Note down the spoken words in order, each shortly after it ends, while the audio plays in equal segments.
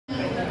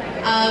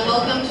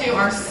Welcome to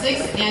our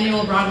 6th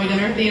annual Broadway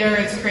Dinner Theater.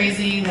 It's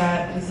crazy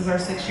that this is our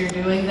 6th year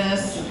doing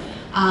this.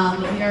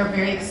 We are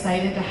very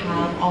excited to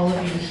have all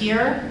of you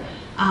here.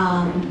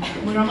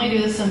 We normally do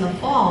this in the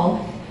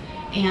fall,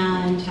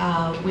 and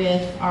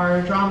with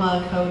our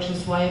drama coach,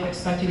 his wife,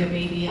 expecting a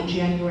baby in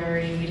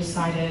January, we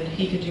decided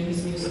he could do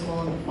his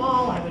musical in the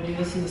fall, I would do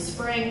this in the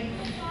spring.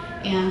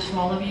 And to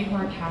all of you who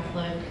are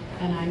Catholic,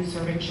 and I'm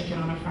serving chicken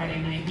on a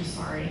Friday night, I'm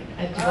sorry.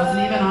 It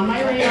wasn't even on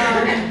my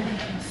radar.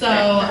 So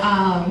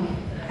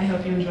I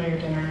hope you enjoy your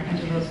dinner, and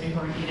to those of you who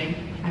aren't eating,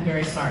 I'm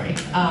very sorry.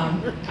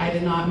 I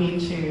did not mean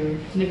to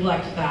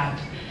neglect that.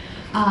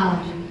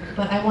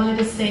 But I wanted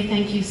to say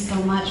thank you so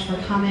much for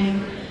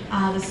coming.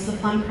 This is a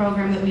fun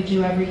program that we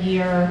do every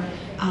year.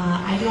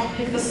 I don't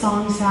pick the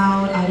songs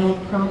out, I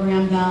don't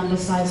program them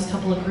besides a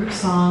couple of group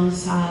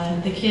songs.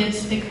 The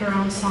kids pick their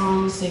own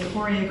songs, they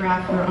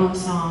choreograph their own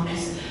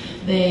songs,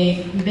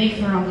 they make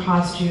their own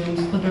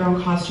costumes, put their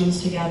own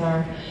costumes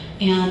together.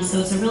 And so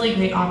it's a really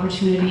great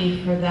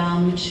opportunity for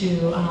them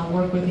to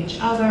work with each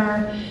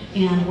other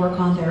and work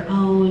on their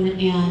own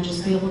and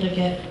just be able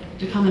to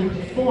come and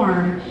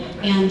perform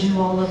and do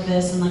all of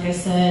this. And like I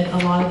said,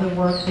 a lot of the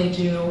work they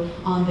do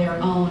on their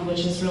own, which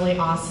is really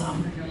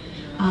awesome.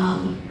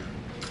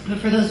 But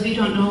for those of you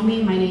who don't know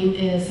me, my name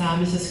is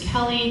Mrs.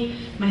 Kelly.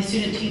 My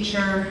student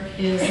teacher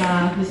is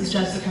Mrs.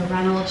 Jessica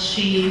Reynolds.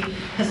 She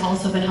has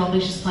also been helping.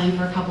 She's playing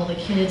for a couple of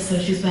the kids, so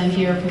she's been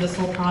here for this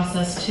whole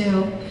process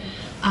too.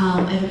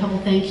 I have a couple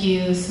thank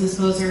yous. Ms.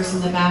 Moser's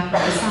in the back for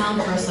the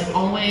sound for us like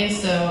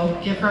always, so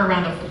give her a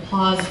round of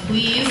applause,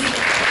 please.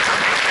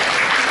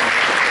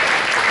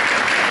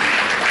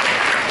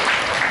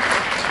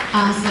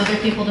 Some other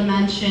people to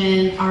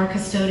mention, our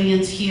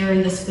custodians here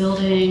in this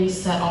building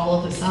set all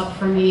of this up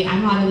for me.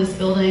 I'm not in this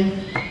building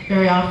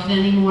very often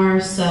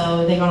anymore,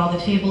 so they got all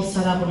the tables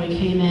set up when we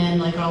came in,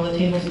 like all the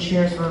tables and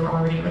chairs were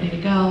already ready to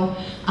go.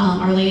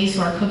 Our ladies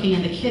who are cooking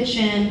in the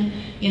kitchen,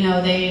 you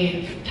know,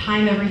 they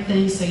time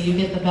everything so you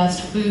get the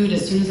best food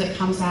as soon as it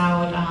comes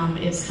out,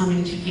 it's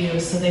coming to you.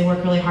 So they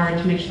work really hard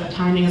to make sure that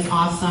timing is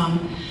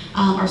awesome.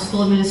 Our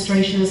school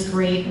administration is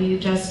great.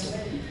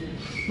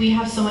 We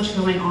have so much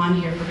going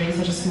on here for being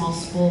such a small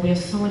school. We have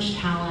so much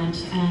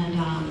talent,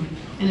 and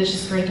it's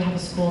just great to have a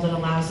school that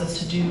allows us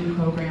to do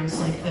programs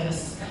like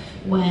this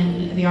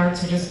when the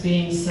arts are just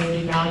being so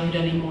devalued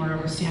anymore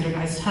over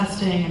standardized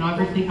testing and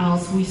everything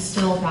else. We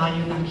still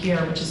value them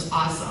here, which is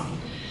awesome.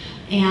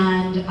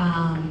 And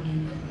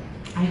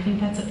I think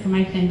that's it for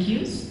my thank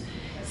yous.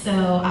 So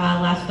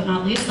last but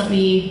not least, let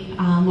me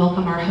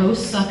welcome our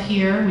hosts up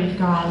here. We've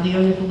got Leo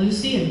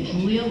Nicolucci and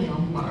Julia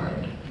Lombard.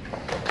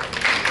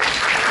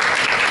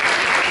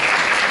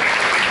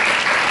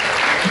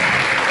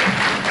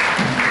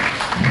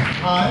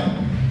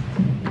 Hi.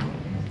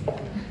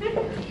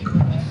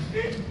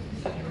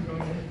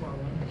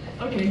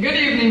 Okay, good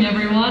evening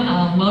everyone.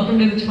 Welcome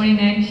to the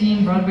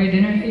 2019 Broadway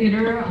Dinner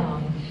Theater.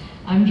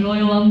 I'm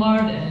Julia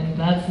Lombard, and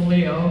that's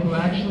Leo, who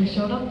actually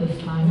showed up this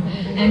time.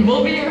 And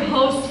we'll be your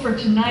hosts for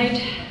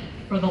tonight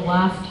for the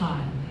last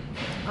time.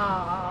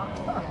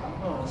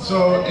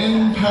 So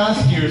in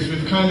past years,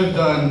 we've kind of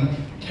done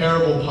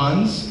terrible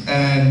puns,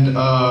 and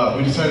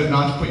we decided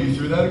not to put you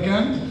through that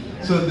again.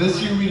 So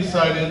this year we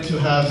decided to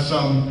have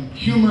some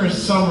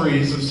humorous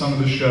summaries of some of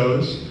the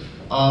shows.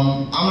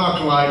 I'm not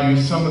gonna lie to you,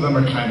 some of them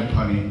are kind of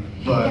punny,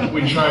 but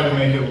we try to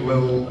make it a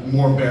little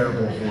more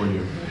bearable for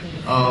you.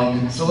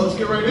 So let's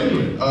get right into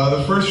it.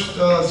 The first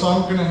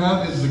song we're gonna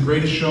have is The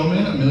Greatest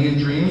Showman, A Million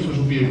Dreams, which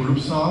will be a group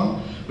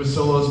song with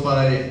solos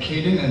by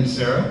Caden and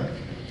Sarah.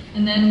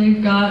 And then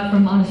we've got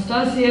from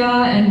Anastasia,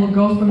 and we'll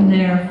go from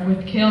there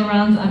with Cale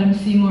Rounds, Adam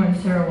Seymour, and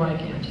Sarah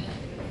Wygant.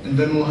 And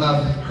then we'll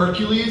have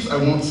Hercules, I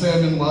Won't Say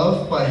I'm in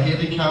Love by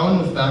Haley Cowan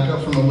with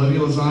backup from Olivia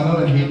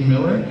Lozano and Hayden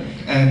Miller.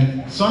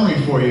 And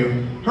summary for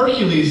you,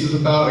 Hercules is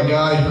about a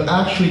guy who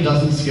actually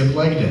doesn't skip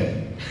leg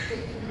day.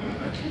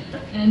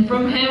 And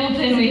from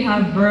Hamilton we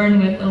have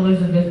Burn with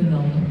Elizabeth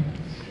Milner.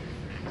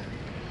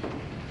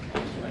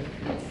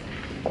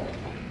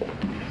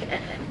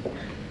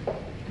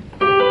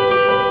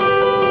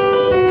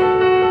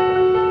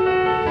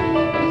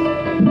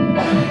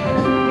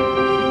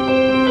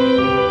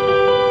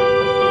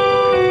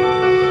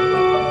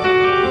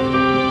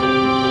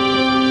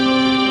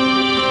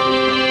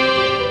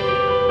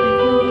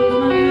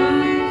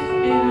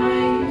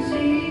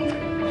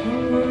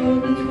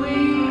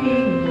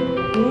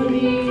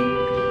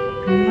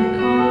 I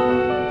call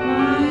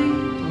my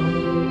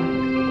own.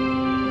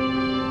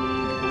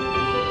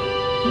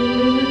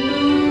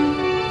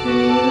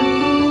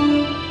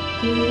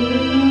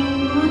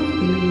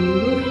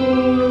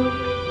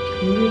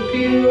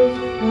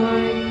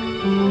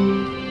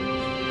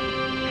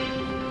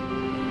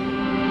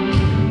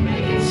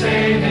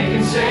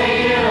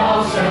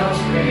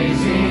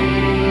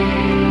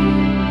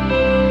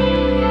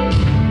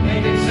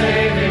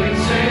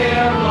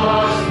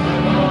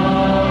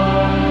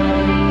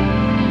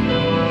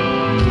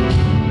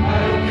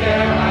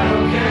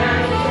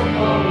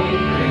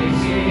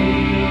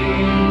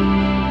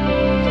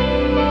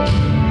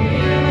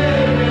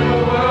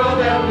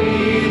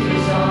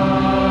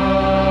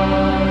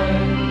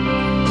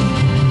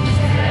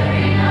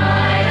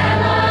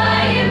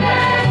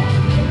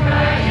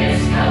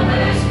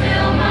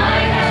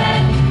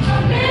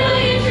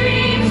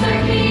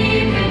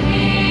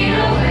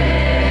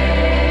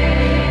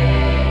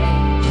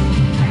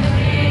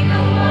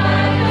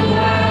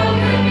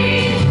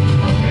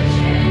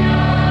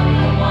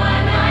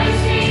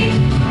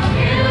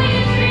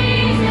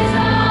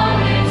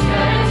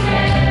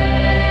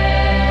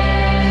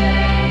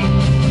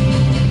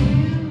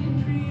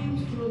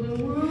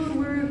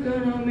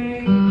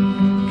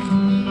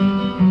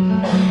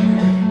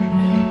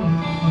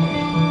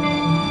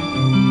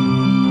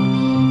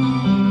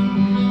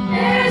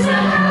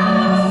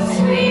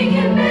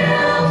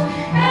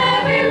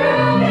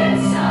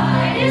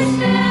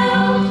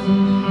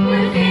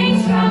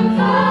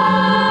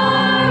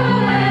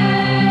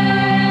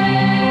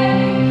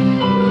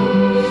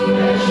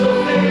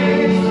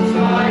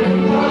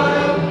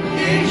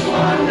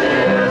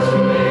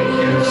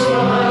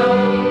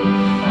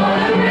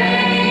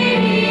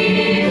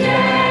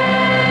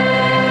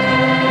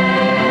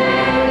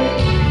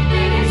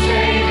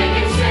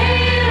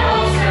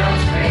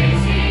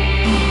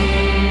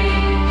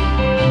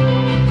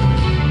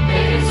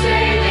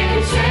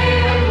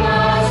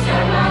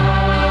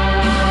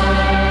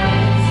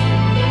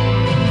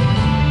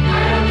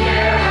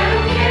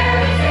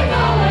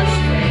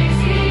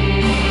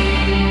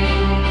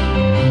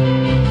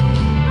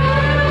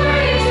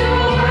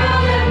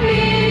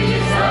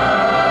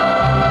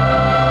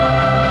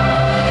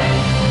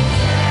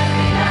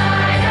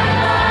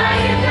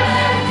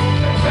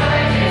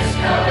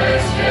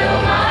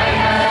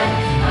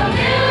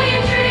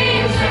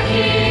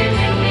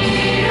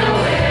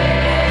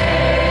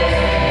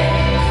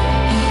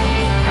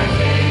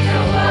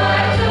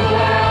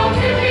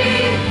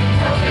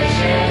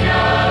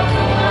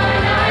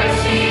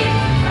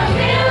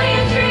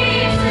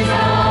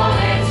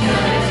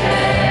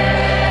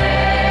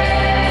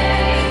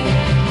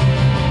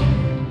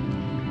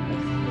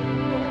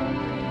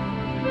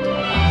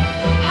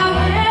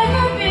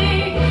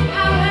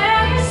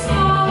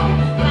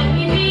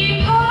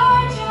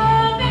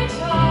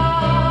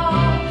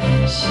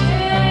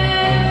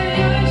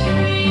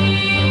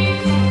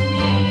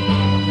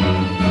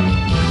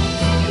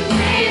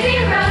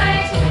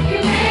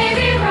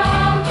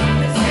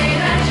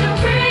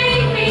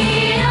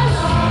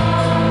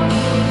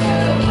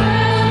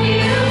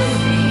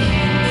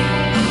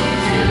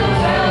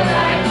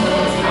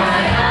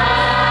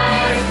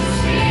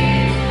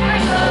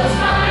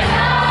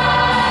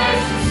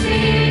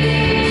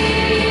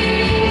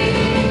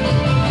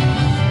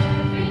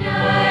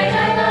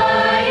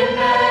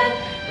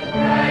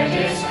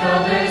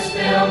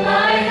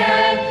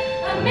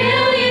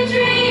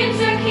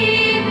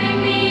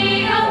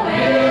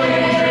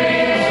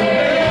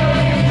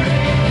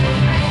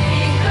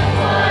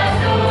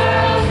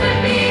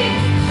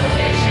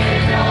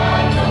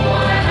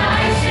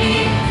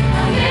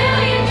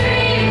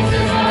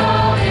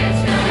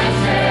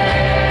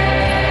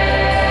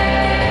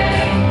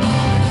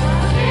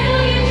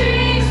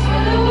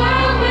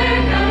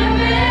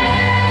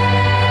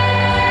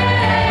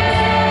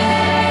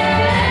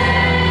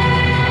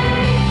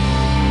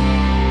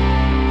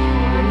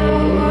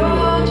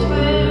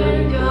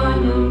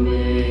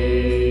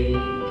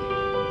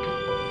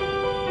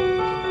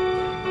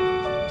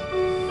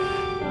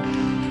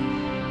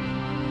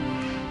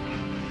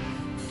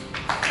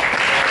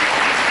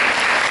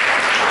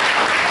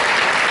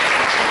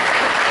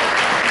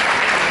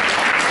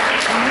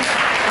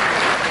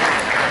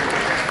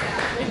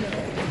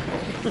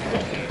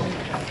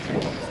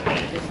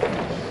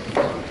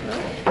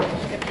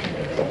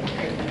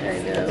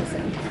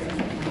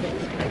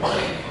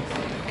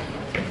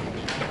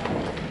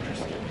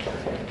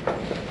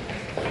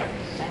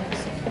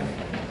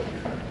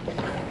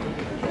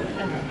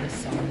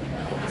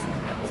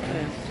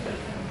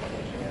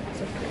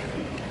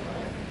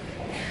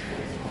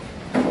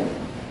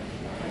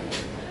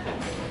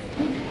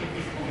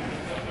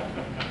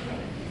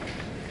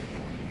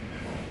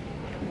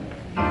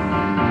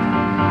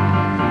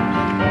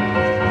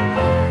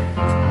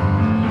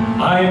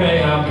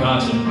 I've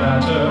gotten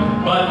better,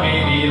 but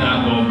maybe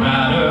that won't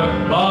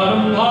matter.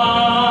 Bottom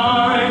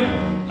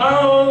line,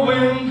 I'll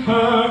win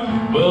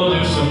her. We'll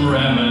do some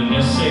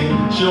reminiscing.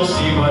 She'll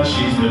see what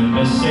she's been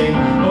missing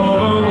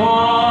over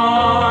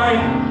wine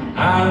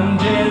and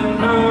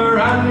dinner.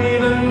 And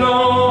even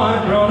though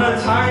I've grown a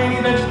tiny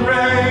bit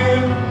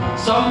gray,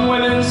 some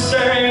women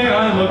say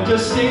I look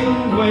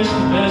distinguished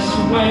this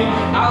way.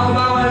 I'll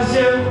bow as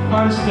if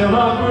I'm still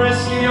a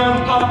frisky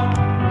young pup.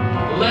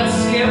 Let's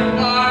see if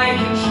I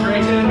can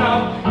straighten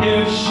up.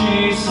 If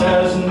she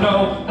says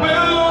no,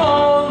 we'll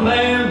all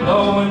lay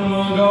low and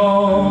we'll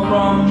go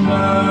from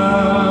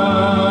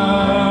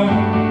there.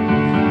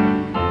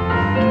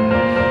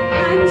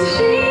 Hands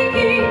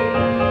shaking,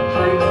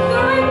 heart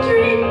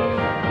thundering,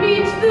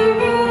 meet the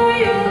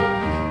royal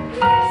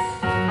bliss.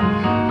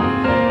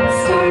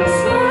 Start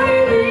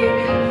smiling,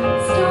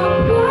 stop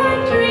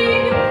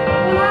wondering,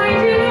 why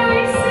did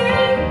I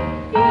say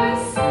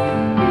yes?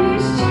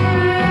 These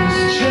chairs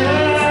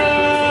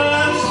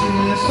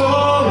It's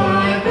all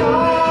I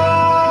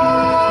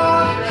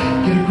got.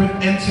 Get a grip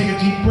and take a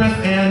deep breath,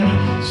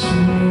 and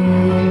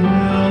soon we'll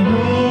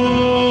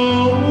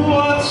know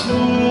what's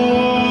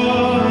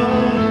what.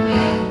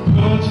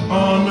 Put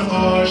on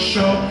our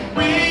show,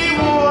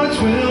 rewards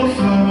will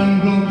flow,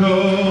 and we'll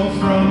go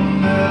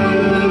from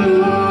there.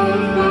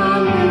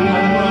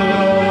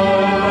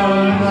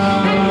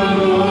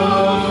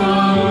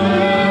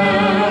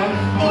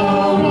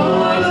 Oh,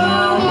 what a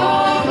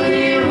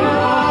lovely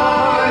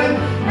ride,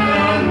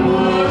 and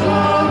what a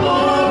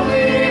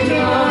lovely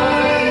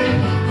night,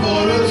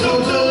 for a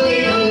totally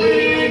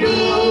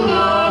illegal,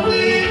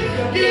 lovely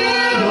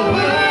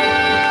getaway.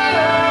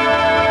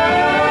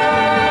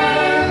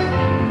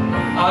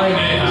 I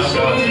may have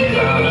gotten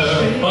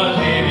better, but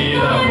maybe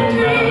that won't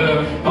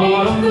matter.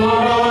 Bottom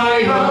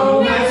line,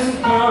 I'll miss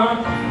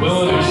her.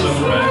 We'll do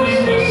some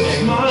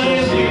reminiscing.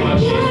 She'll see what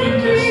she's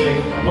been missing.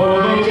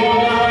 Over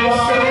what I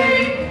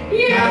say,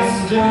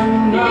 yes,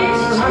 dinner.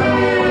 And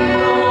even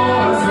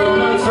though I've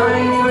grown a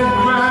tiny bit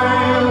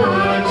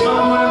gray,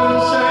 some women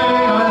say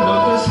I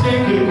look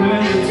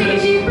distinguished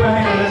this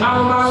way.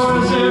 I'll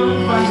bow as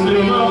if I'm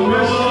still a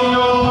frisky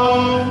young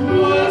pup.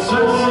 Let's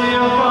see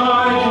if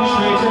I can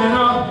straighten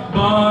up,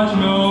 but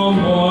no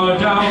more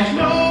doubt.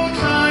 No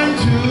time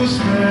to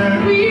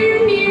spare,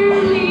 We're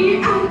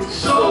nearly out.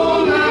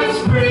 so let's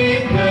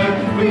prepare.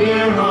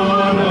 We're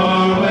on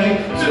our way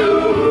to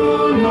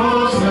who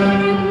knows where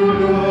we'll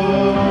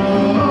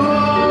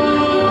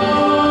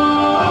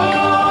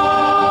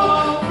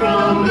go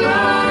from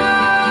there.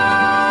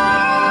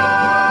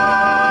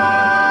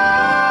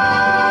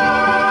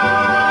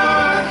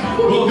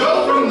 We'll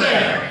go from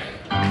there.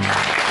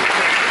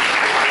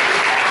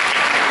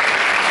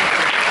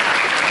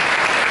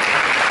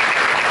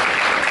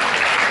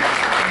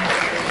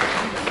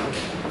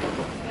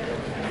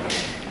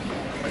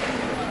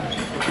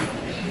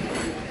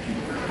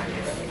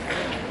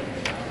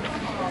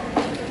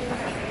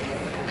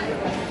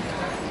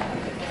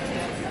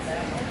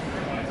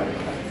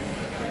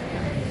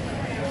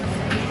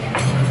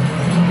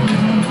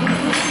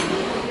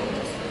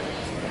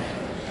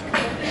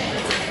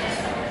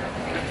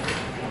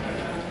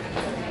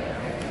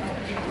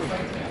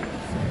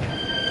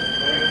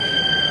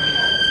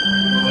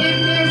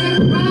 If there's a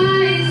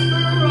prize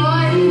for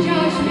rotten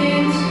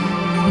judgment,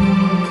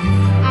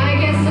 I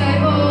guess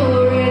I've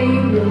already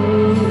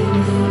won.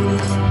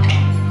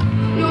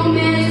 No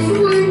man is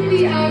worth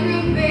the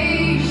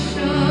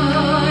aggravation.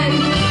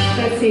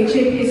 That's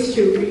ancient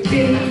history.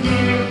 Been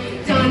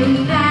there,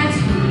 done that.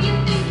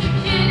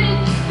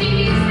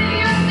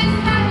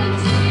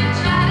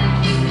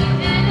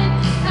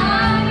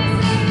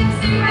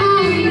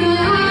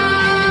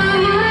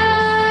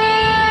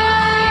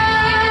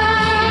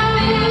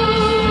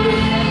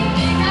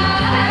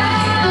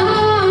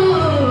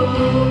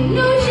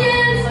 No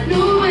chance,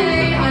 no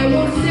way, I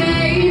won't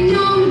say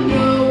no,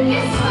 no.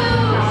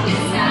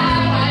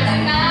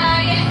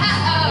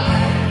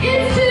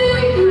 It's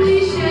too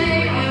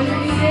cliche, I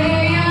won't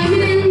say I'm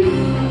in.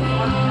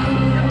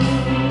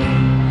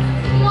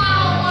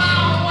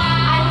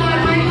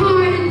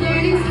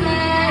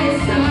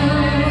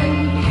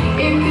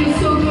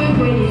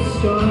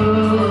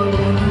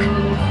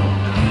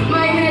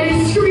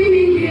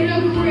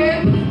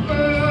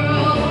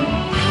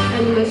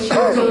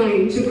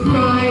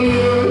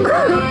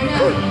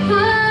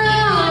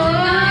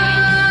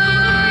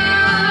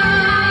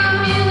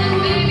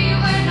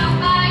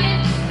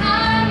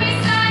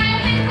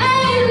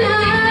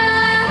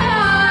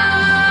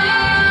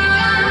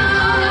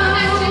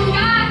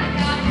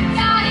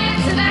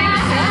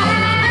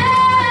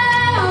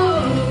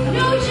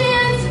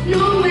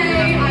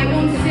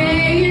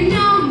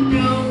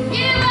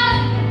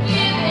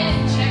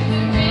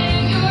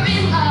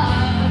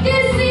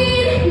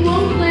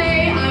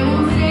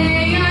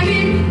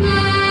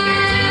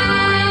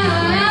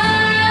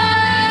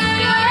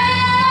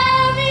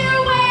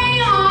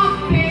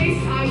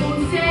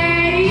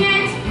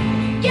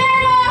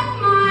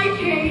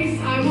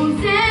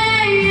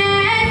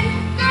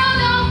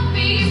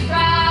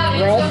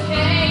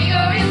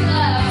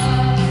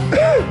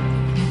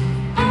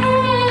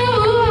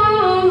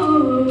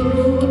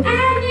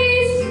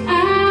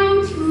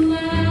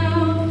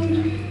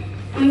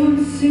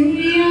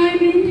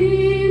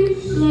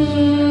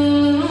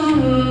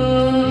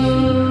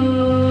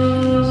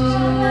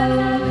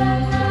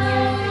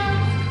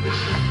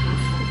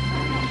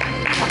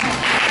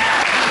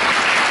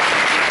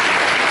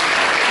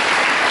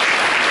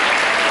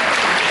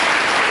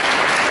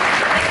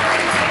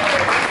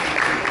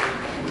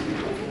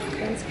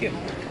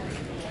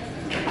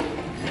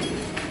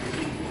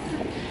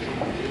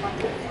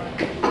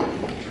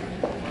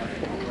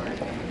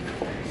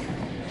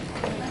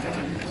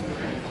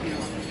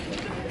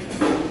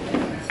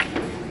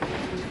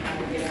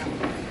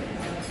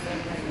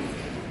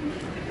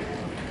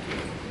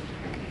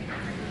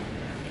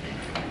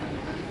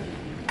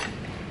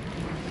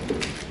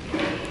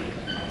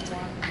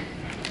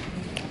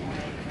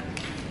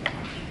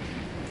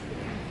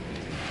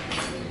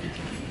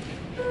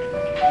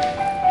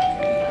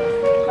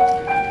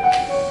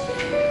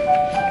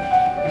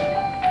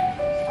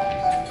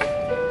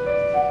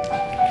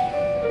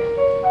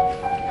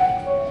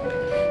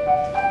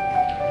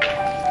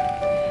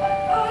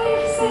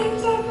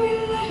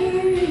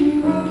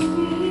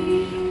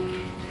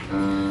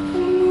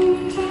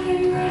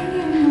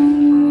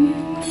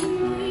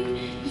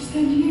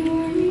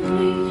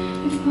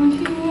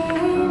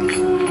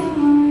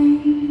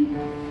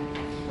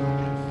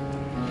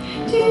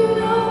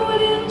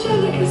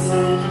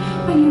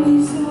 When we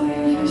saw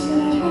your first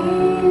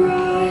letter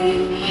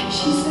arrive,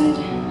 she said,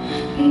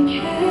 be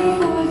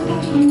careful with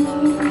that one,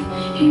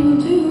 love. He will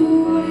do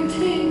what it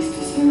takes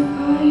to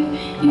survive.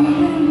 You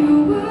and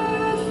your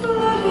words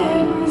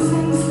flooded my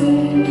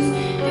senses.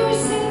 Your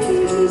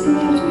sentences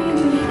left me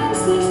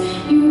defenseless.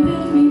 You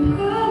built me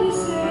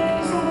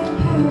palaces out of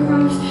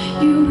paragraphs.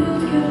 You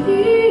built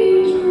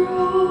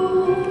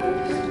cathedrals.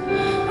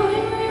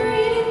 I'm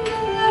rereading the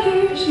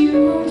letters you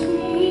wrote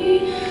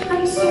me.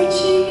 I'm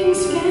searching and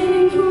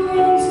scanning for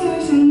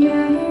answers in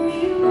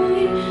every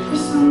line, for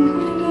some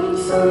kind of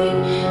sign.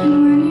 And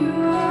when you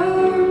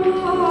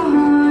were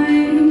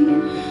mine,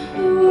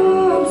 the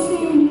world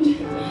seemed to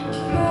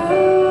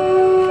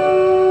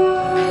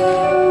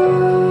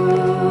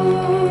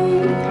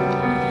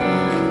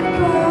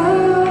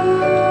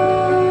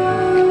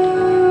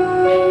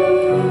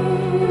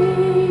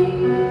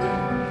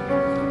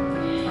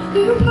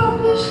You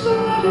published the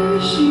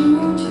letters she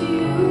wrote to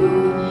you.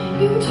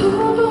 You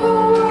told the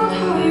whole world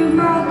how you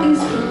brought this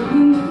girl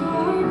into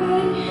our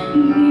bed,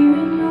 and here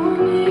in your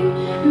name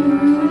you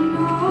ruined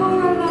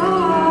our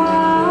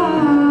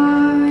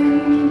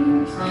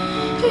lives.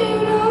 Do you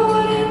know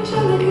what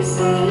Angelica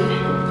said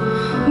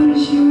when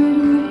she read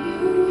what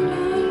you've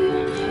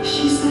done?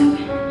 She said,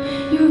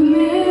 you've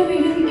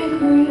married an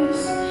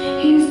Icarus.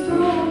 He's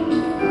thrown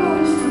too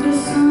close to the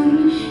sun.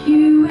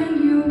 You and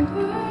your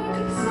work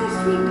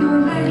obsessed with your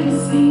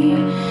legacy.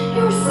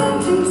 Your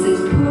sentences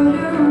put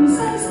her on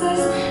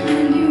senseless,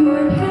 and you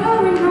were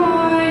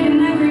paranoid in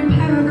every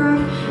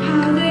paragraph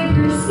how they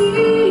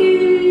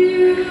perceive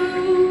you.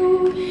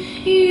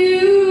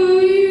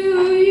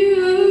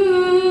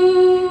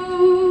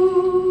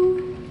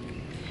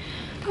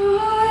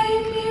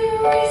 I'm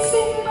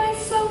erasing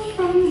myself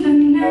from the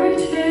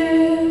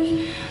narrative.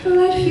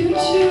 Let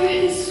future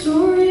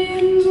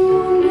historians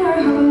wonder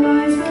how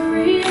Liza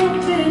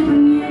reacted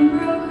when you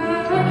broke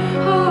her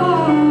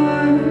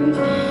heart.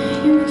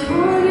 You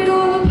torn it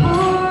all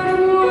apart.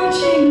 I'm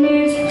watching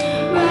it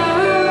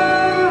burn.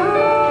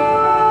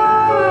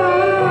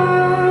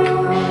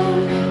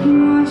 I'm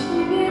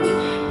watching it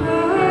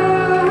burn.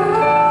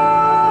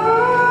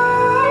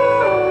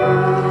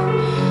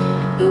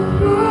 The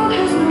world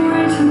has no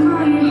right to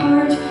my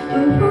heart. The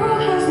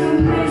world has no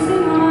place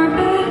in our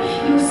bed.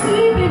 You'll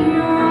sleep in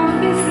your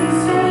office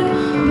instead,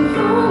 with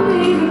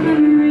only the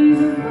memories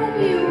of when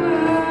you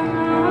were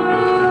mine.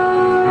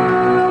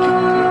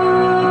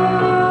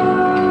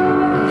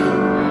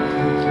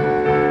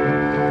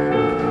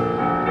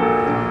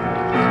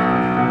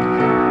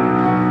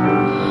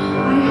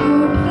 I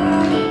hope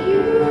that you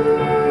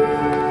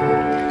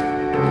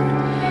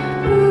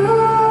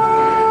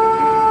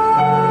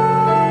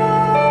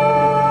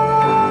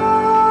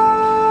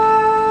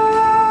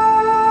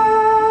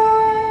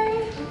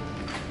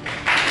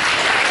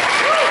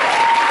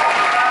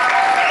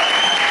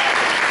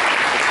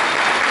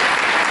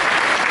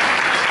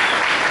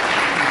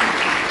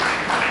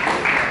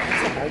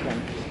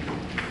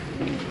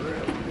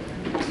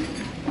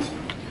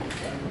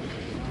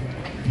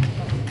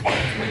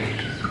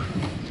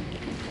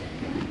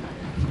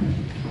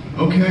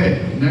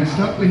Okay, next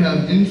up we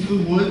have Into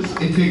the Woods,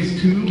 It Takes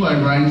Two by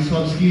Ryan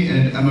Slupsky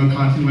and Emma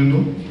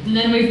Conti-Windle. And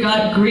then we've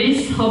got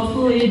Grease,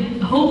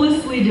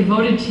 Hopelessly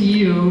Devoted to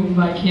You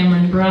by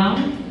Cameron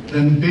Brown.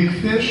 Then Big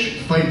Fish,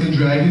 Fight the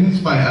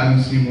Dragons by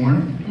Adam Seymour.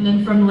 And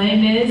then from Les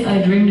Mis,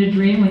 I Dreamed a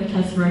Dream with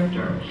Tess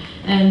Richter.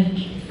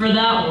 And for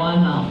that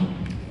one,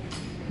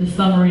 the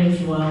summary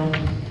as well.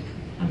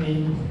 I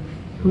mean,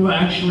 who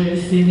actually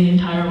has seen the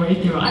entire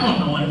way through? I don't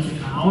know what it's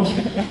about.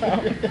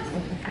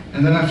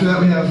 And then after that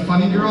we have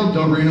Funny Girl,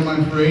 Don't Rain on My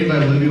Parade by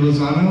Olivia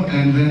Lozano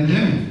and Van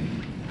Dinen.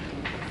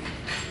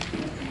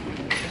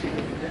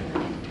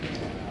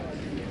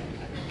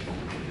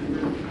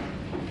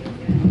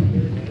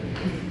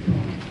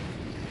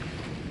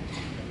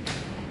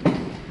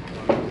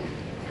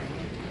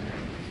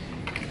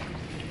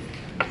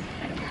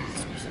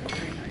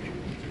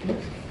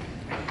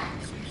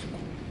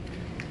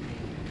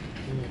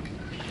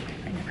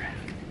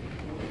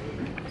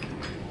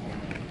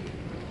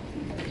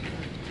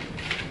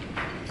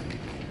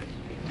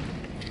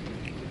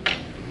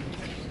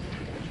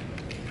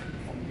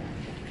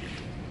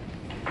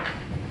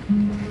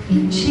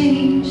 You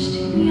changed,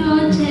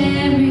 you're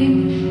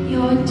daring,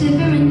 you're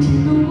different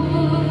in the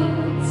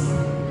woods.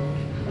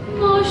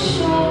 More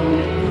show,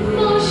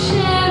 more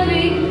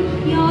sharing,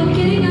 you're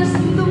getting us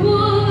through the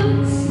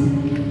woods.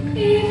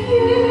 If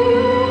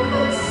you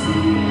could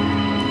see,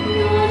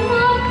 you're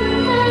not the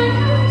man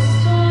who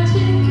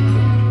started,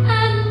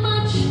 and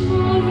much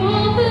more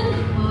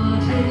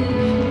open-hearted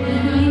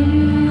than I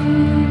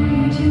knew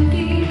you to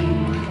be.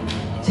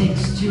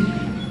 Takes two.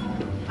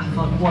 I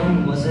thought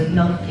one was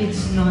enough,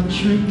 it's not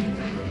true.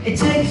 It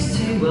takes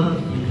two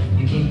of you,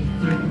 you came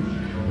through.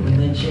 When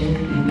the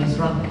journey was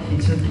rough,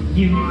 it took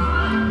you.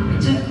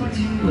 It took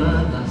two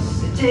of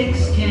us, it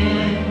takes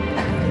care.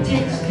 It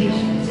takes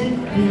patience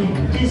and fear,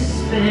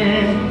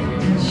 despair.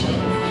 And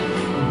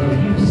change, although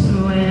you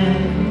swear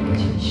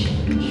to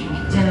change, you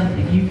down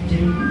if you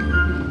do.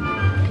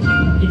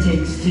 It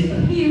takes two.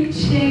 You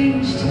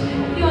changed,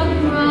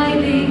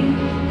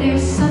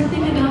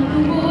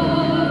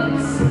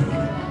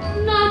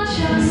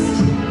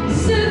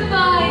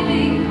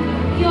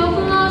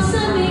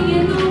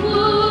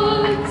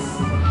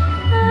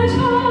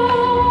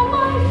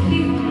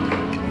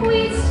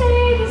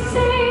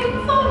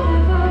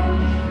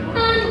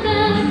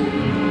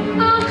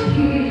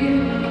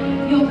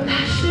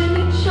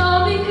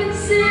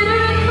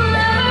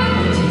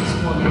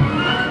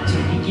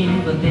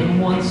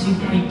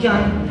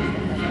 begun.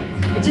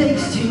 It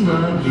takes two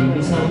of you,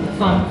 it's all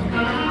fun.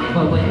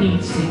 But what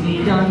needs to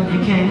be done, you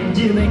can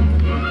do it.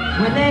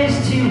 When there's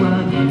two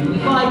of you,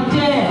 if I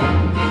dare,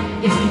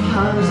 it's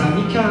because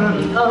I'm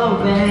becoming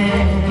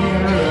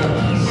aware of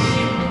us.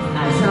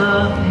 As a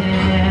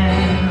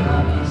pair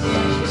of us,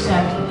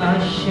 accept a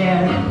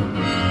share.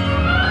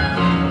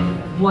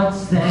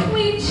 What's that?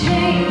 We've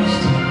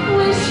changed,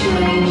 we're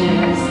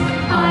strangers.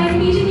 I'm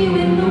meeting you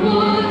in the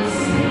woods.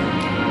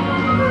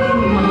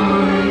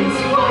 Reminds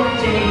what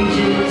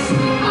dangers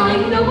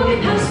I know when we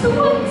pass the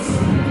woods.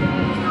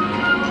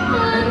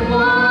 And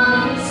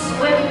once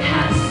we're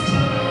past,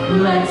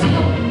 let's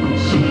hope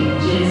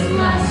changes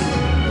last.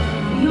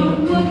 Beyond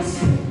woods,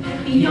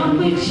 beyond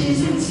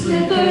witches and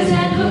slithers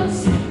and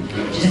hoods.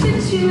 Just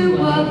the two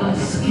of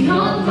us,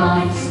 beyond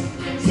lines.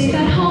 Safe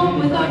at home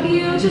with our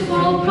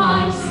beautiful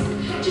prize.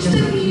 Just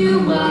a few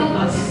of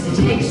us, it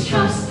takes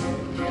trust.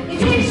 It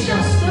takes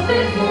just a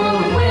bit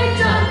more and we're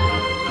done.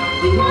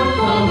 We want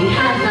more, we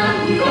had none,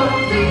 we got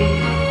three.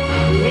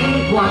 We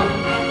need one,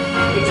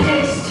 it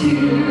takes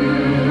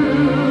two.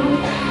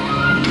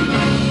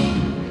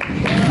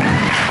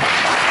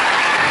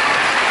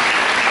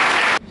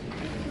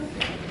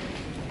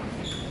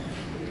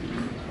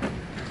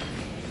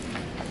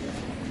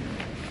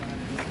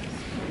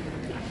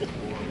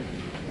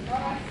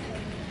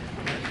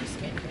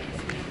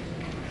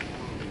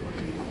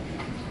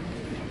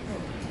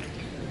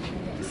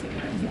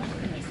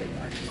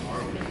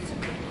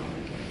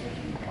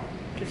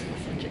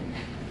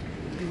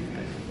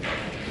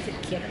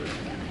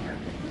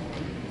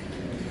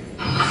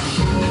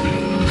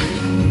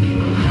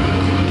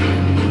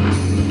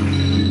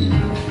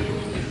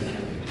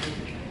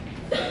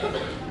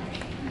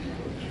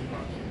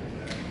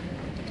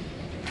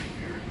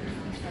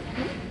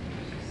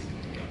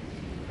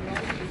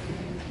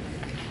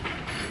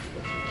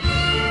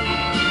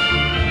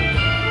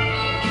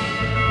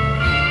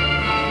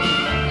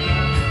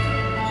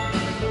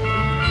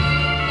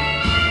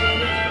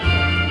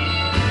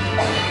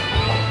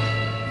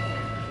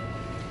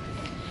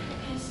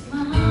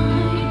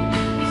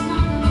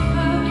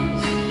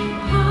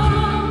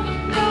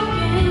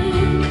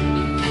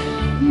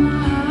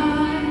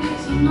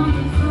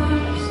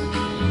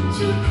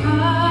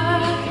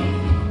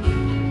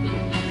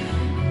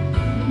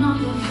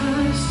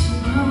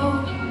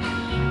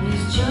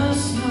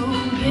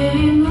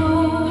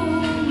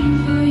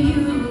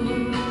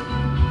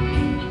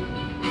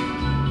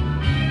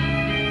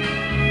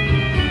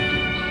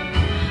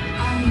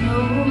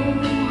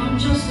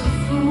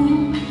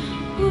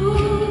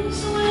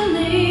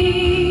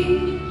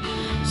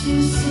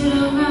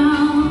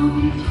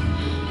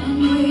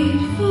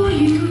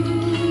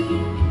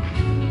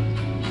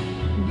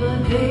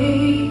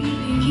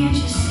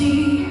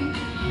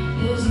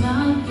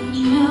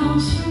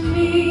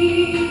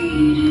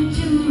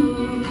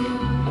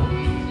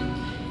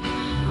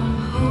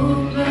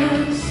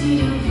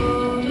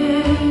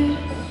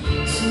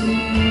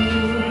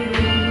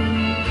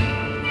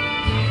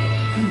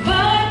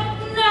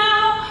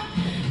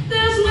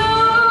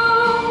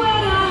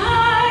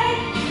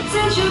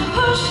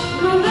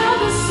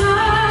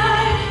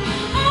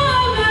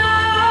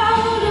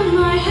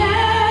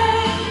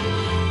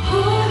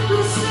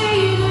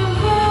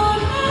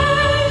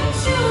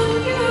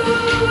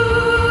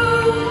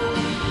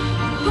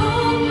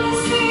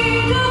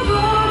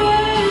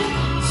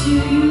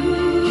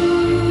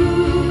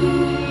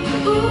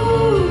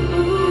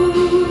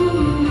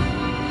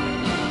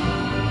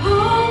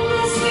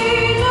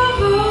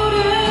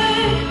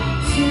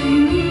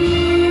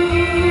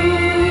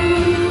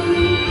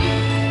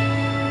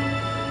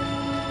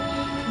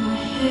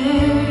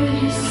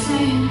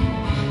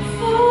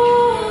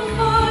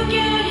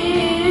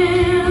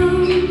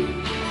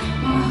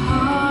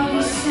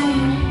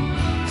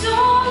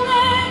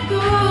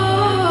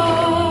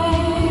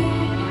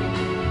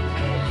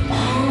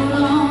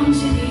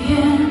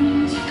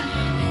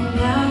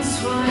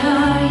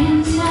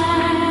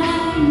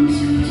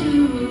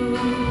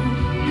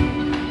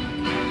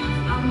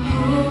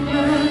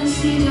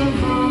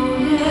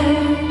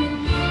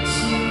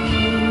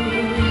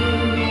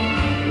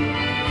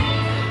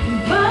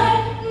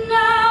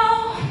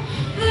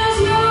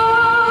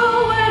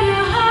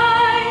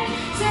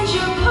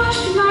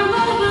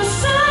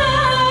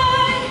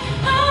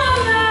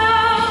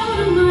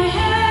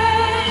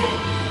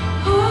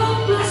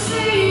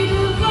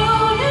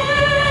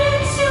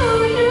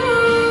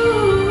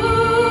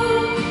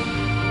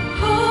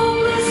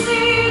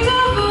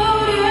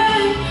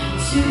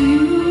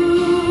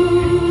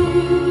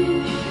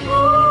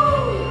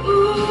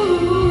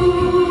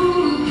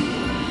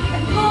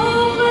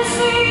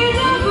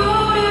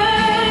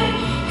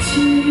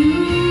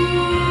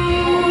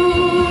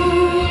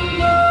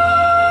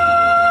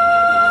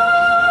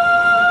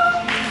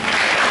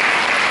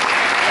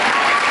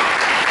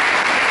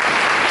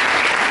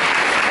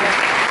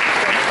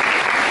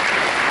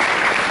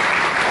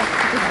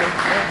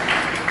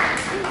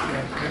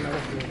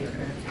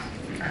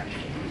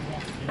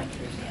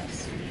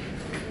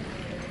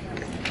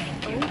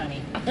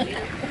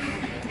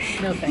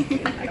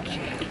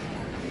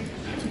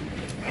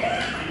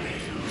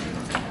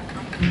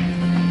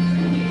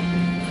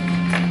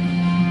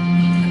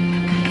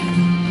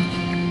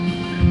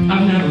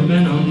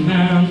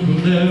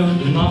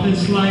 lived an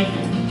office life.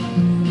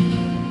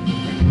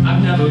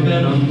 I've never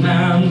been a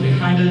man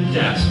behind a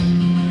desk.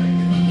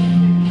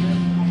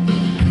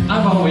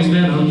 I've always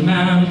been a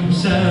man who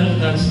said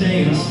that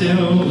staying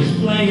still was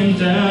playing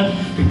dead,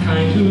 the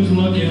kind who's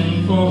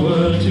looking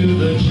forward to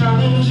the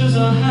challenges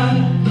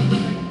ahead.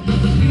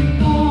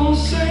 People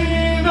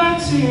say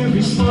that's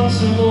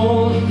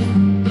irresponsible.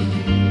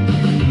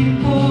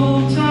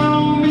 People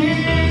tell me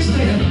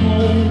stay at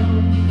home.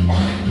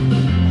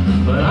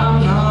 But I'm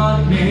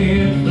not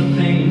made for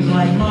things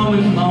like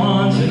mowing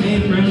lawns and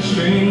apron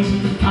strings.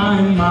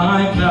 I'm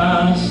my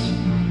best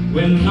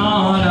when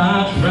not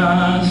at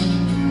rest.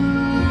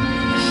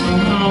 So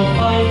I'll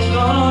fight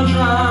the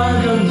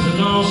dragons and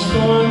I'll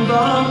storm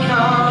the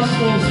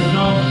castles and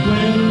I'll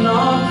win a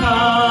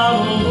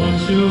battle or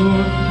two.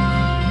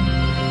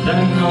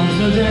 Then comes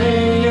the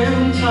day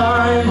in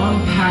time, I'm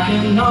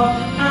packing up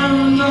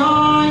and I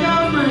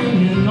am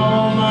bringing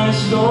all my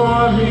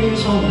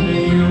stories home to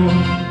you.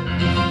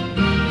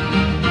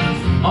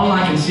 All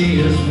I can see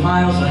is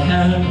miles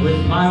ahead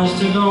with miles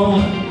to go.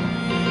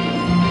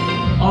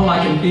 All I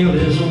can feel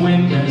is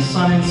wind and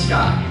sun and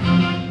sky.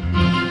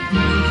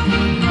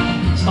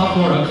 Stop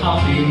for a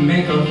coffee,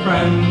 make a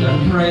friend,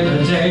 and pray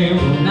the day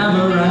will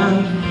never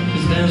end.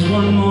 'Cause there's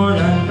one more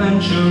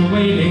adventure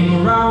waiting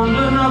around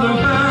another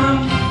bend.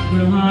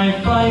 Will I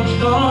fight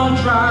the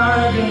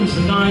dragons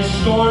and I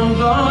storm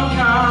the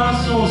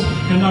castles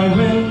and I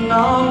win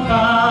a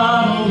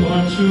battle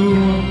or two.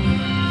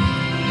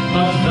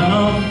 But then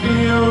a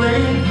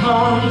feeling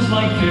comes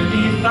like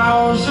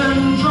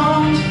 50,000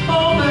 drums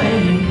all day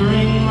and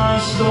bring my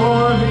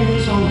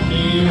stories home to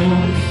you.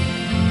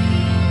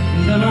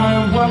 And then I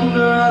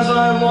wonder as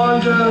I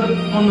wander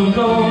on the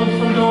road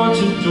from door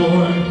to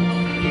door,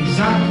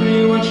 exactly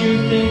what you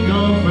think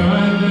of where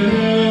I've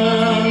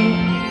been.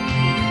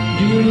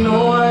 Do you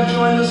know I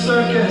joined the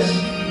circus,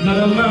 met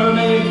a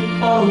mermaid,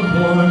 fought a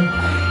war?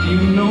 Do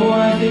you know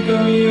I think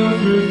of you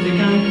through thick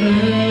and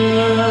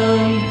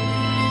thin?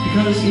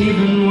 Because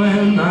even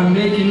when I'm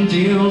making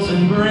deals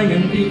and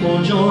bringing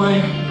people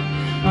joy,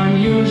 I'm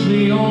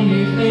usually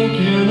only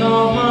thinking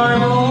of my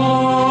boy.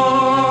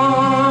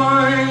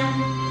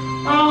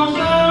 Out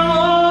there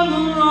on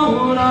the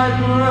road I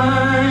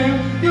pray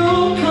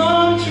you'll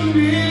come to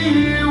me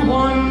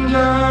one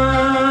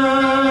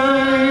day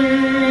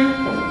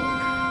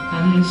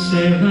and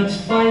say let's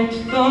fight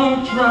the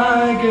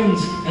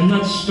dragons and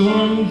let's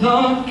storm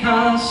the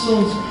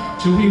castles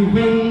till we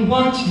win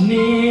what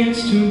needs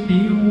to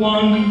be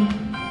won.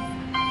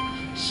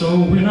 So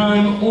when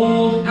I'm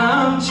old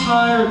and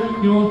tired,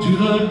 you'll do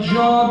the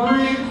job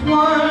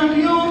required.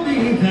 You'll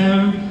be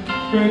there,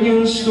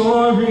 bringing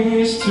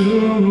stories to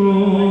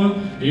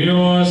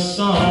your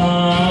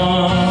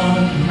son.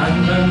 And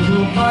then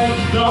we'll fight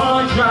the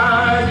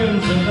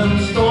dragons and then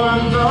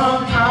storm the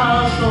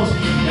castles.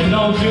 And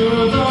I'll do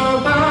the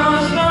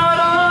best that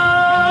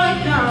I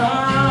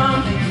can.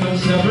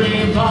 'Cause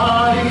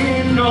everybody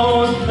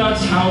knows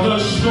that's how the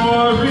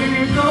story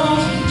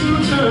goes, to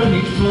turn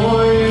each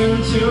boy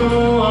into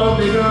a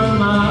bigger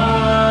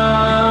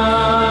man.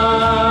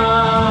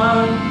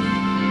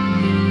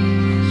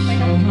 So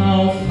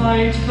I'll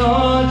fight the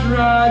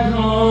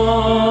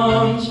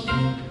dragons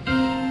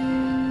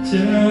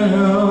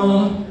till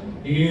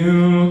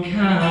you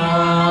can.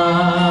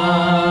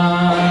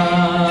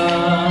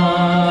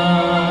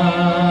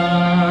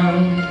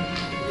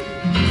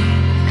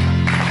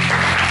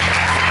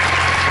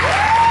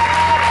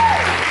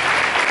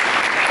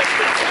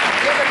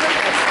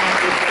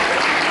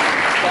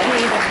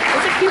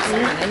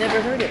 I never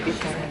heard it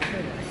before. I've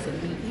heard it. I said,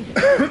 me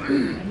either.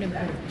 I've never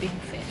heard of Big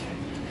Fish.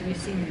 Have you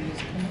seen the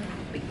musical movie,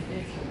 Big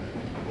Fish?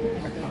 Never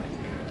heard of it.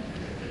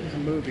 It was a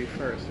movie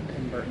first, a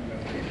Tim Burton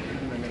movie,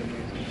 and then a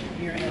musical.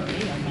 You're at me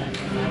on that.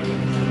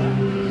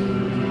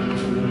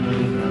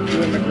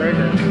 Ewan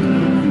McGregor.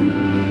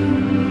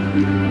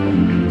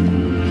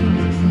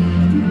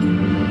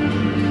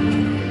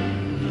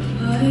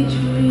 I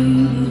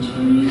dream a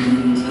dream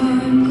in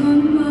time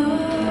gone by.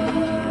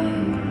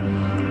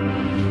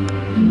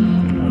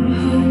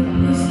 Hope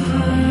was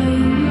high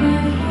and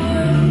life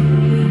worth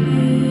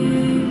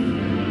living.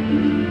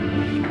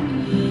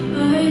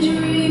 I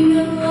dreamed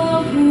that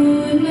love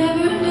would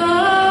never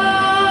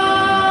die.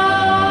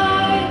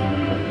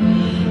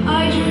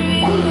 I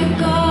dreamed that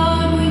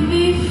God would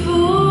be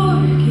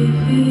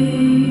forgiving.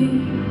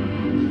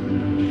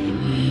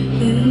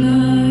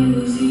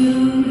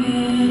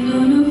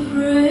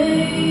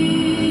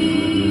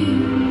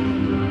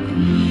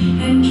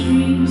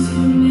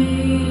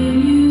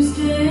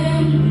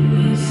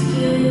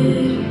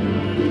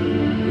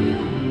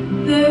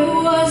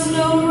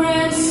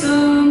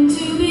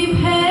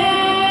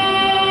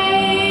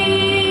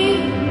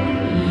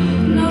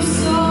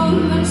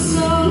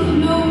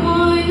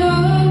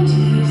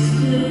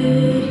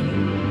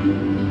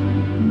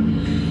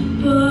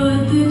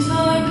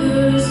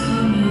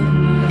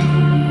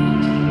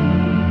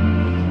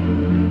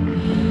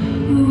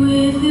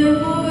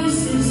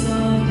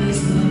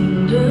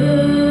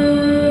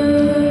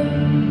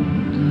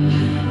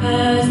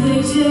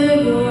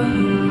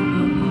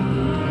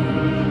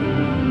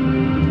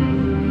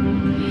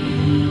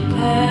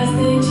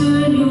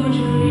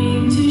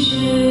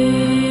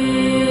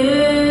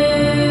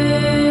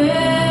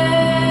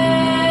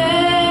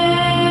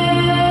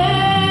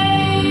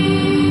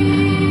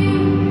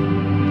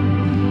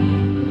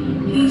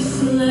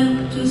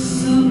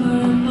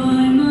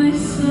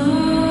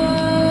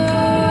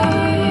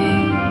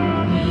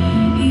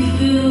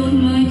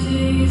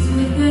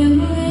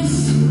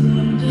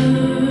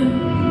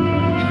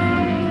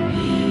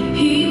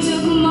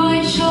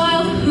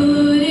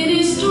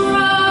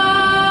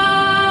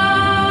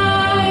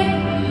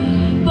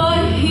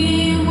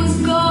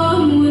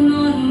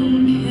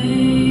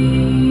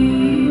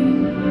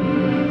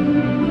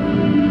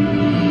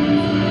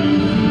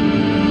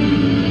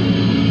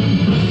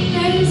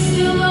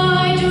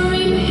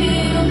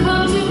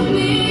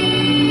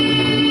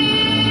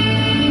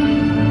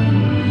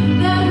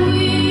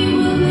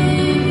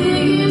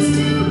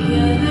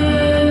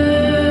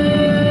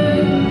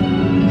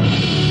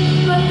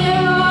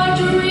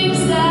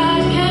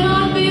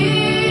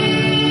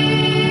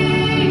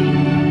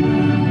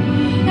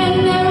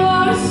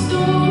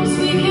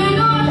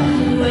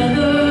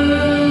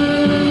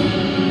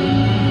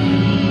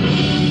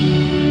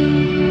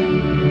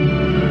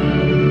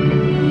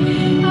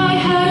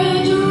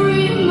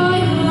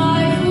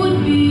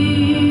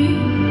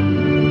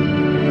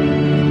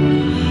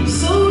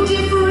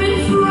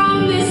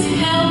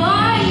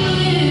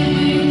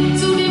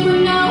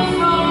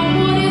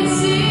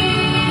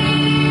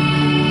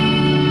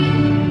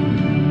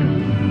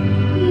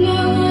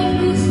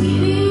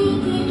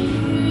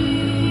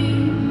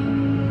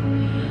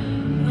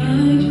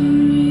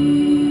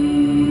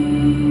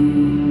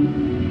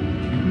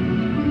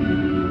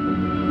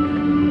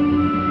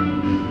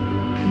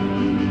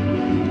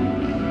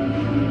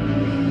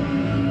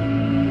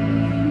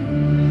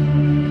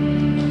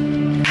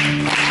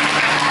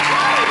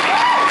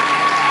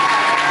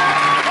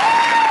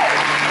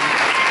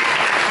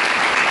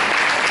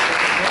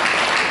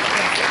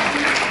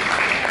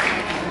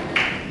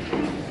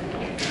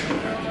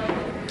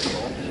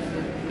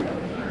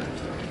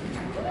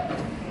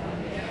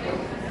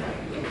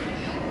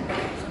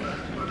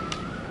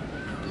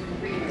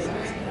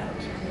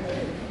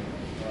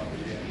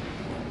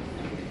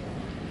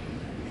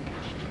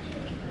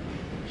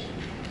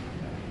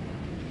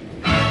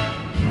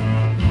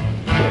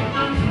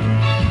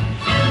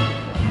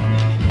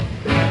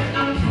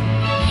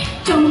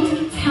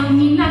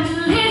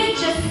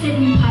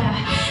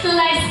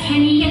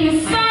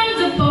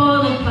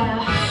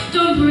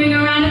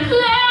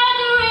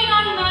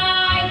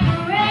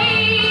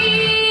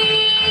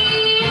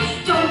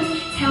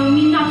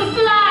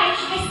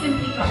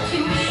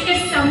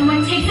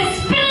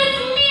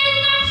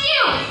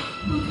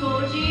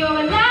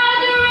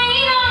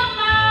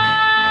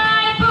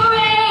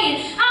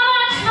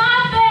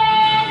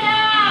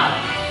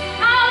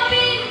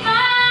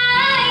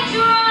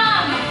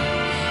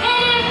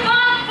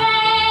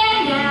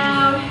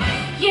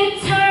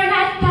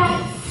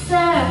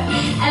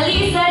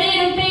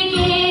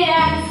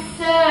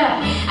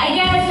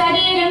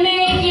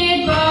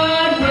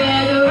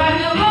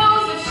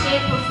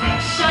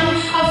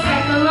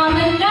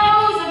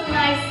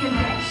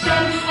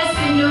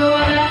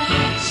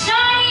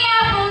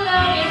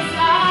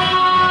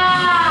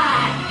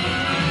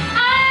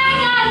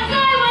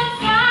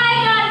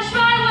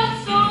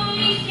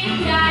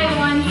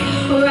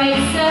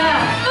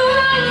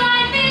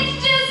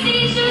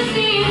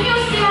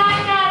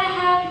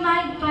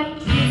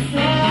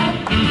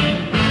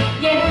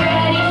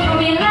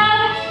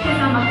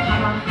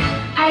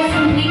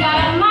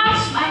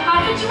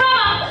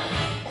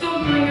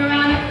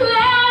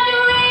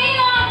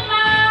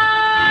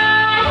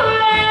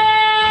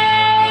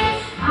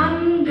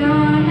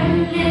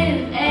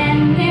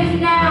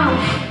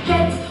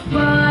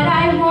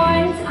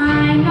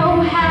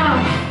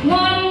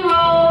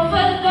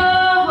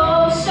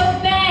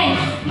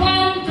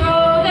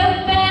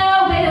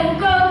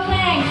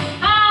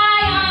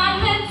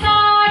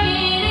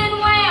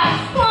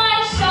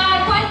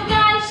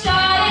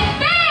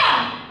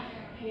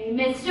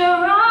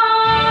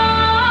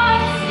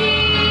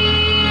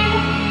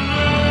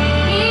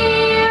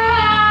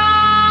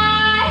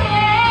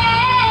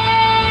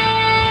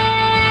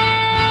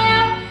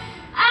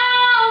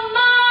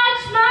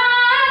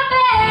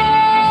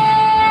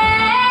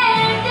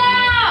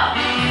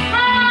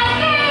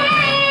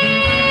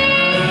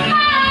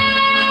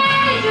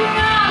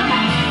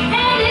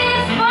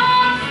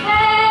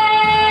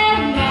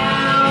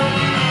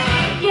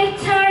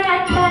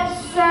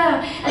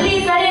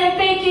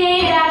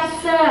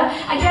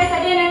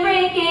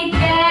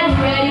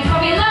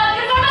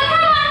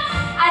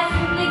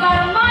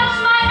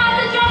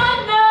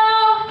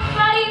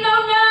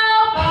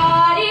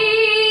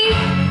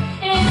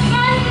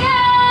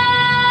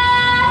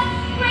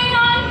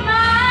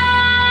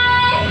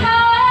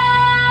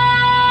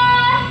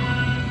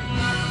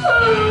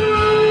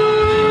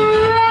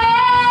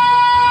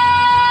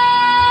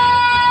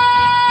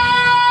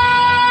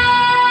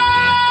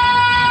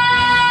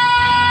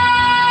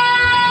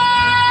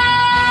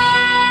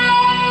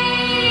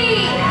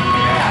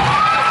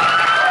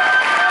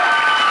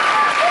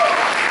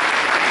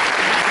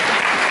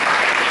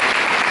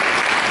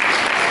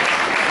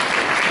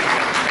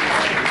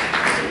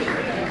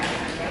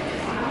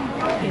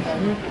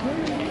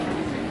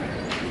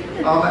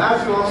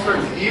 you all start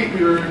to eat,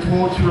 we were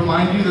told to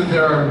remind you that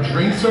there are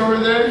drinks over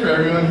there for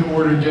everyone who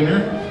ordered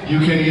dinner. You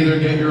can either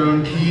get your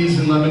own teas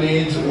and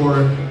lemonades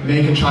or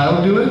make a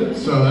child do it,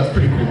 so that's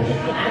pretty cool.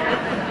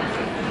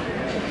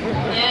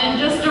 And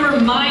just a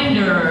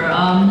reminder,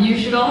 you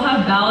should all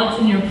have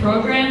ballots in your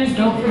programs.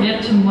 Don't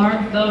forget to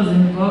mark those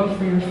and vote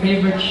for your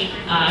favorite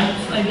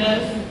acts, I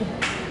guess.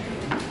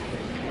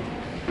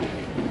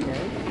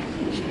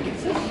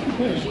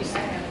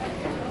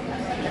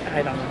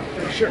 I don't know.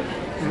 For sure.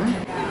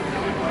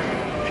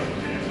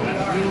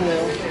 You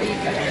will be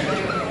back.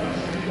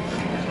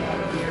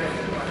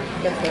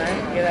 That's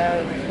right. Get out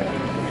of the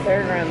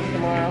fairgrounds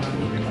tomorrow.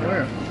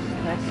 Where?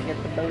 Nice to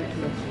get the boat to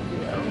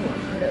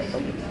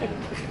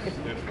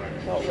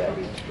It's all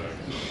ready.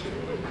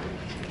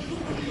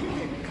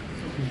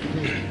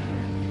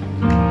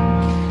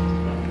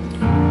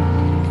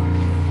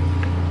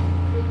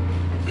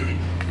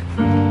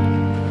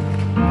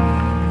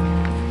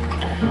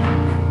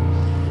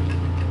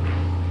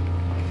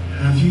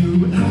 Have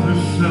you ever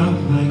felt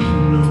like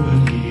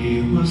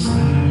nobody was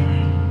there?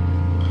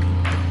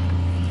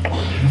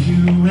 Have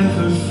you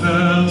ever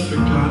felt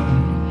forgotten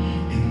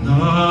in the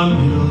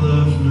middle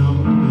of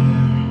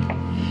nowhere?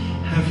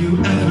 Have you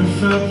ever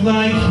felt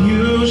like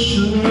you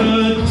should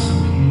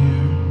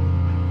disappear?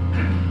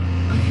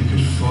 Like you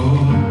could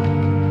fall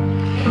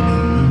and no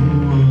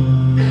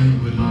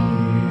one would hear?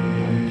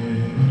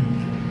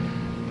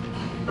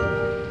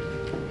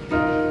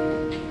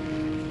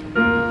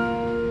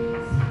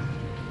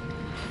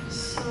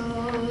 So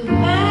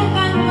let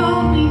that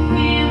lonely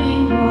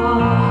feeling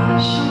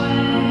wash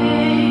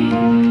away,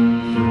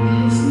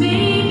 'cause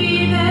maybe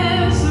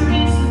there's a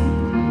reason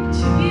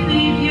to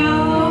believe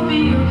you'll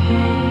be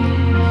okay.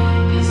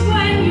 'Cause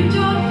when you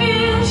don't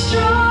feel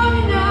strong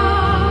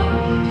enough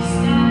to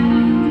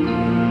stand,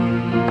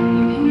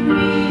 you can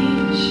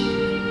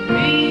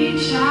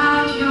reach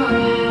out your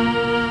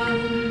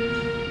hand.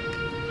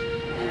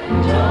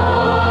 And oh,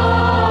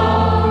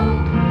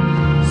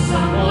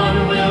 someone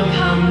will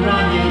come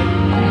running,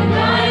 and I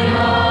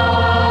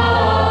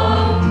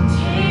know to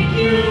take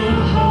you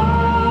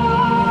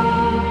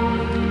home.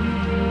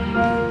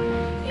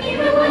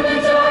 Even when the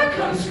dark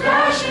comes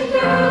crashing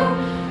through,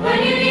 when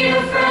you need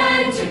a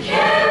friend to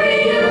carry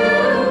you,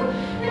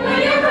 and when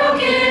you're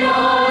broken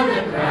on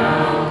the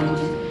ground,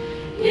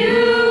 you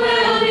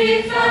will be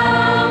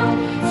found.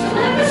 So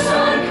let the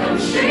sun come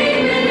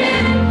streaming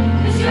in,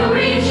 'cause you'll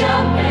reach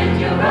up and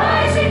you'll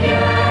rise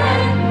again.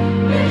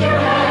 Lift your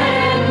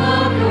head and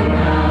look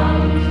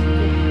around.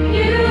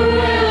 You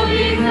will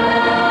be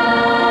found.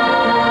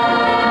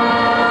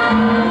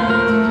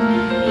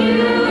 You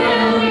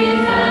will be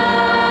found.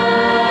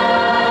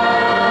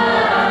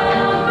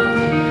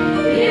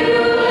 You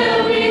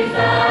will be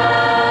found.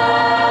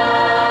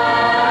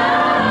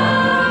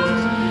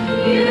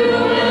 You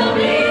will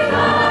be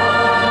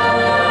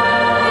found.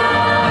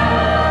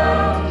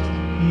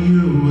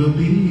 You will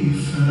be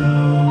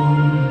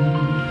found.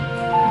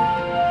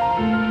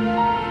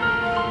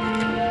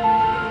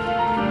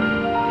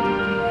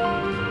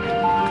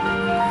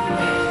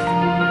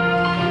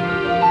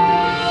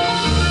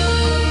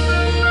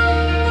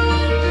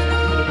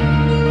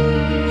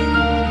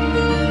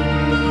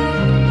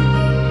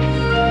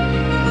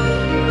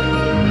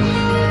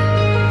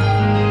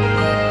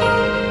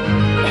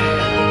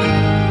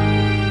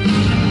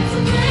 It's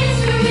a place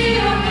where we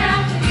don't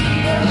have to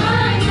feel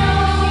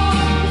unknown.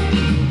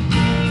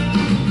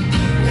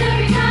 And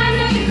every time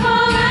that you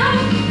call out,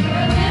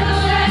 we're a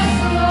little less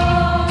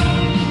alone.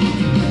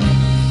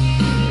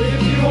 If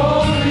you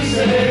only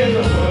say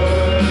the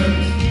word,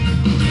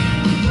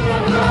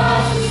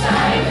 Across the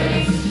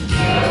silence,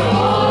 your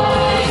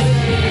voice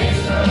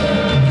is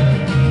heard.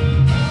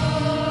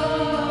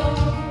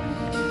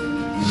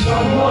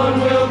 someone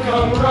will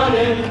come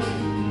running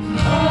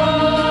Oh,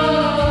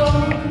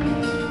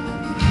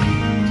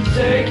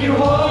 take you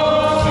home.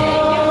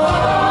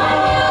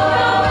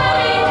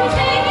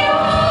 take you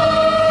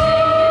home.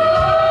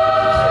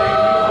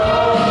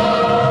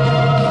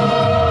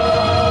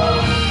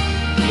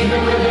 Even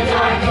when the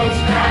dark goes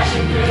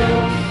crashing through,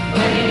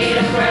 when you need a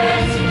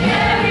friend to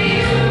carry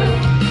you,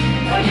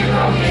 when you're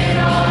broken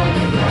on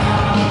the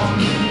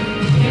ground,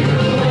 you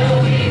will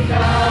be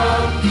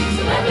found.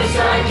 So let the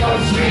sun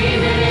come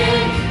streaming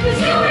in, 'cause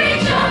you'll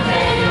reach up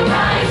and you'll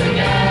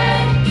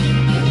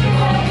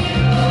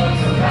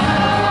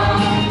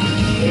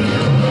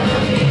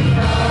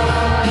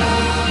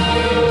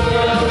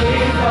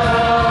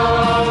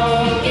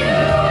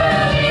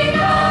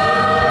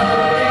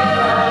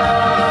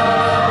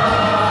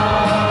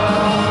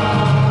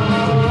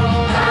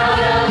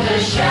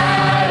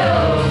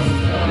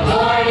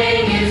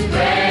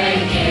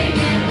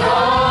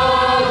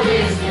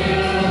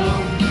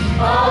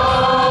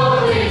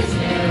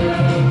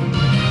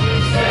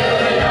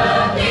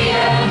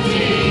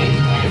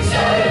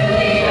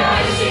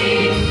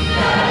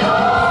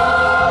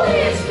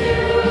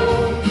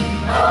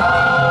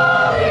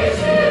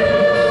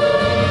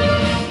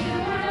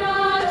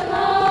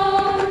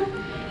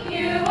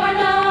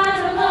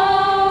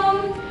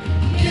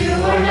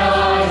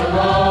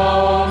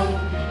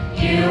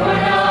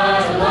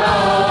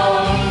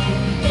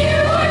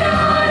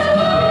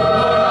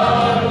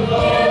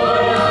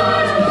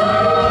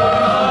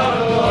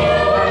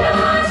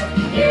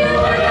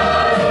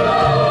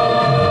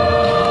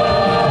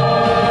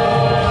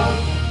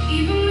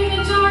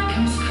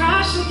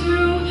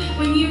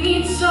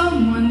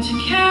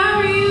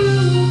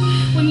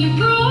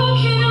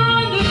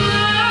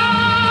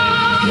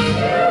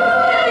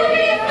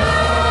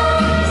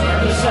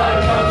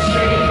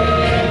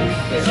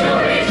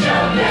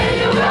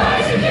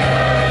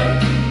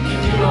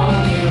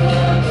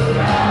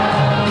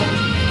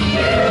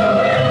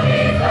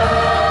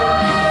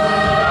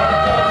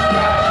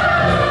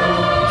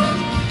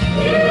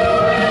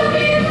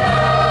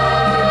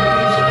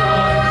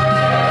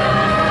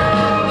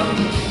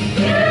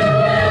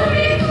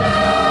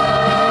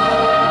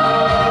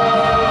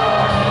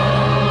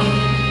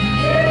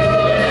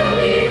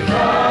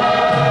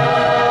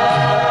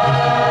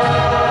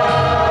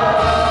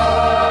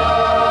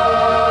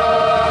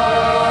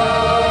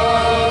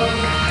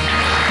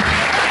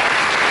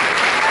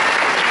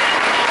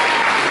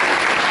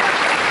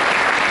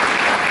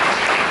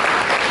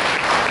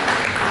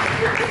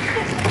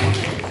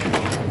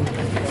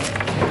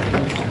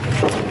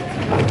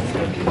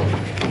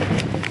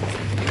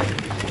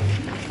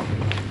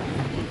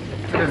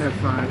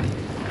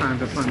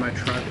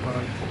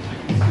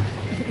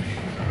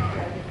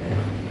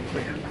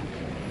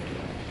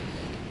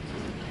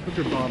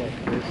Put your bottle,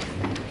 please.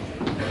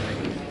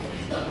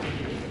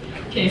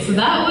 Okay, so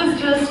that was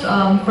just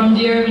from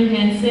Dear Evan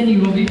Hansen,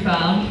 You Will Be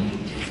Found.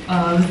 It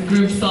was a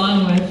group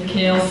song with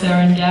Kale,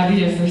 Sarah, and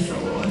Gabby as their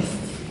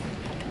soloists.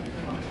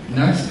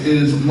 Next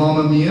is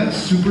Mamma Mia,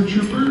 Super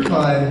Trooper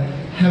by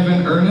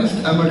Heaven Ernest,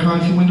 Emma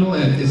Conti-Windle,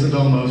 and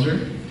Isabel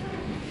Moser.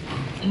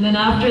 And then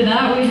after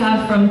that, we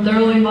have from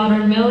Thoroughly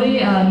Modern Millie,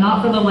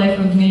 Not for the Life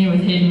of Me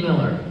with Hayden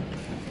Miller.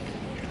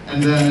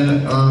 And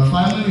then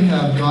finally we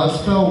have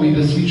Godspell, We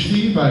Beseech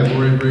Thee by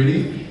Rory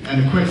Brady.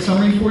 And a quick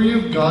summary for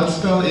you,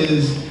 Godspell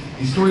is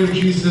the story of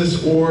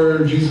Jesus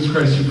or Jesus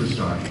Christ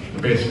Superstar.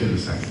 They're basically the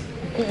same.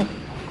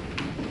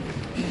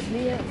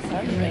 Yeah,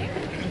 sunburned.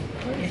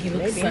 Yeah, he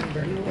looks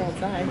sunburned. You were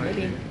outside,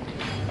 maybe.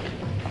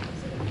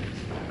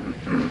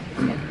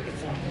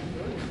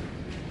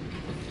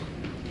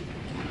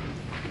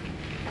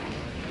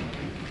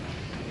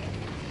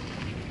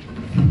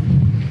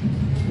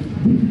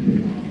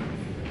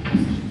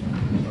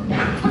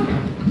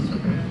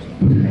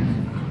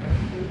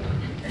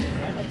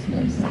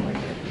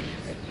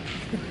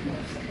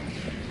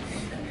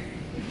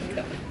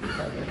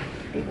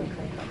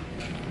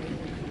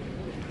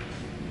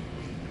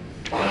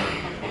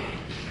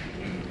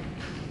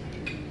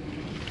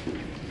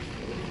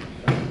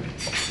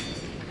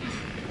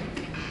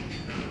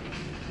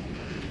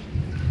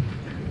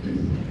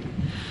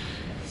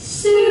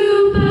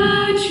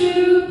 Super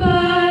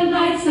Trooper,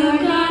 lights are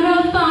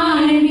gonna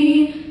find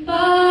me, but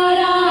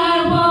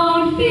I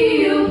won't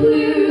feel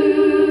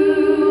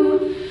blue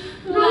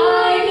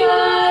like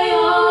I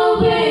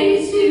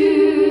always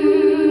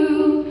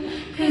do,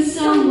 'cause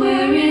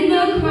somewhere in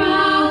the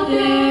crowd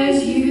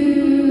there's you.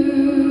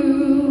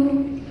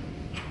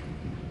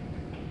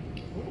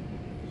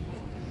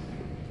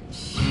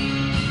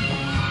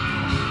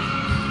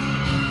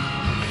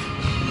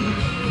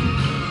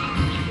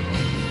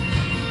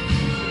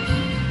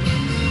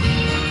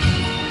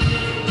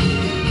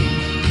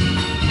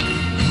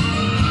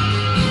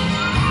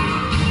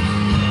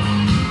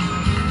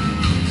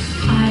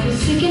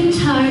 Sick and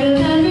tired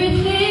of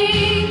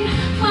everything.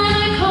 When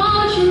I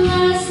called you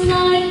last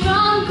night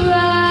from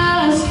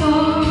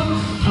Glasgow,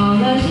 all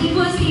I did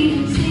was eat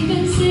and sleep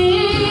and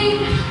sing,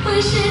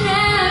 wishing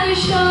every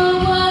show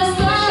was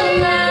the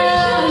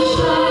last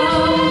show.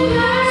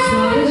 So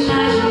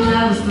imagine I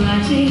was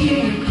glad to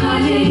hear you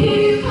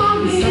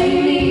coming.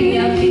 Suddenly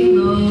I feel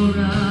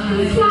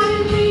alright.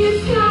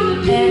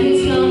 And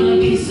it's gonna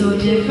be so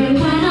different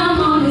when I'm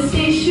on the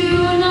stage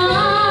tonight.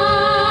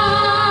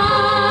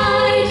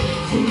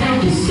 Tonight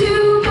the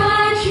Super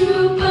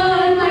Trooper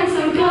lights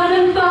are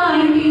gonna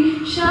find me,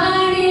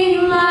 shining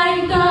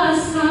like the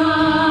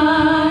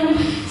sun,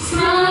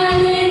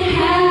 smiling,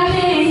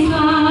 having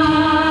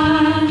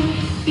fun,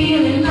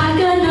 feeling like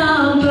a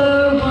number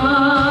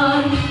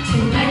one.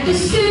 Tonight the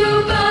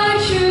Super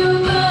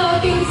Trooper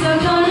things are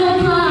gonna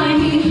blind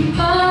me,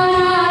 but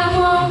I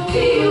won't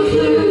feel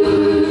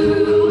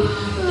blue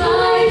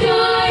like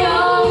I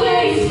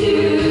always do,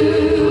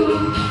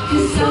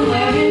 'cause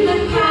somewhere in the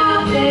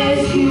crowd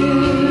there's you.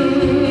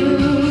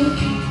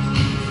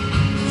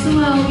 So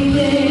I'll be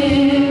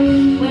there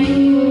when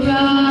you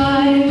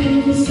arrive, and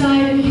the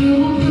sight of you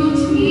will prove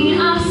to me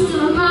I'm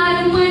still alive.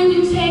 And when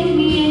you take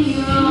me in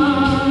your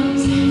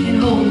arms and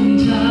hold me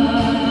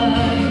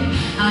tight,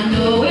 I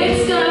know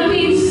it's gonna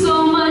mean so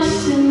much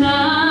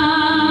tonight.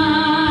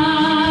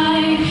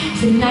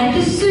 Tonight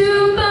the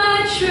Super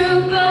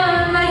Trooper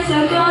lights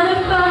are gonna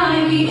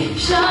find me,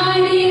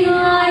 shining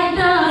like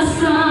the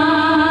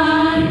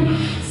sun,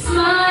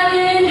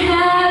 smiling,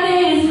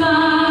 having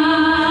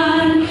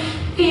fun,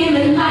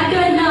 feeling like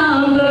a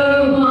number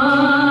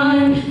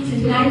one.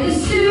 Tonight the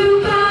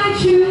Super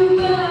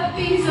Trooper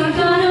beats are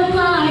gonna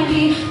blind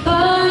me, but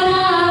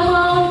I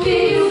won't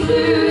feel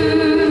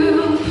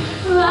blue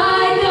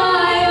like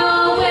I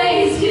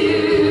always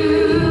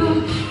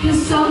do, 'cause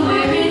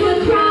somewhere in the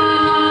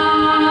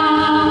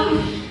crowd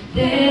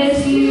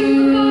there's you.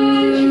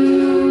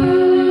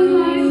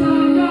 Lights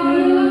are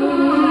gonna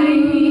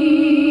find me.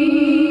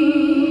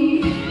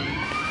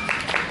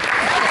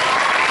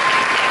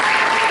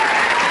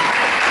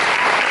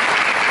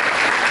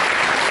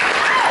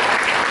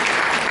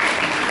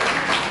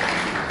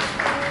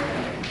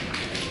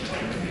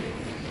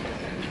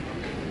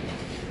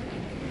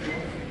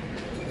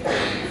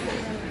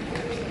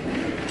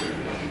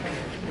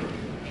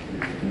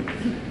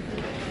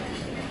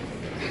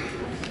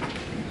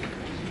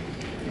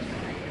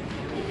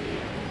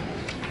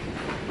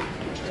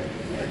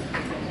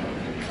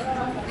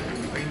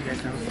 Are you guys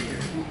down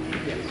here?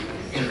 Yes.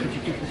 Could you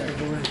keep this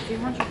over?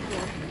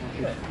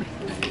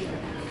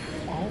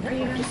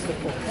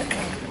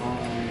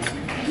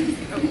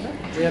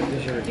 We have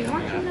dessert.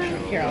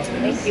 Here, I'll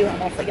thank you.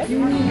 I'm all like, yep.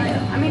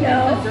 I mean, no.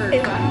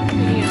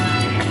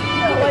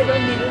 No, I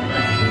don't need it.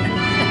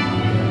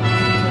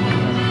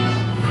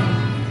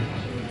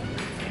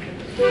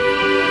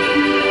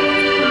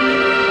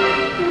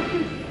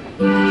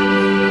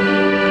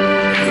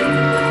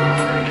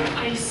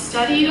 I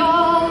studied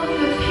all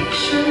the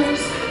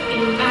pictures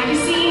in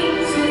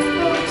magazines and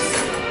books.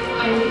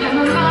 I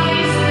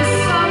memorized the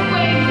songs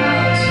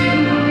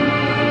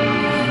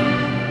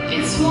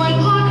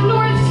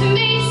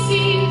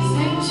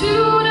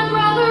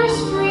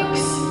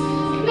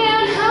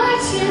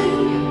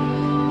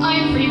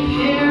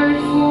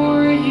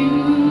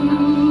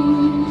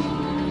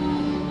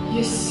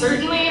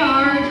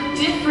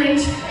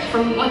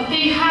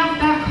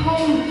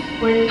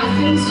where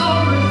nothing's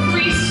over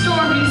 3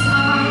 stories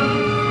high,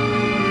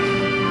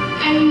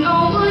 and no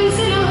one's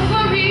in a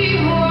hurry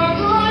or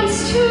wants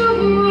to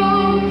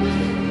roam.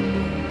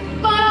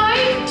 But I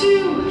do,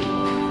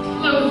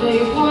 though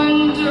they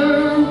wonder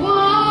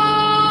why.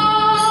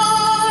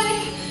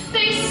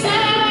 They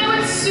said I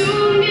would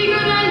soon be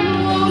good and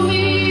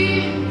lonely.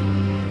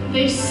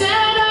 They said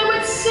I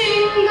would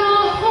sing the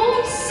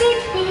homesick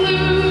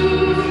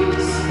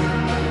blues.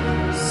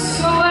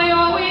 So I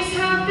always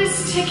have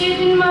this ticket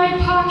in my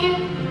pocket,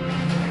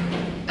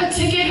 a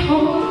ticket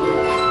home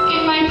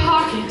in my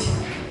pocket,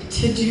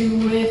 to do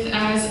with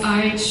as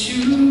I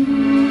choose.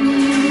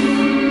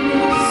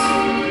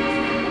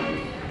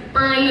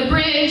 Burn the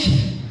bridge,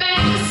 back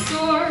the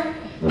store,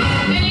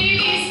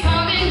 baby's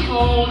coming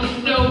home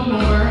no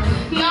more,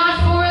 not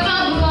for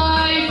the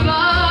life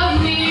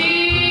of me.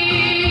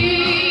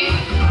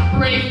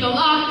 Break the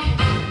lock,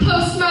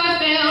 post my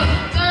bail,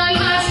 done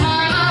my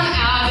time, I'm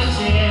out of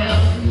jail,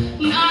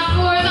 not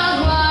for the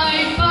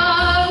life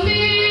of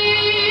me.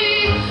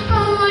 A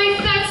life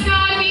that's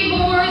gotta be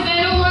more than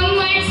a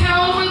one-night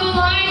town where the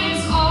line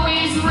is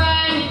always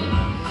red.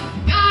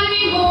 Gotta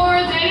be more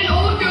than an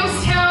old ghost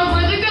town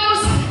where the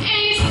ghost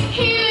ain't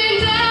even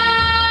dead.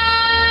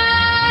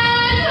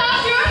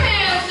 Clap your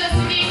hands just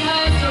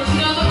because don't you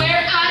know that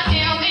where I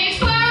am ain't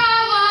where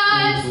I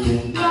was.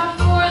 Not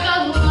for the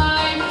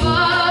life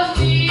of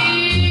me.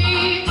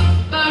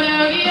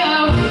 Bo-do-de-o.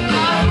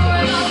 Not for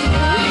the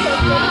life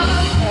of.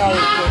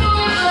 Not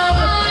for the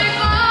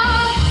life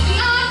of.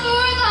 Not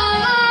for the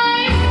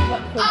life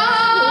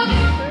of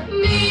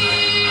me.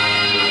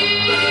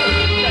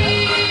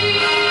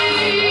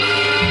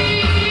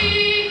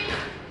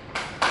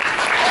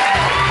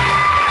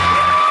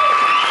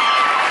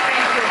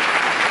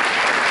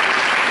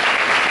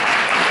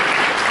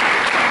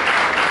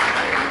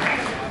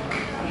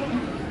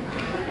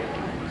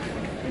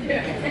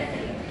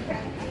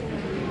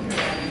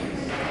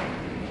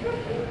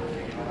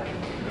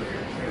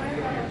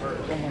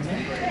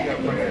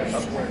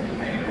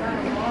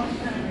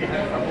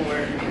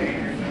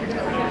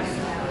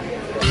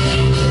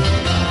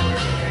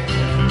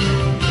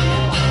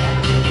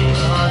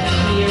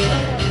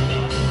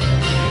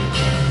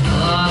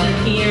 Father,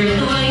 hear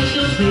thy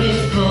children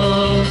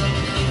call.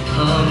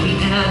 Humbly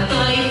at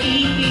thy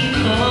feet we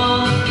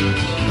fall.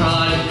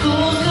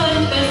 Prodigals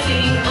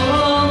confessing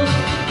all.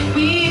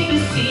 We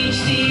beseech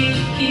thee,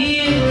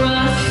 hear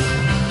us.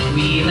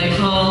 We like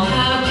all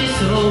have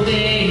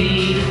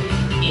disobeyed.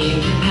 In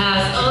the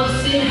path of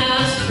sin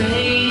has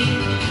strayed,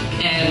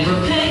 and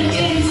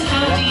repentance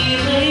have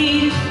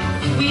delayed.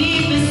 We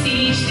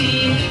beseech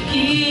thee,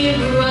 hear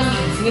us.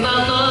 Sing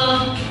about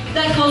love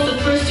that calls the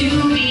first to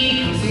be.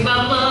 Sing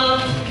about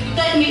love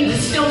that made the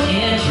stone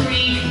and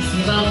tree.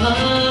 Sing about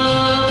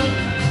love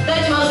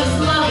that draws us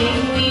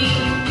lovingly.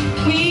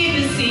 We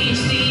beseech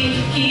thee,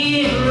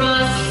 hear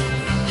us.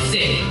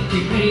 Sick, we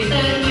pray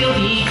that we'll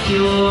be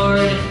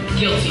cured.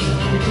 Guilty,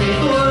 we pray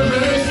for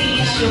mercy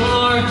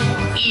sure.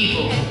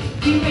 Evil,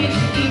 we pray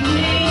to be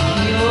made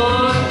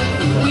pure.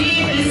 We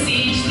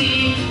beseech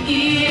thee,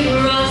 hear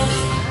us.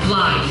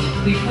 Blind,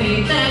 we pray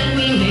that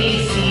we may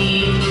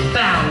see.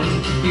 Bound,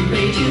 we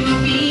pray to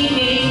be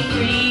made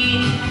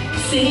free.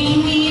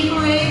 Sing, we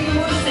pray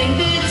for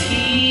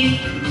sanctity.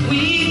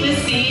 We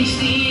beseech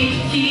thee,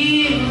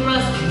 hear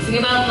us. Sing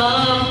about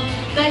love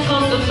that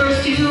calls the first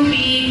to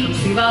be.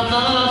 Sing about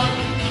love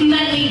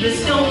that made the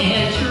stone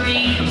and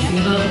tree. Sing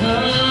about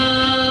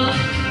love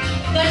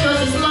that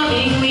draws us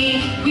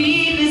lovingly. We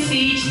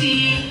beseech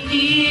thee,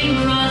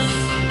 hear us.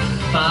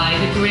 By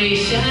the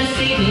gracious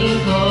saving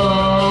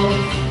call,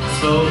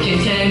 spoken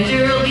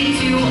tenderly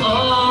to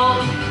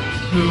all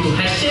who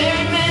have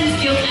shared men's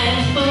guilt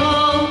and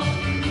fall.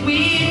 We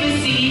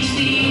beseech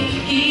thee,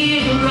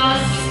 hear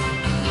us.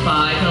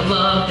 By the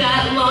love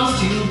that longs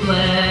to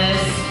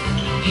bless,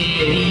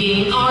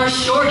 pitying our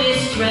short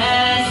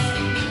distress,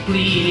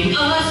 leading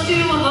us to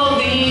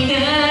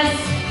holiness.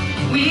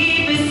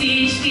 We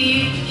beseech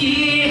thee,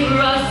 hear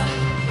us.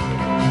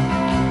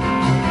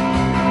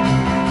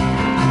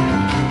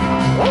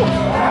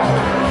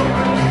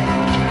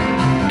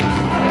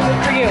 Good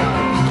for you.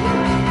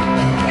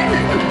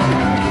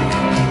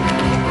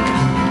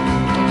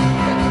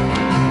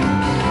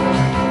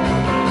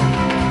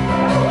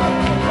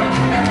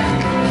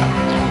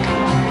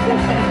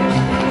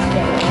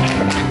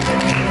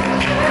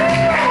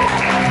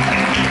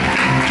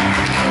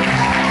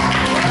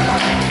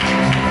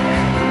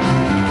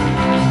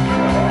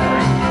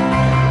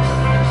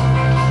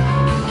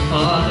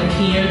 Father,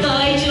 hear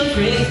thy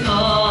children's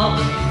call.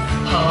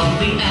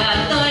 Humbly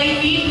at thy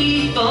feet we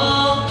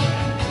fall.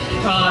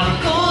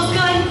 Prodigals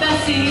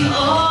confessing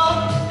all.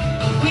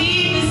 We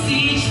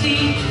beseech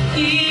thee,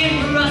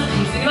 hear us.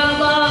 Come sing about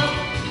love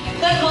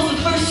that calls the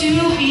first to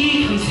be.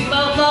 Come sing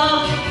about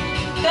love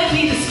that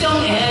made the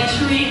stone and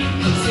tree.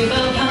 Come sing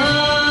about love.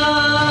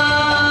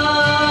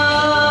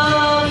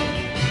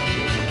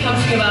 Come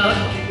sing about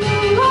love.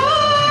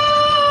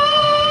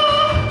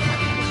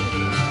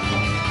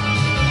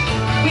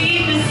 We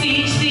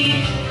beseech thee,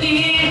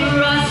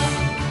 hear us.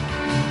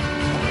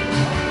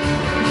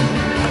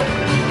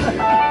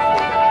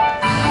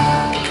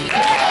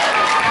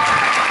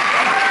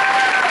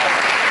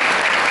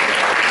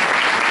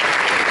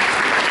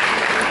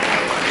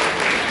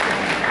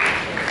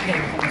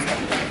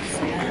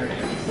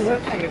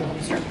 home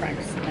and start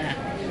practicing that.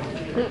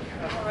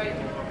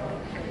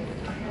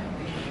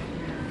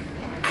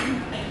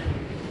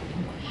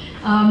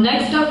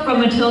 Next up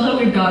from Matilda,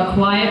 we've got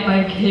Quiet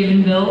by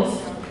Haven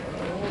Bills.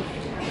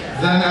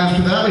 Then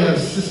after that, we have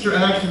Sister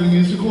Act of the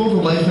musical,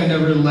 The Life I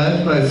Never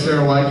Led by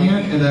Sarah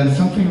Wygant, and then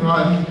Something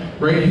Rotten,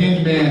 Right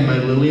Hand Man by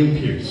Lillian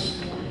Pierce.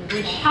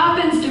 Which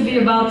happens to be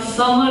about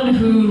someone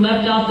who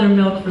left out their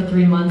milk for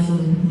 3 months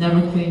and never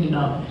cleaned it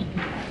up.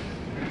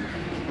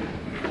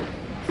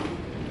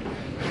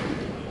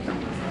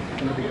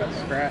 Somebody got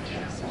scratched.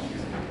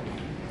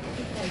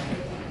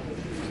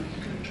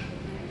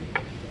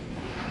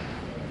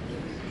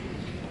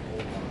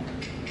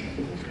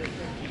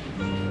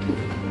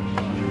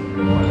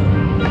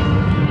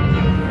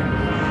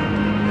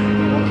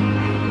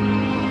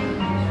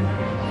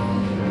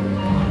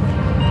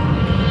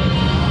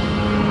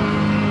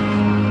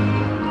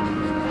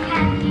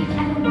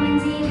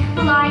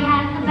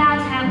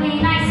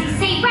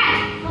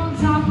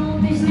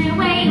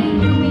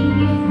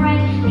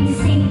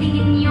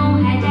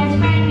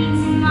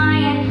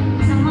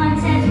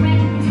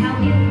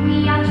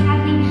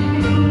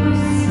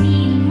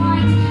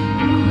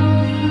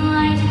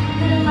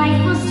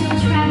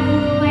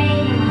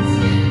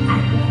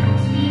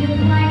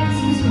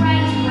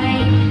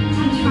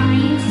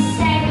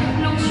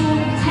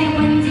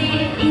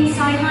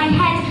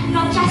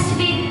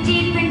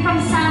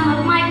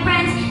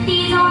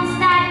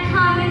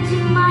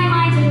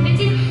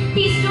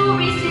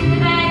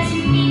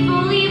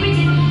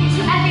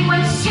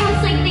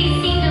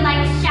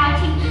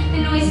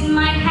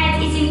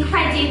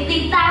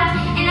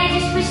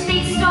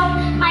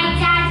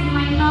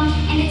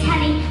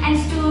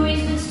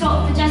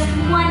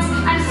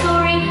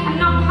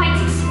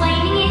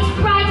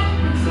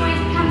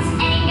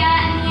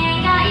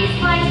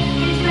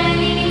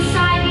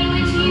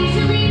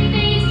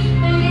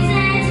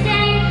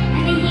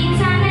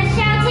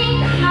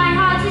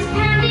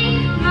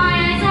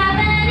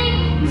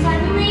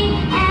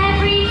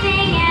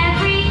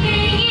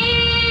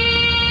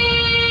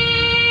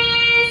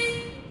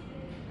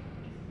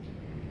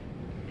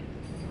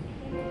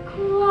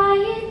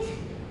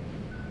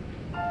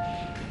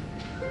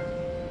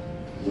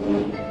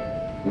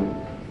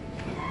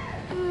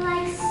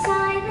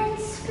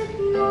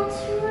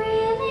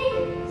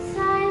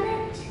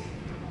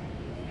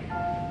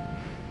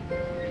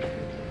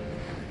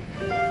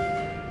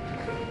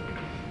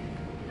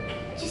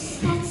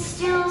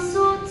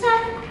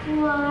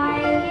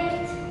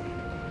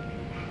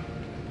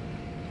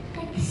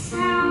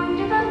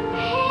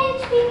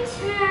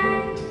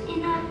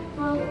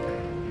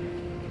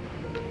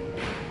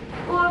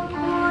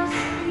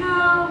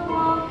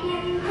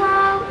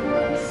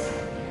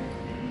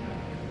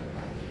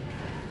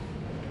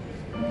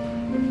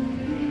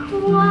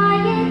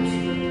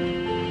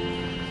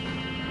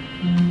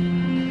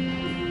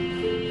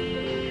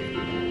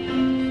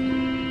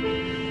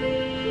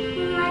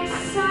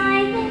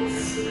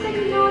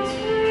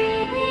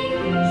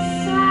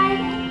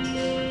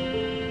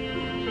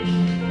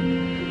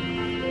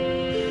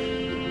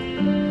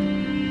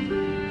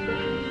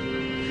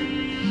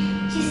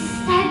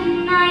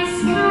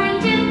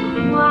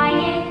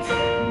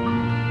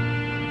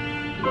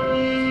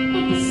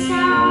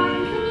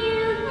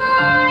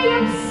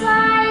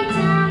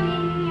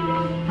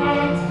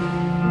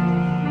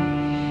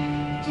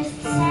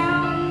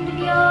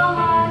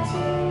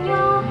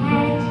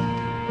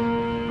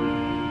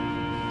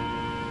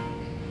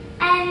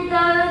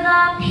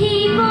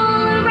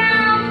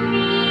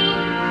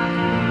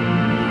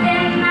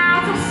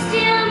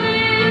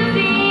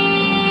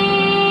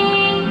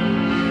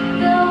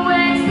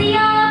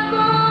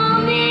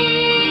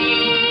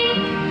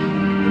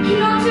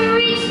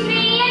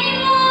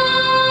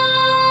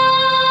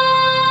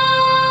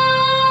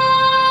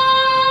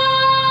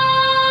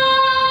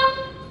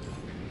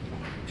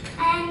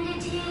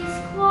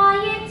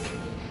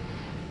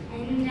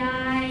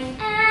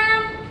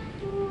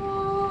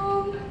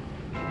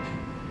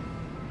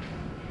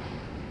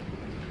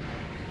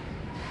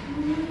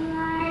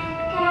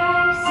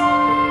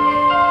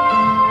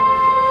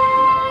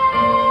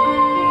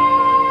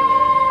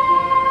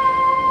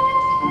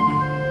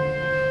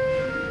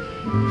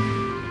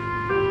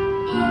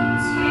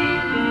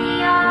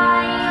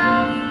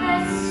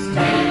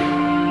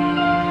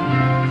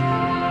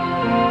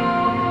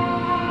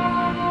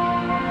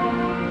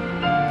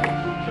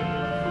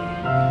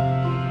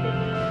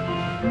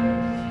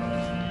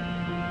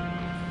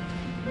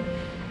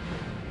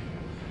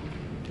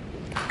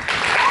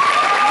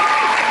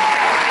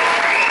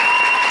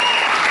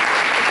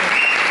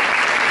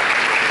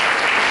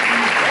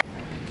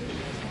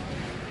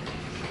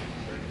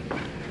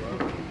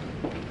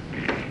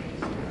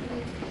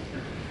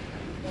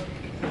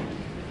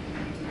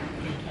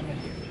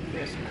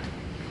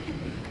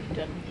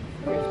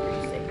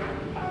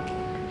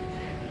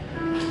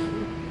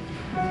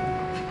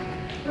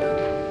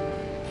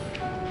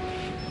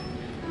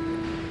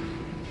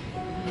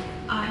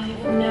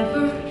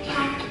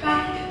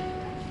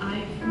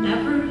 I've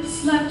never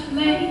slept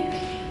late.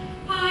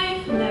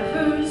 I've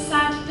never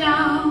sat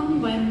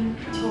down when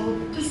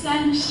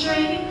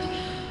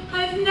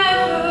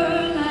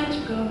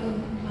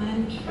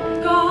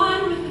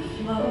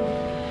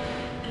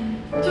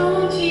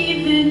don't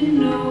even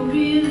know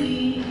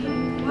really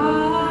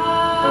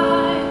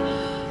why.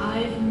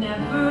 I've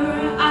never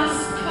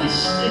asked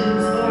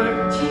questions or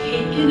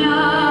taken a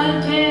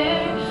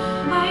dare.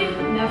 I've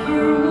never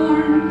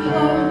worn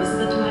clothes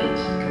that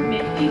might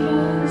make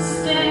people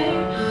stare.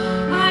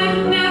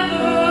 I've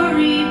never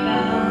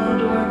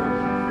rebelled or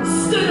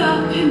stood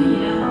up and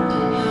yelled,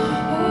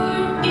 or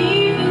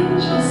even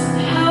just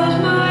held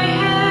my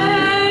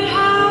head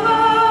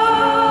high.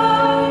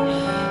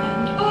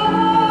 And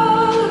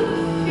all of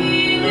the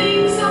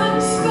feelings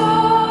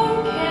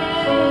unspoken,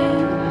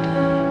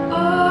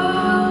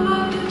 all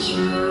of the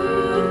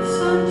truths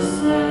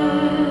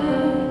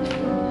unsaid,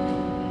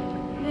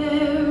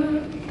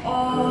 they're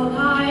all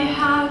I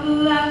have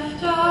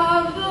left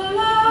of the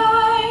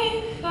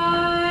life I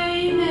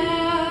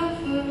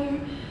never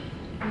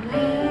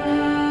led.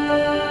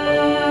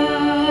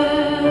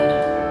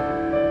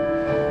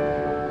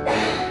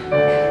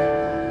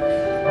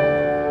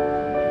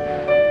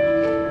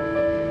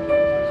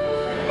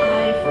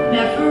 I've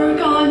never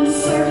gone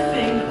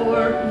surfing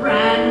or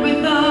ran with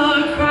the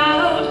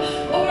crowd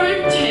or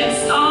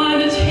danced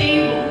on a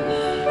table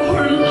or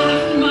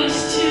laughed much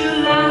too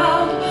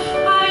loud.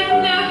 I've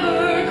never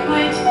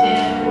quite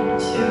dared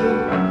to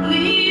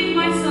leave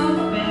myself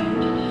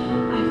bared.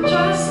 I've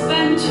just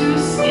been too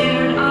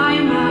scared I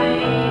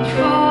might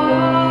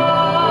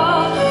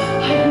fall.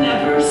 I've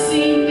never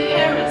seen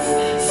Paris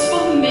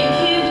swum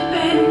naked,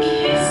 been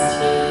kissed.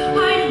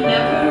 I've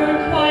never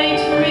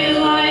quite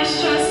realized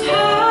just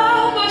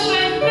how much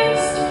I've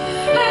missed.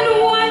 And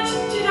what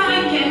did I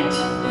get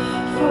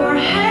for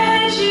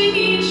hedging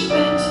each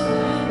bit?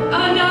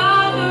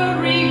 Another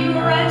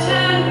regret,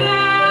 and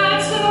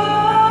that's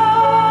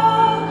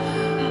all.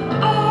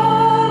 And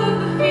all of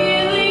the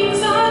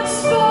feelings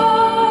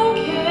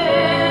unspoken,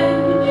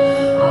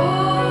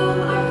 all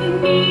of the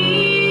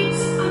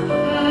needs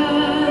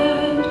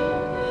unfed,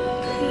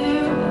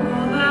 they're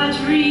all that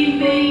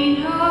remain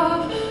of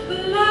the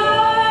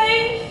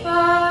life I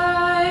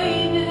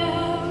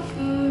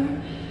never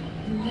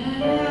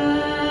led.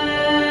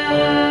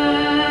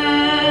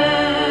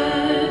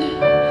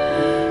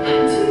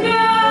 And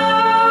now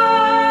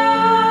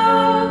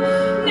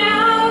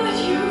that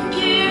you've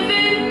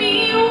given me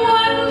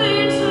one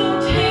little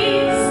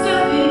taste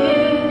of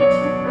it,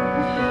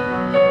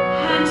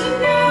 and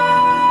now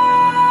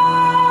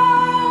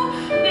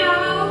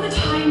that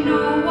I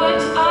know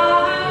what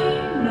I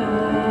know,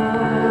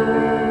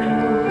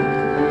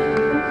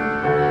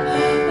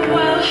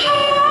 well,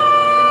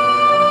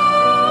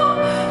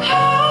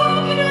 how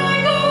can I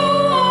go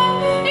on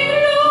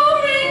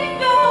ignoring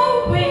the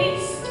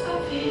waste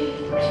of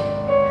it?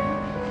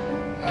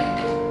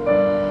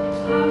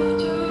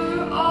 After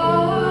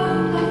all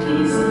of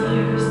these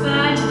years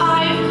that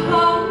I've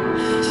clung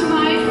to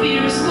my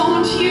fears,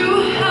 won't you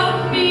help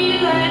me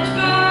let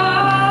go?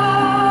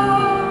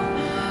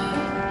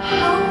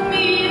 Help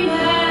me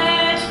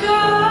let go.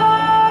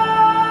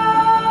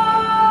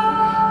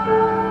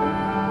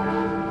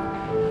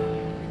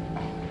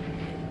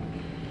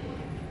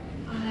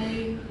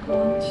 I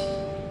want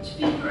to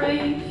be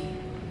brave.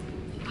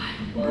 I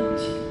want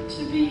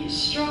to be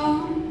strong.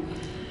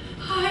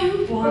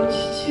 I want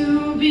to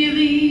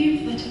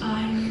believe that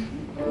I'm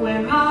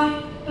where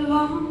I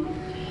belong.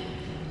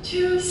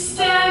 To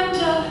stand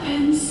up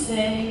and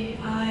say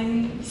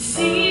I'm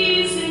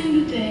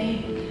seizing the day.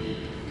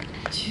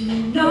 To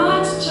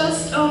not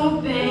just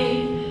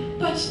obey,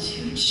 but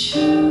to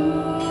choose.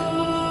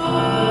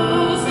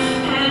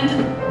 And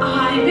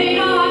I may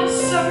not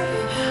surf,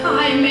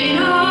 I may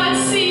not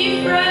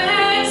see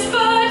friends,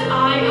 but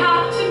I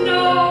have to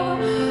know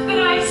that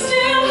I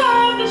still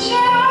have the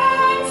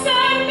chance,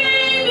 and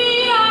maybe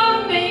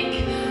I'll make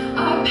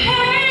a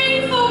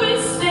painful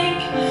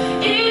mistake.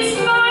 It's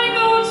my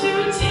goal to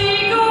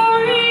take or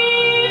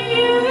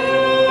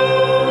refuse.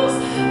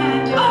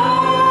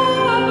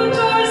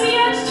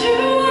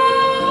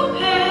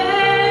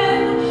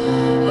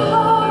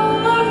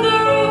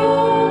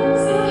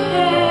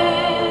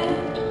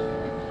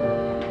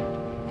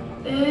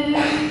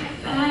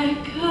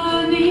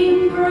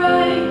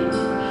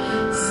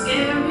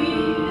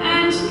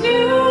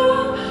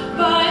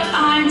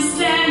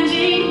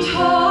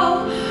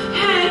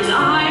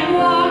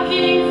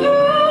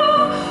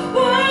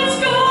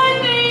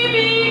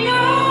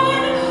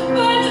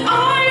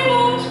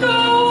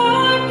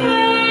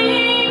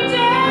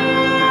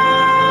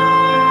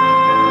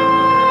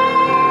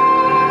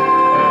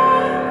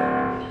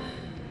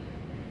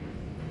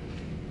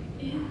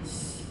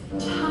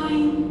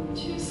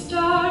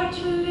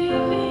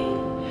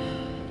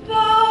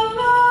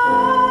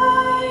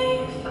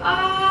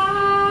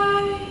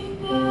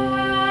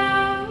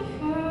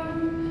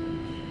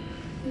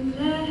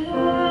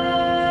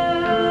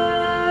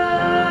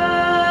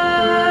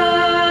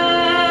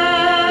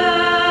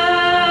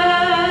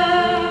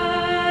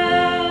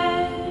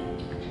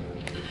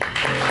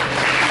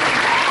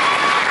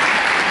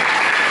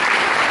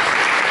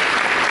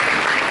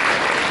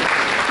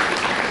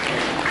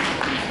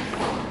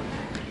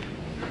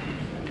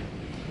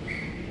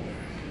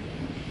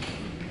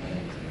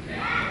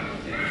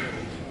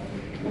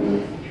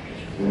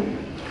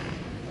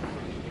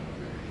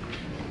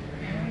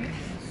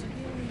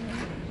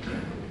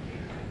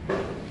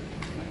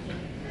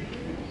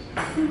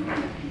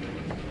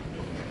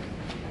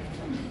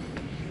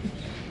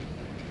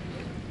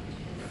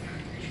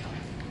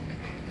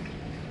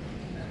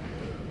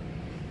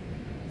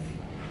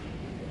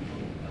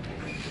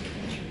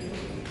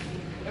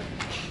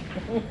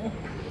 If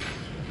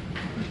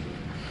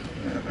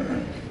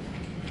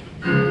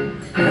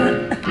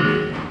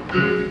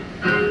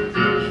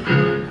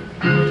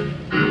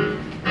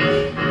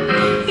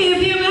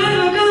you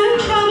ever got in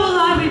trouble,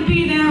 I would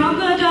be there on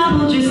the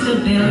double just to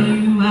bail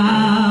you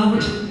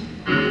out.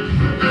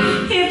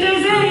 If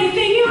there's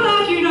anything you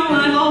lack, you know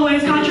I've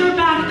always got your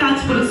back.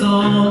 That's what it's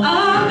all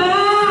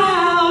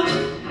about.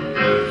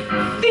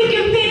 Think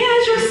of me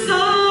as your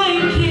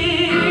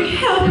sidekick,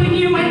 helping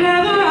you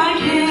whenever I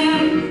can.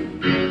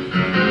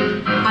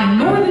 I'm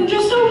more than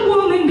just a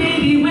woman,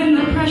 baby. When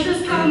the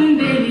pressure's coming,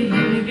 baby,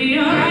 let me be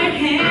your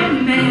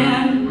right-hand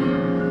man.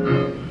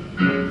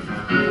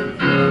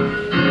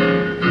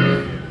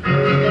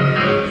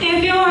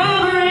 If you're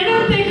ever in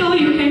a pickle,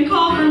 you can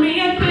call for me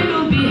and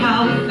Pickle be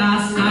how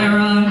fast I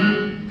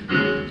run.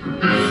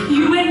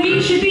 You and me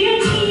should be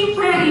a team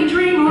for any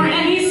dream or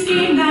any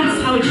scheme.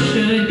 That's how it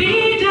should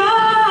be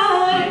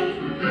done.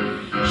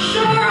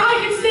 Sure, I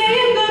can stay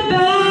in the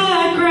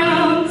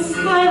background,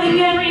 smiling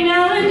every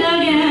now and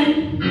again.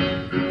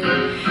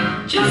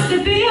 Just to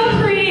be a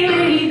pretty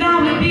lady,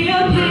 that would be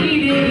a pity,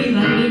 baby.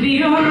 Let me be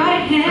your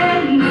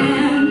right-hand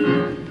man.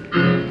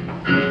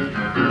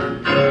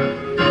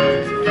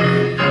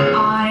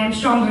 I am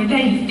stronger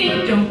than you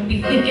think, don't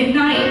be thinking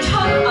I ain't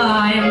tough.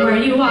 I am where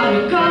you ought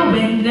to go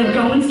when the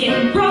going's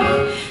getting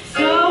rough.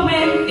 So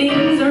when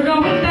things are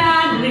going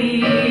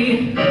badly,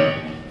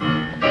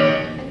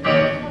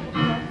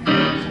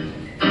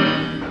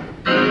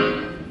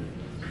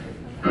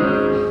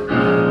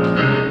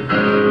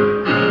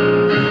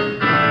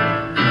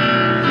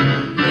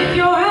 if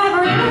you're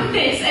ever in a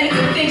fix and it's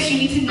a fix you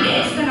need to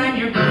nix, then I'm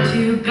your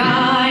go-to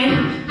guy.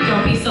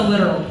 Don't be so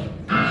literal.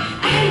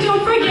 And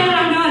don't forget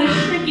I'm not a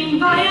shrinking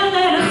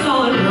violet, a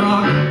solid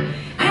rock.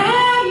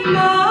 Am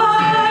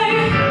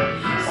I?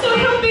 So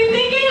don't be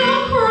thinking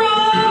I'll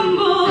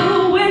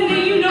crumble when the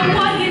you know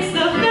what hits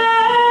the fan.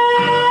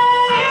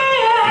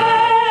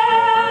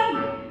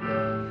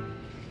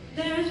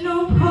 There's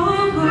no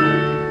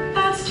problem,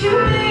 that's too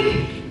big.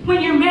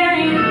 When you're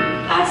married,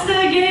 that's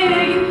the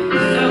gig.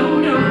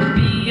 So don't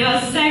be a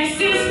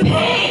sexist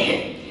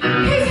pig.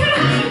 Cause I'm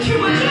asking too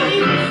much of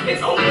you.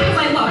 It's only because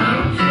I love you.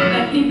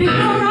 Let me be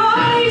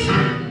alright.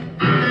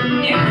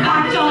 In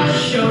fact, I'll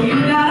show you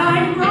that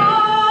I'm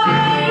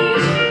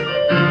right.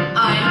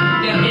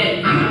 I'm gonna get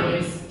you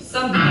boys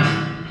some night.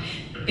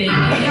 Baby,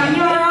 I'm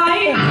your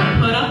right.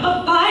 Put up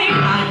a fight.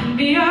 I can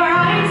be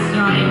alright.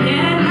 Starting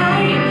at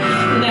night.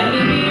 Let me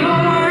be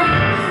your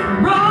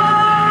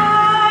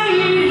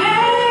right-hand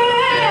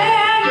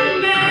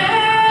man.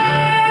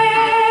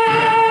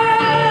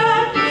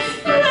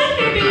 Let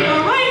me be your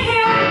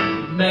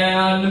right-hand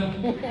Man.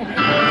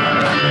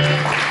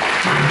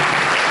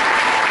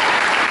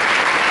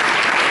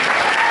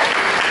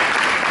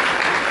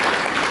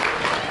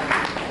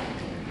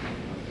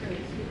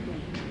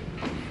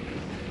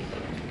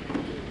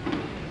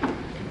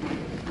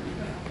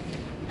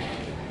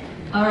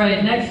 All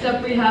right, next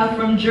up we have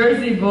from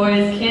Jersey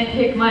Boys, Can't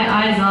Take My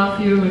Eyes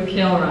Off You with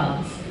Kale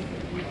Rounds.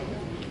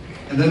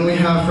 And then we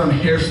have from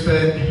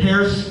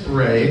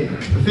Hairspray,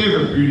 the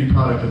favorite beauty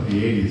product of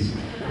the 80s.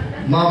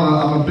 Mama,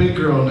 I'm a Big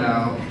Girl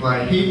Now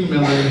by Hayden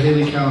Miller,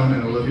 Haley Cowan,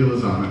 and Olivia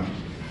Lozano.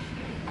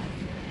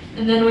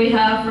 And then we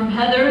have from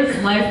Heather's,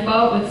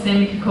 Lifeboat with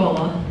Sammy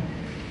Cocola.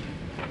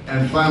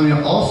 And finally,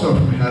 also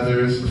from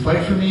Heather's,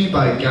 Fight For Me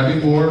by Gabby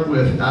Moore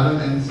with Adam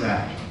and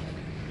Zach.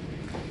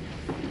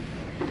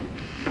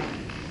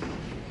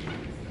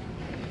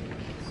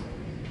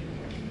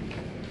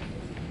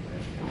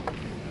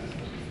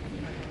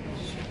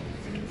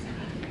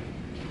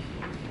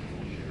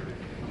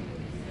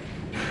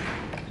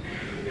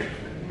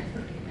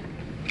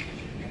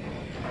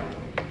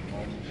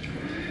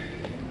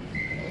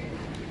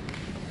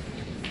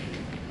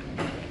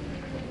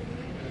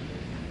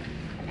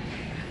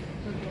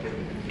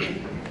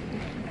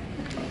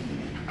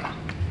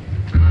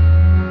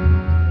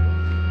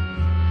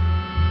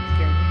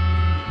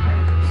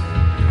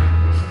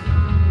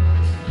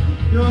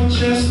 You're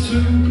just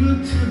too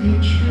good to be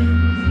true.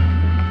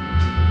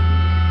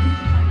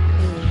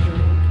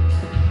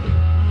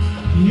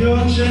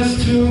 You're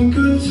just too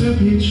good to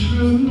be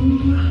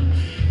true.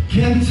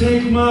 Can't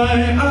take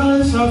my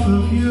eyes off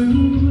of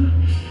you.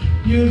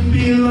 You'd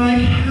be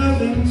like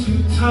heaven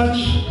to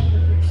touch.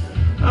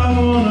 I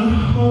wanna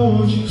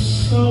hold you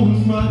so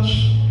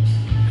much.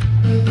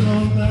 As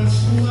long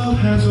as love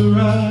has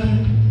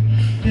arrived,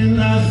 and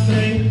I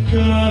thank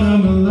God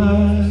I'm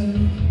alive.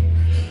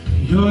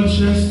 You're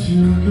just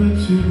too good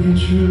to be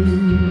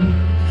true.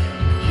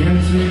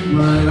 Can't take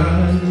my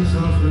eyes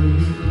off of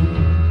you.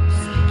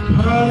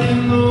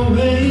 Pardon the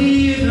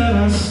way that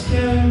I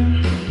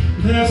stare.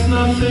 There's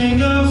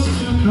nothing else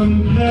to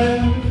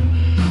compare.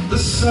 The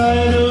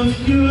sight of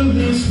you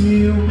leaves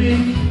me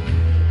weak.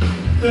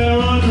 There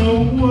are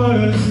no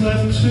words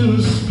left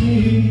to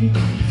speak.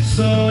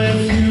 So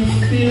if you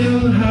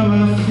feel how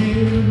I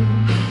feel,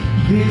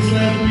 please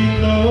let me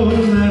know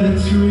that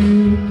it's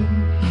real.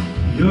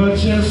 You're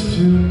just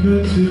too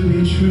good to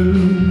be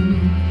true.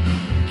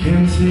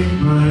 Can't take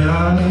my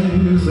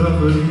eyes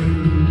off of you.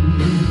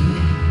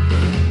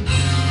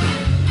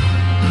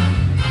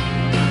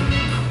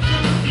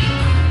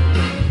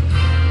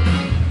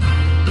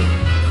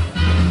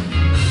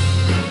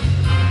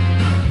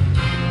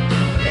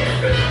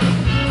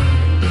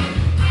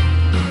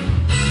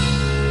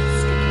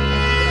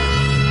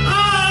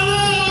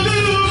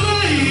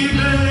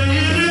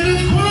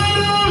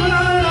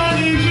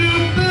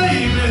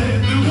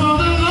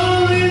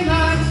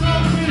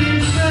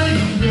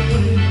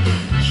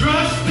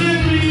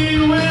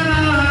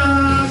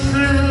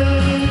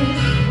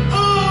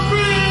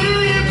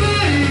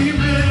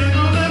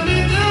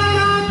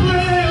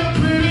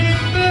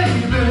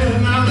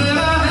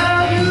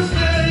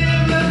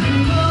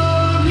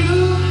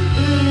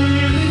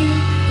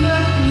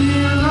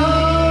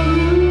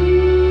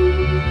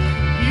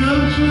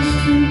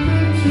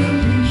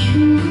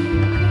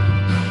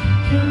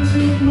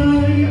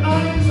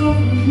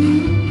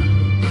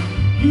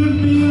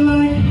 You'd be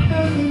like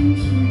heaven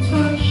to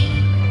touch.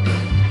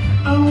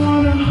 I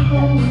wanna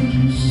hold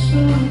you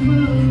so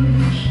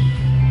much.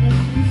 If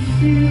you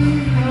feel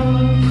how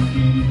I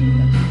feel,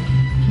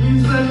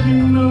 please let me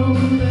know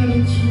that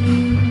it's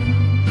real.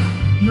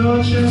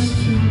 You're just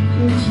too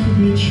good to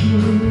be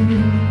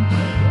true.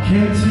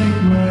 Can't take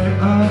my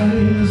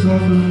eyes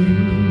off of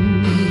you.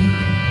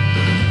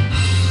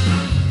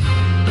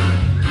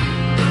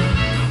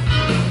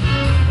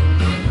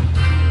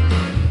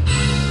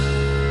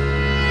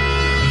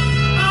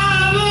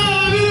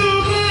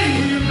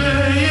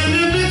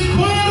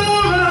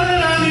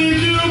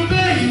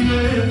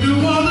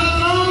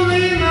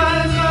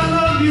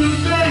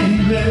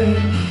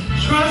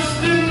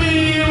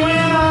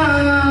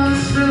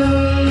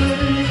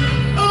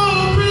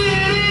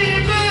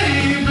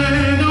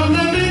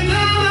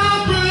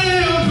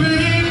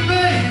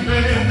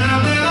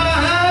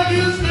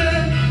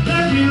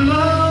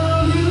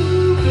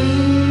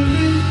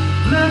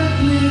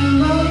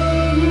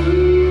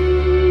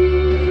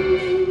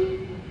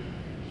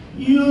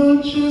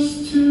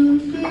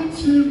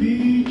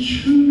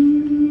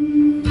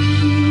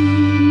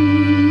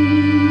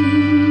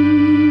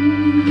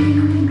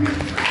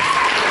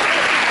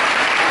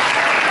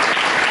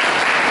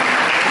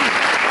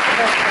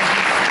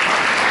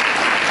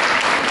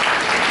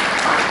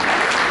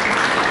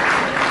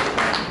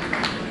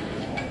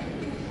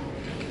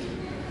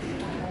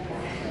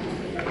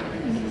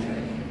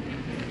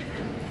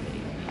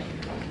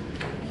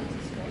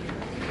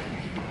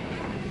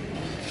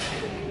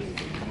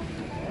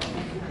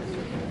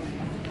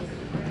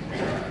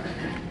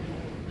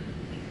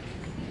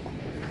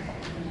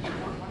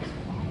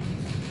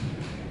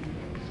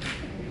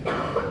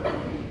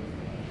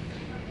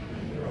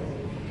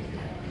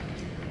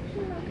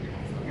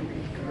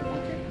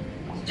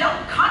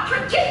 Don't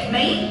contradict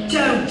me!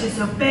 Don't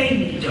disobey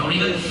me! Don't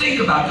even think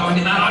about going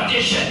to that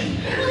audition!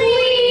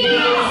 Please!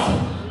 No!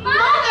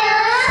 Mother!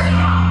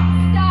 Stop!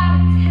 Stop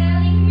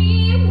telling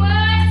me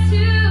what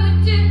to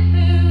do.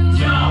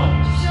 Don't!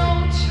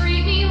 Don't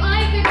treat me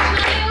like a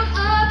child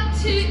up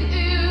to.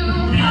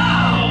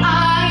 No!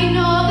 I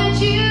know that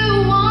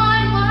you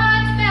want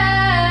what's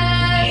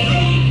best.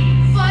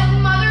 Please! But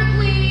mother,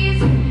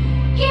 please,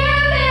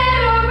 give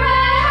it a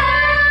rest.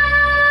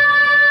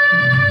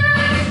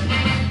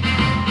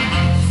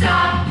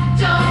 Stop,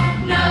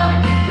 don't, no,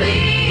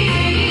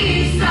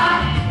 please. Stop,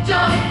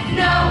 don't,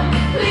 no,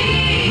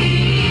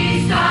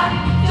 please. Stop,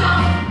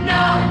 don't,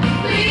 no,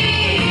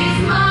 please.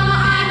 Mama,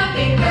 I'm a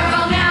big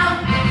girl now.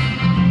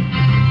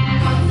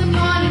 Once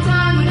upon a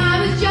time when I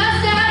was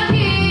just a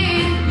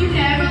kid, you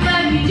never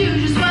let me do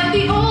just what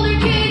the older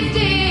kids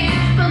did,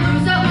 but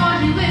lose that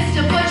laundry list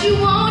of what you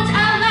won't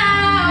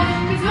allow.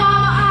 'Cause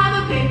mama, I'm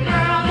a big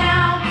girl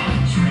now.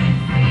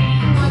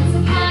 Once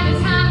upon a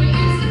time we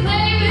used to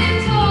play with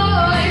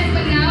toys,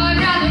 but now I'd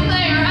rather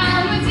play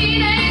around with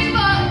teenage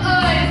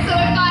boys. So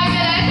if I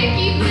get a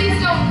hickey, please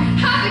don't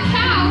have a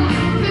cow,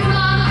 'cause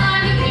mama,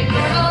 I'm a big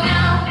girl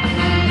now.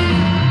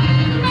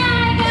 Now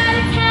I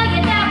gotta tell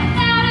you that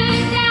without a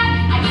doubt,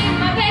 I get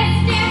my best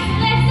dance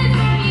lessons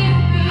from you.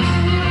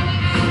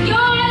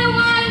 You're the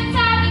one who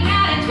taught me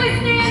how to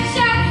twist and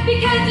shout,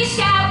 because you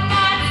shout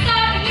not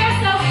stop and you're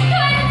so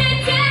twisted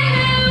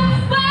too.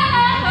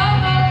 Whoa.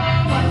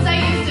 Once I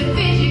used to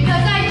fidget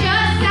 'cause I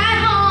just sat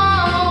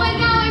home, but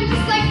now I'm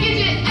just like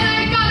Gidget and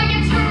I gotta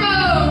get to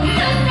roam.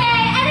 So say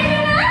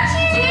anything about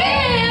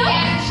you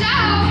and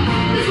shout,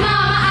 'cause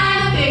mama, I'm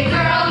a big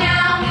girl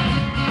now.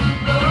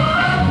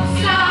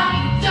 Stop,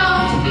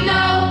 don't,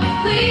 no,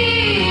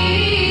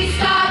 please.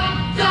 Stop,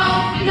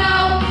 don't, no,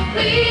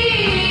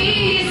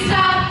 please.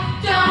 Stop,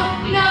 don't,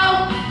 no,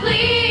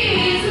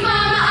 please.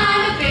 Mama,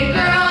 I'm a big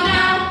girl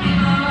now.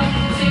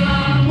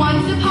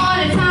 Once upon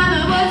a time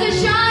I was a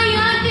shy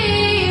young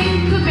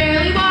thing, could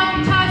barely walk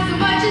and talk so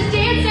much as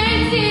dance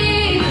and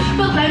sing.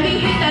 But let me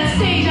hit that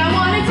stage, I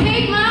wanna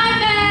take my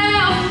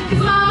bow,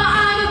 'cause mama,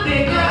 I'm a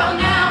big girl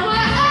now.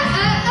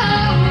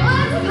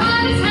 Once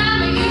upon a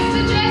time I used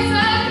to dress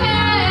up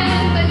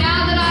men, but now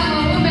that I'm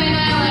a woman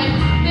I like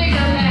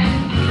bigger men.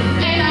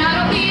 And I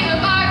don't need a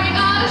Barbie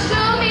doll to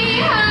show me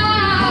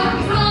how,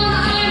 'cause mama,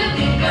 I'm a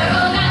big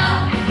girl now.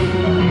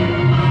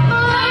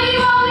 Mama, you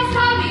always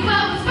taught me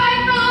what was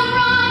right from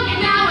wrong,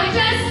 and now I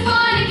just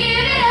wanna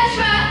give it a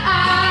try.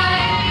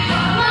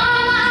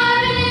 Mama,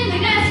 I've been in the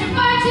nest for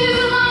far too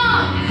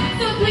long,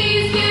 so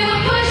please give a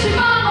push and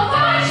mama,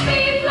 watch me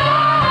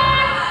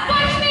fly,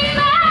 watch me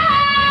fly.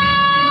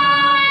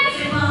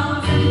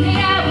 Someday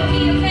I will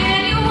be a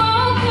man you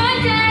won't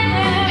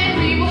condemn, and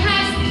we will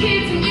have some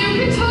kids and you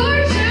can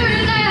torture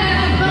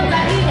them. But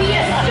let me be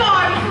a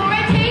star before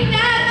I take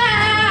that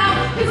vow,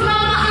 'cause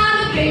mama, I'm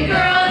a big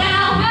girl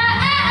now.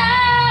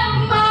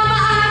 Mama,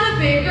 I'm a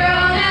big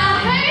girl now.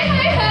 Hey,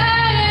 hey,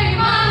 hey,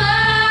 mama,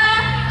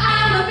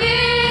 I'm a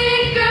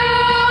big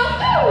girl.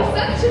 Ooh,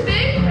 such a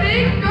big,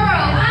 big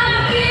girl. I'm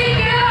a big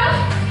girl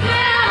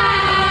now.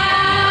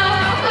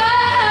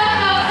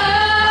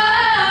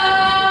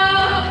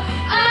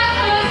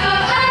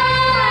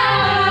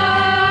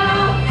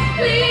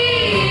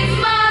 Please,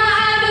 mama,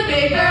 I'm a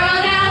big girl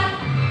now.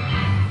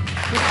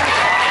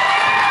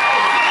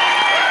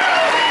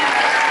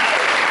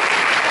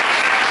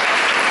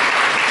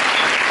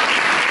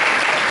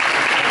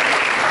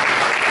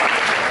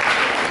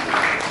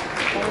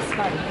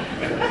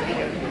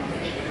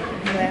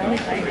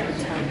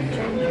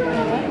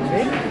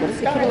 Let's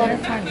put a lot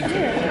of time into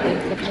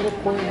it. Like a little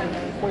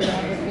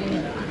choreography.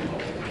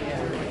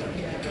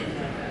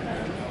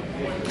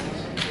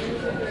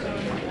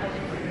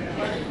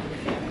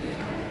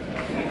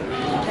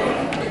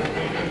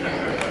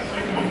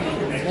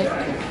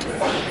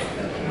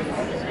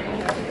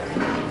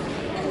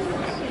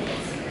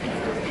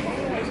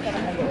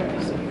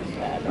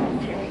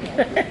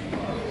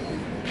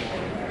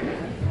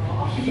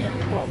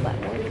 Well, that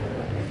worked.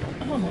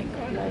 Oh my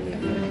God,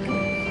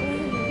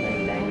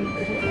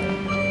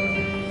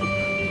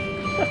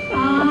 I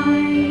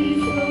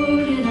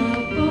float in a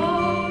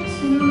boat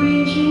in a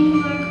raging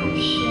black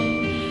ocean,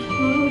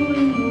 low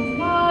in the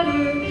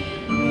water,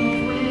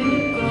 nowhere to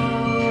go.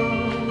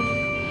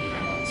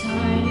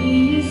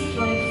 Tiniest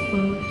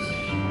lifeboat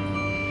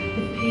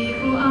with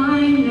people I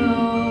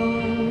know.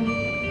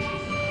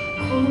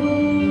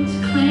 Cold,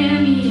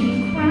 clammy, and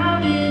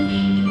crowded,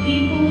 the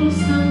people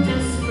sound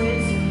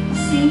desperate,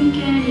 sink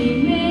any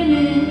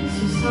minute,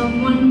 so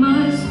someone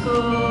must go.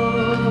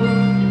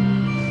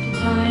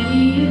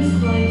 Tiniest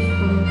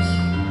lifeboat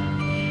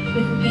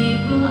with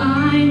people I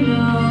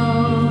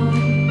know.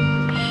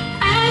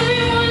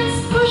 Everyone's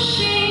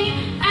pushing,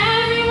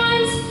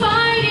 everyone's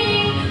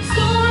fighting,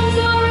 storms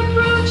are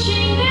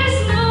approaching, there's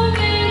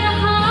nowhere to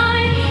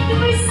hide. If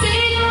I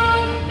say the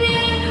wrong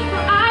thing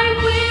or I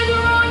wear the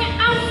wrong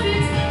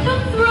outfit,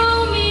 they'll throw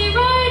me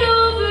right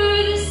over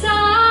the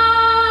side.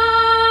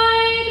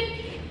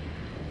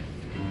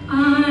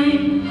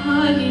 I'm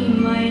hugging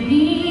my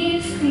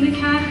knees and the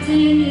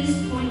captain is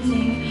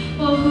pointing.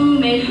 Well, who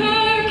made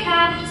her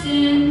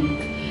captain?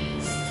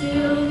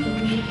 Still the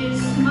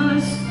weakest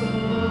must go.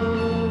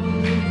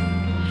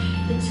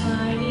 The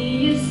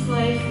tiniest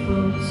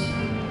lifeboat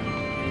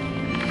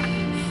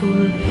full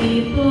of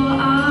people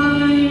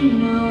I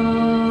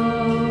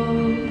know.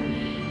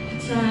 The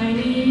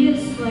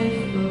tiniest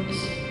lifeboat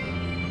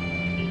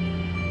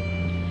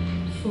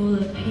full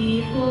of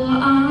people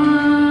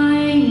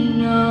I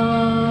know.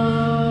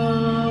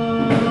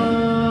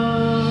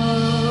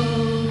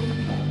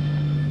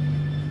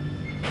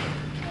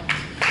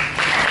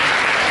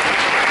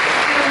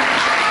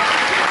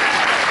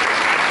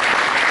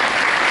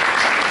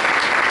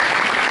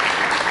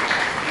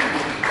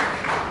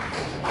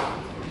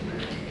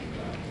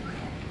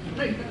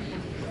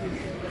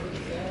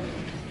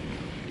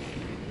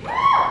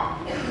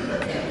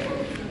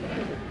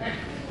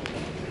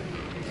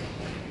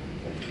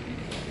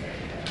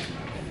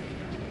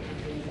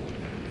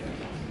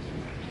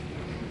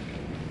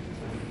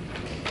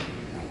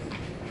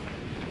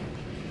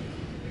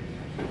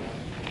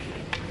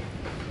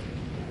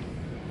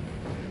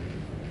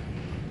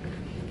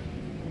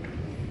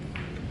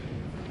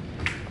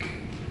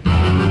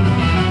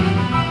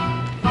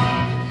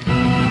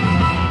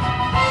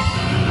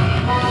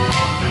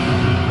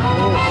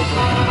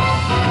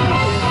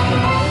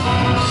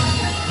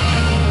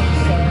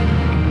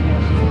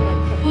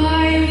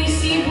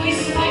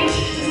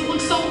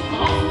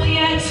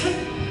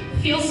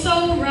 Feels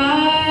so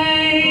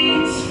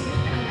right.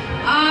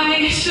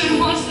 I should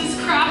watch this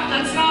crap,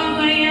 that's not who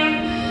I am.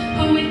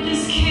 But with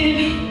this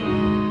kid,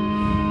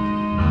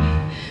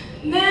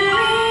 man.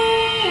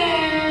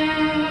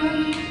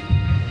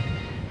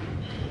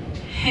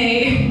 Hey,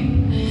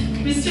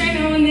 Mr.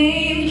 No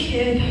Name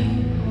Kid,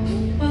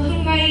 well,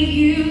 who might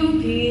you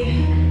be?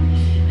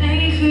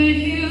 And could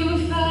you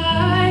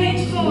fight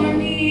for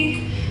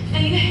me?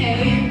 And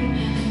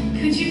hey,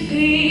 could you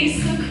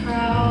face the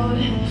crowd?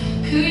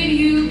 Could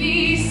you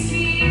be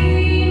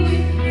seen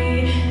with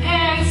me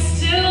and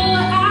still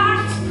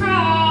act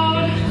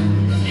proud?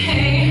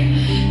 Hey,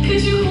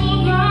 could you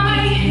hold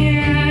my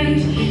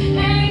hand?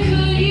 And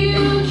could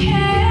you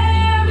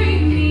carry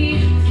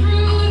me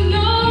through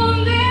no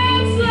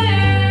man's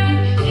land?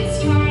 It's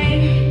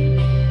fine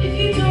if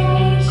you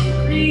don't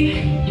agree,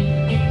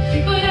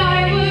 but I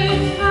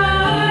would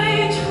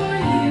fight for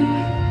you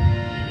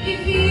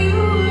if you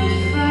would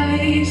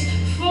fight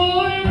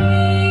for me.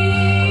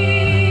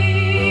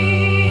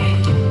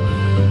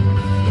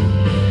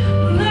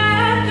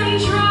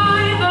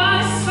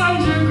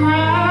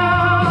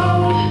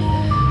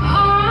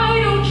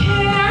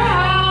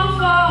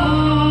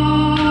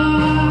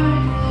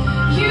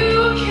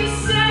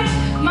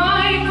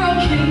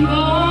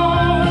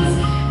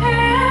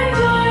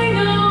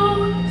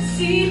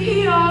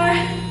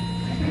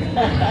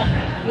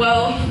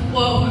 Well,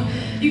 whoa,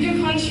 you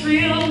can punch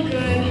real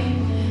good.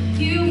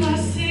 You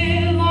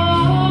lasted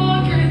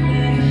longer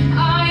than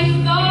I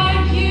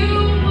thought you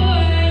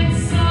would.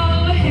 So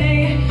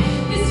hey,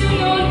 Mr.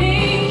 No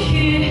Name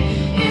Kid,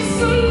 if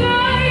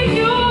someday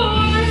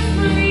you're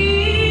free,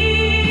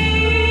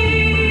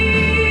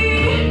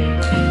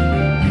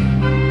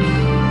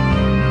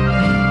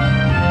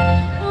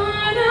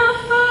 wanna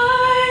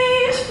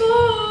fight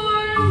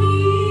for me?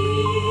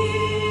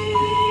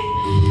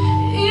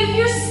 If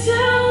you're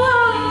still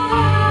alive,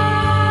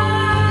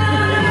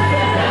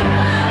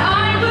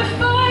 I would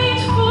fight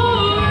for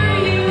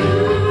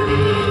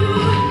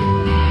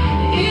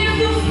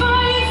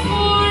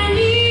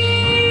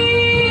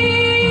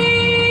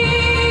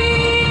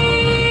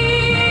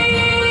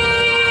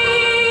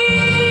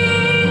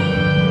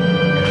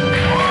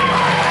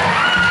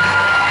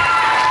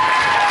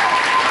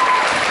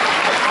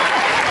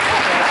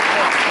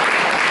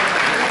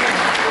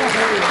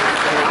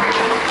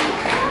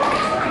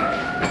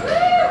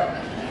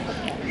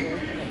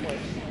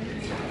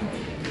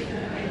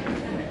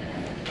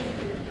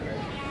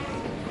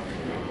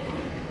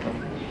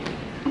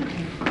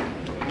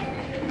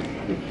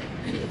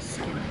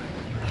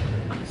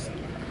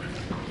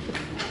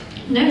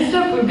Next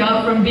up, we've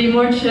got From Be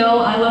More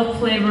Chill, I Love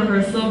Play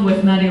Rehearsal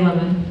with Maddie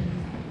Lemon.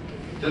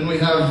 Then we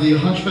have The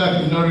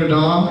Hunchback of Notre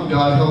Dame,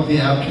 God Help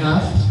the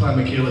Outcasts by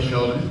Michaela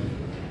Sheldon.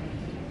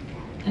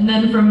 And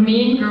then from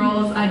Mean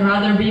Girls, I'd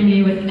Rather Be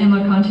Me with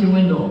Emma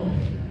Conti-Windle.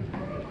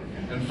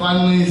 And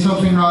finally,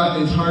 Something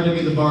Rotten, It's Hard to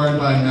Be the Bard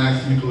by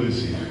Max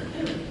Nicolussi.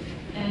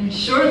 And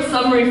short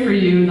summary for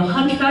you, The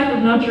Hunchback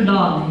of Notre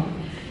Dame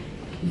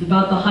is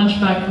about the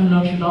Hunchback from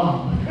Notre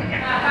Dame.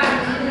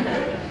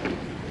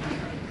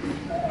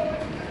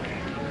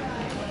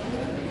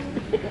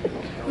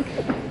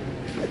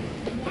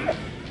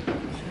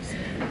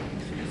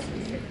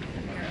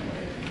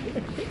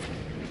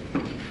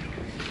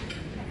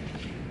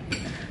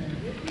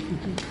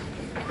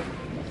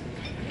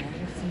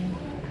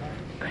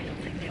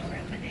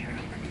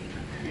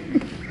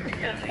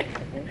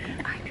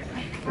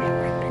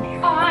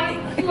 I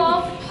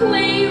love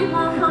play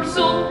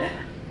rehearsal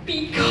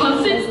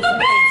because it's the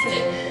best.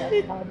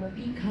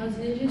 Because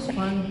it is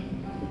fun.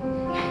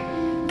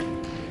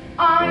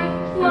 I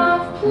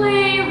love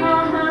play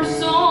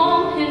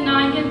rehearsal and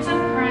I get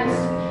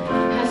depressed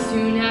as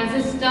soon as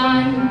it's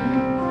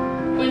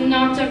done. But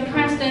not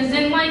depressed as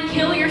in like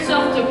kill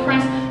yourself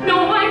depressed.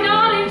 No, I'm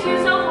not into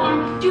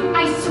self-harm. Dude,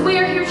 I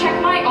swear here,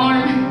 check my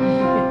arm.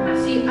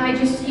 See, I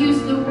just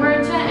use the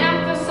word to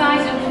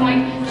emphasize a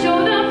point. Show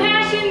the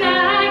passion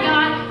that I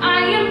got.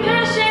 I am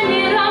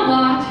passionate a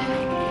lot.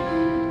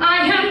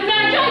 I have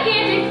that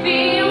gigantic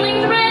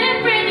feelings, red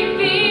and frantic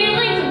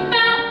feelings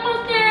about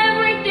most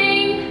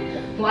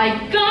everything.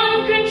 Like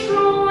gun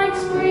control, like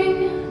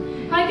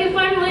spring. Like if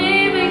I'm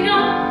living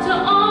up to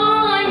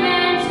all I'm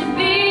meant to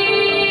be.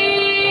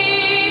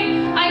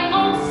 I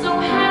also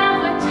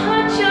have a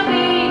touch of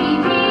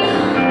ADD.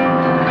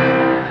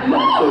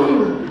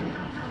 Woo!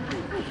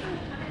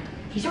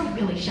 These are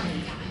really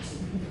shiny guys.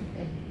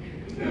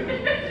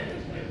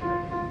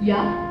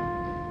 Yeah?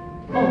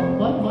 Oh,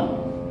 what?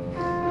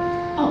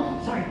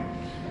 Oh, sorry.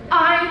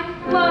 I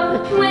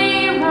love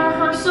play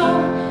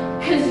rehearsal,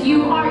 cause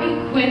you are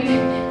equipped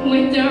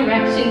with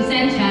directions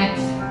and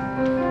text.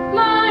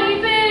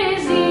 Life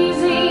is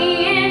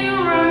easy in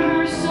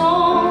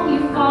rehearsal. You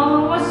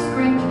follow a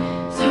script,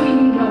 so you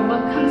know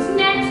what comes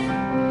next.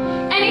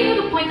 And even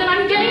the point that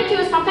I'm getting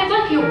to is sometimes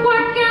I can't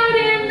work out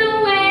in the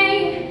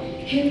way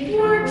it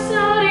works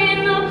out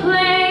in the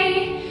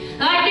play.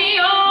 Like the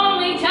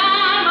only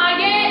time I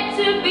get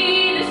to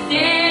be the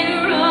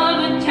center of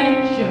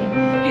attention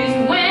is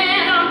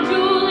when I'm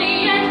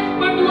Juliet,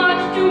 where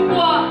blood's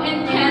Dubois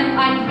and Ken.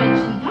 I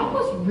mentioned that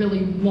was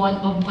really one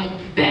of my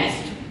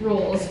best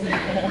roles.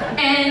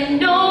 And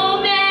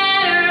no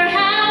matter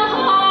how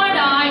hard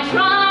I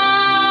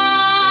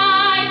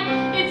try,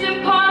 it's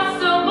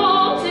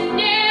impossible to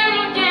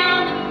narrow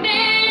down the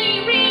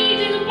many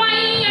reasons why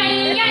I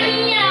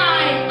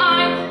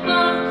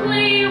love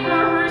play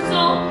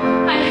rehearsal.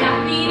 My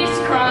happiness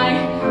cry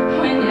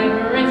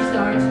whenever it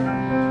starts.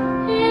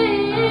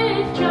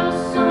 It's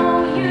just so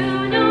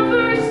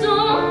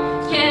universal,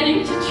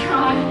 getting to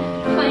try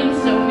playing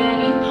so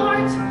many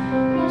parts.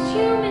 Most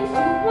humans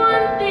do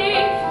one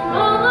thing for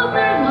all of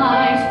their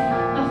lives.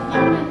 A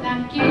thought that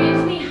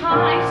gives me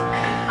highs.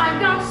 I've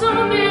got so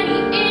many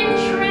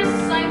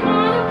interests I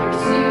want to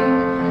pursue.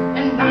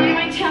 And why am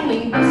I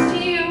telling this to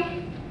you?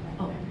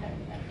 Oh,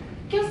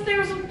 guess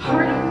there's a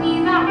part of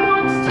me that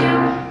wants to.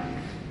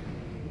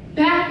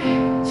 Back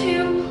to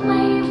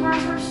play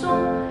rehearsal.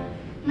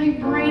 My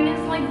brain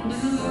is like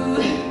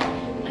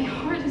bzzz. My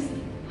heart is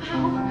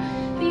wow.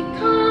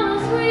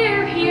 Because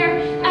we're here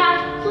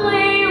at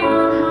play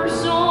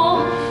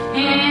rehearsal.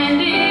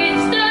 And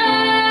it's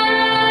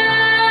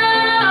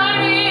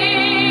starting.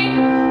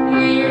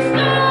 We're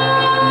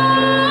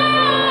starting.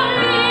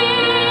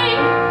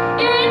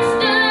 It's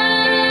starting.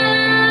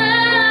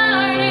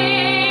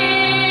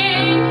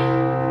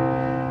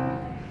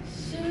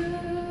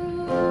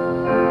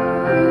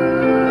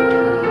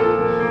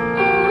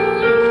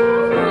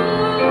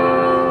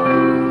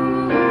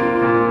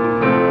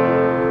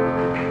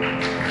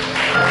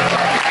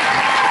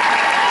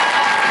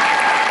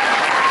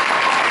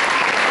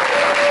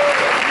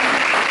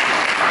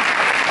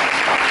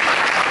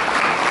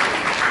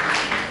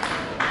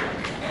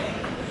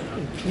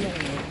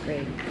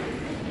 Great.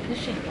 Is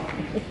she?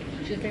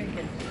 She's very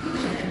good.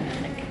 She's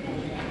dramatic.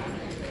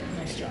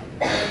 Nice job.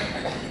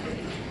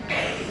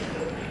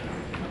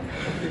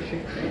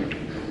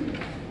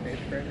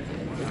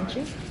 Isn't she?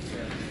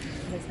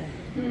 What is that?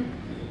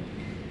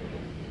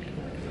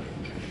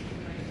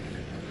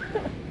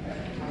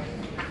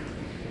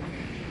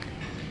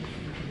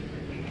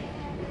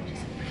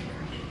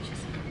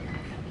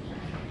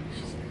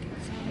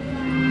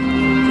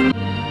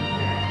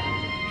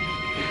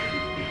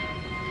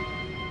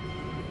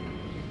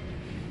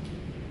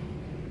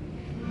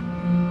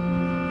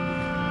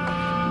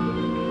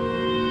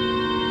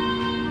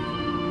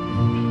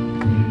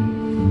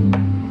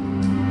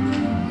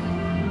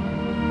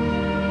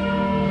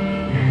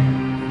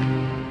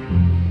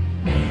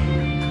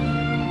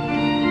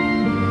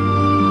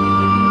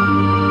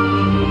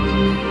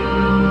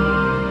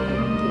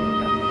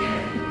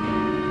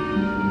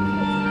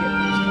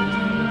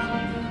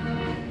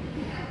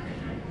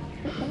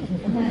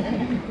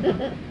 I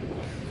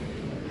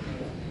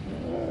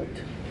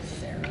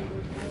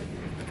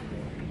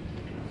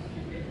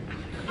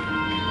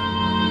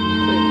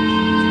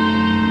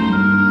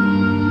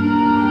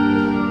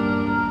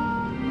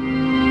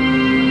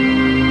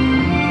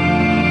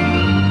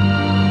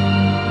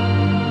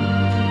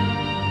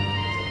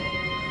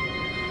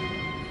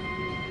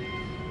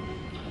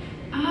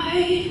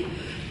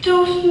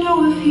don't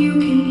know if you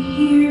can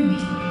hear me,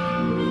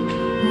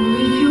 or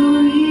if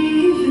you're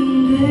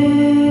even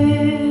there.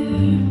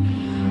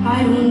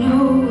 I don't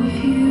know if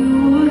you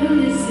would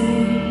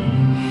listen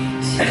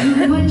to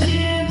a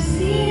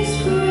gypsy's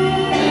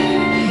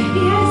prayer.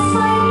 Yes,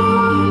 I know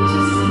I'm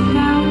just an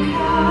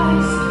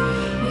outcast.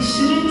 I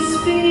shouldn't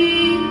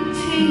speak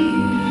to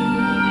you.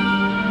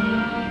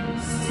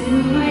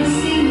 Still, I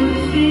see your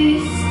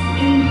face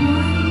and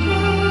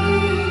wonder,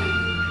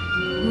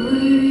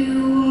 were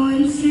you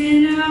once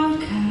an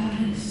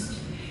outcast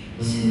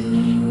too?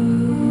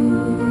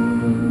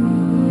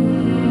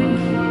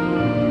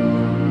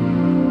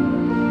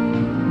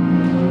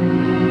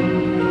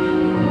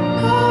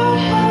 God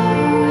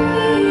help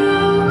the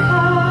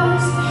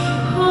outcast,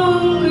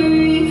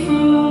 hungry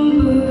from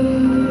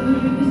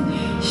birth.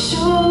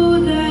 Show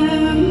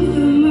them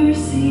the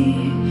mercy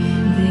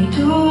they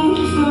don't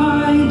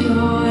find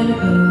on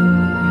earth.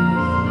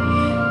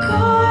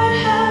 God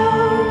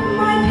help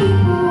my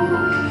people,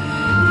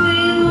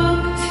 they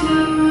look to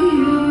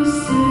you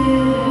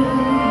still.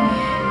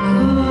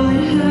 God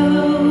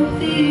help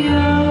the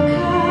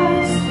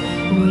outcast,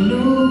 or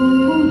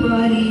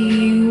nobody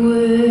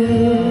will.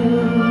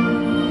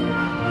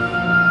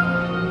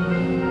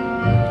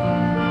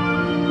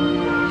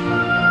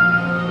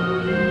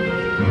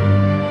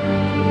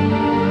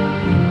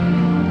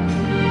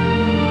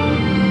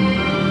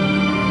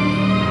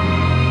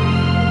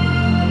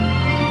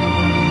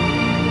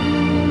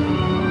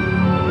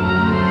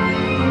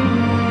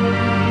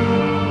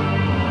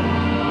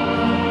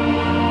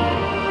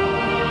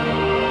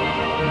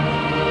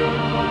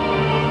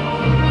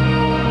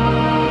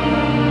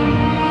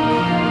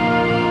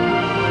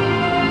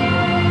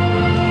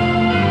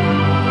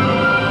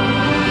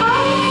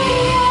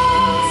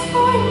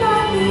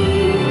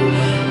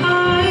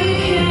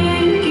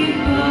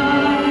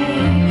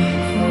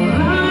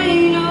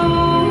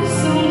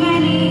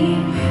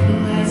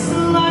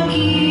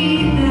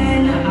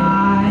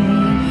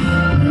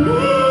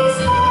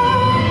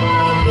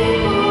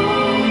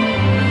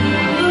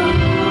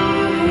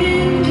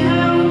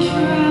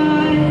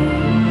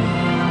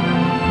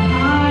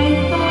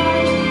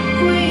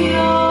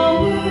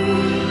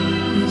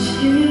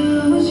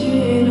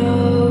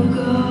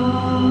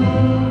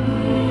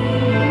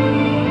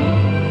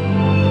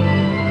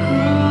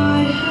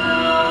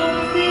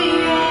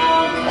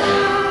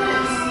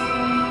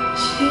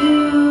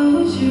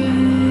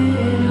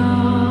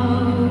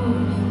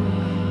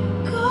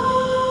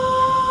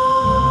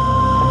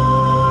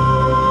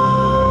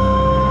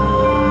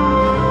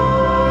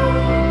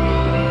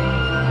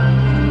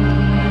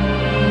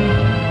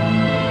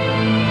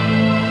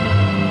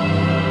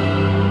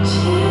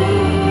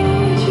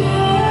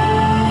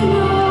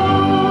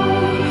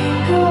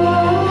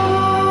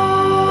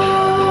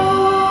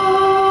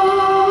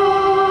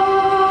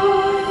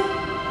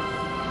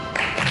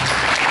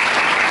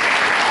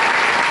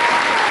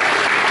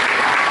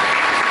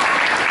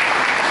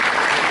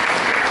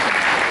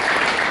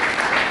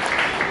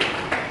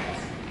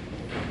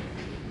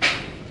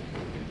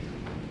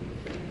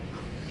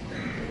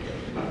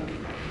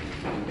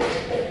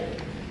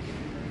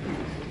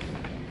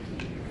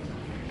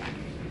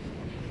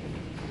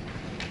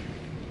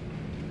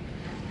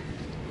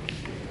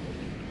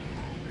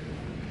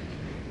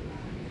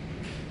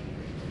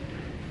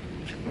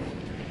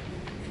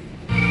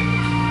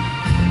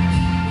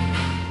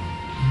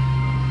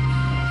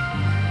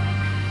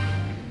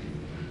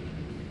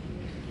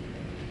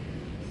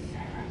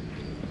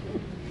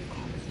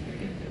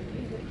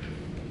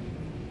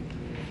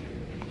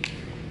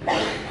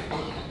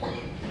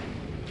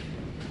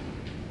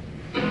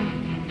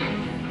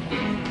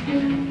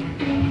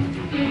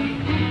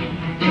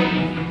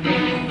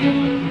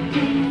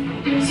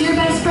 So your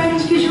best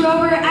friend screws you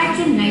over,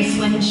 acting nice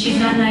when she's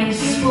not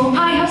nice. Well,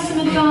 I have some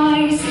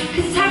advice,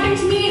 cause it's happened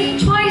to me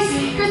twice.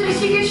 Here's my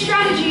secret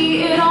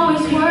strategy, it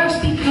always works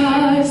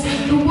because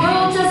the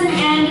world doesn't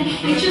end,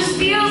 it just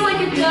feels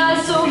like it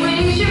does. So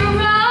raise your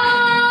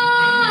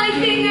right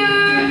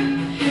finger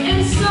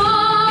and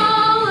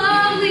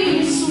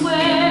solemnly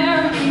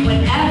swear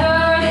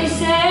whatever they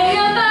say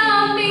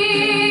about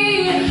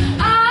me,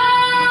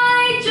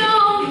 I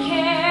don't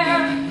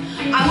care.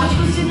 I want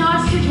twisted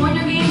knots to join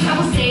your games, I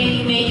will say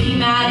you make me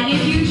mad, and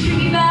if you treat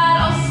me bad,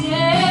 I'll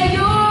say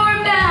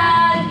you're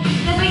bad.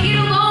 And if I get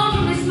alone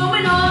from this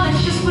moment on,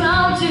 that's just what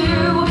I'll do.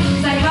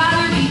 Cause I'd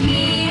rather be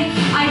me,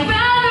 I'd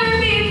rather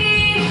be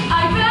me,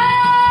 I'd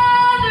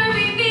rather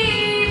be me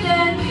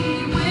than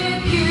be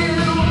with you.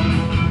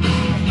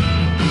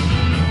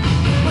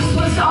 We're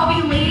supposed to all be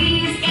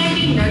ladies and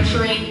be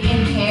nurturing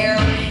and care.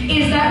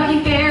 Is that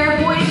really fair?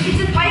 Boys,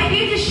 it's a fight we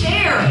have to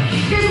share.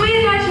 Here's the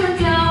way that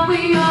turns out,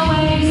 we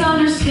always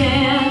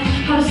understand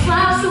how to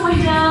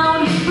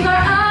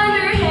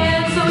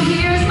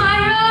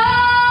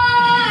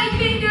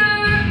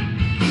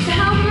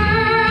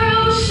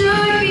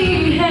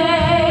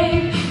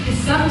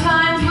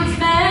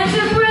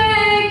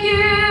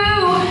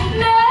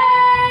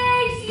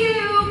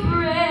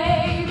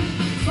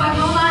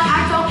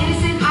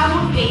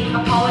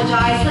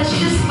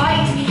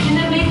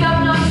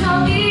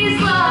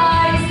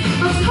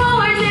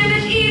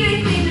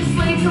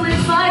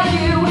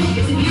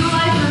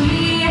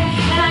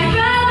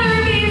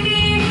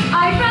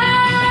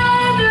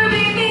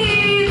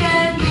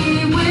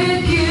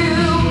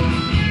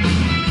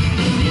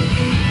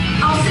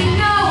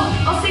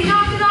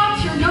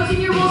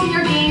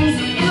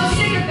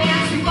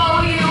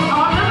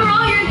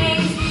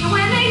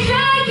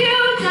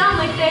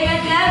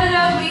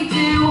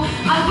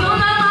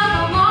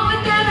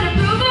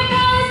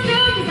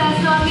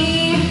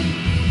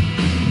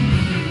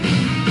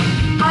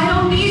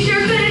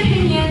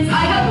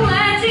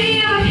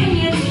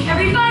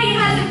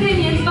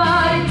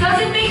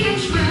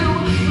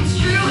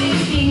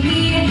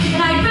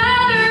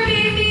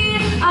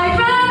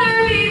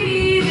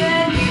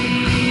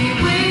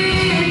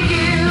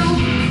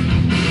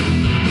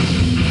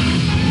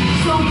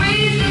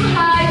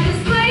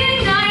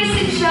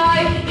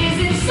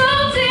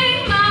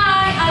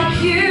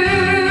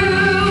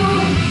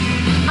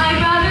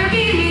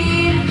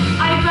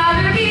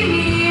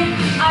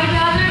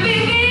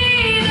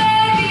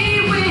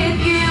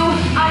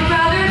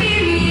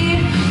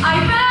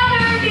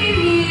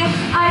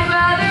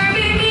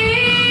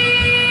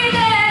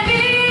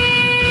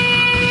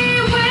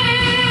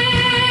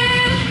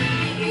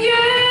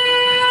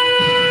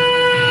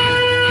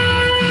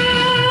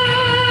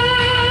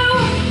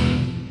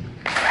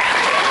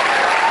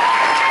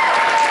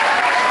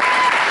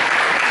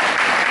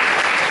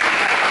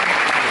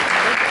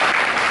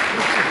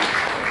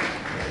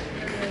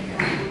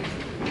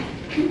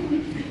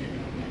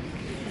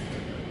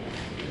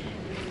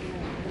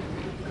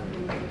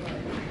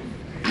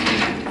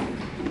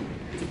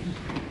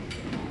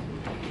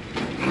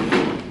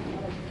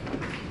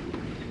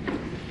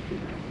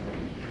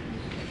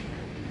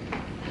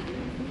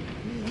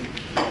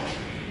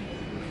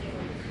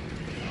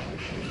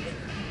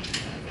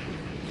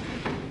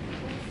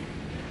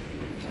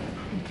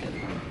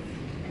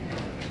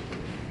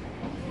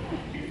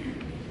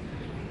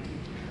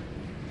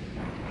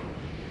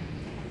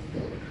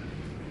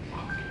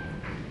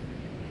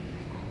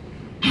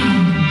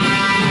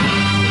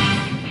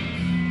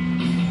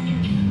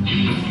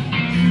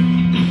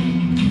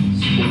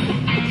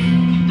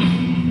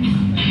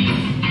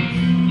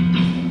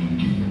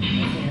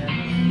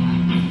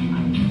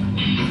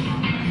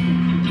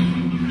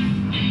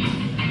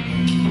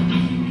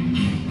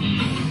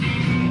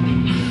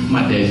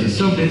My days are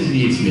so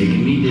busy, it's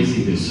making me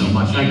dizzy. There's so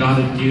much I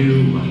gotta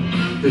do.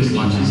 There's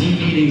lunches and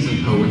meetings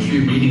and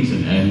poetry readings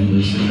and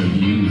endless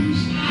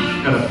interviews.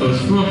 Gotta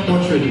pose for a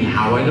portrait and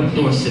how I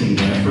deplore sitting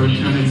there for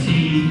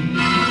eternity.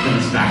 Then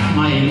it's back to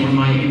my inn where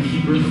my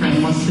innkeeper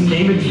friend wants to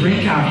name a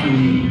drink after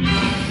me.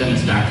 Then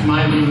it's back to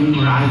my room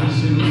where I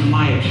resume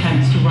my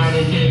attempt to write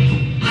a hit.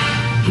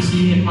 Just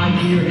me and my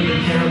beer in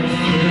a terrible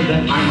fear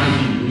that I might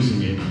be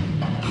losing it.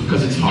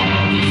 Cause it's hard,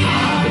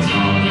 it's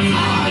hard,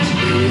 it's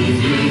really,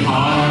 really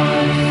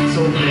hard.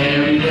 So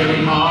very,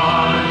 very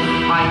hard.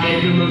 I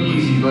make it look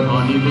easy, but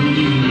honey, believe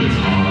me, it's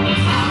hard,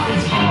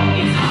 it's hard.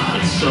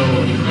 It's so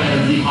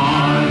incredibly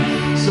hard,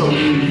 so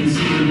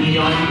inconceivably,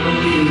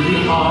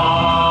 unbelievably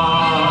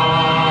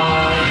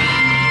hard.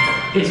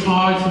 It's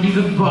hard to be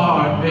the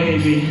bard,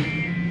 baby.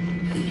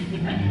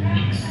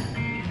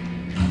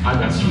 I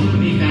got so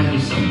many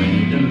families, so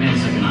many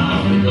demands, I can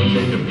hardly go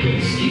take a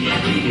piss.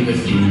 Be the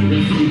food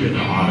and fever, the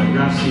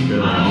autograph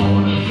seeker, I all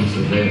want a piece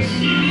of this.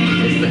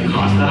 It's the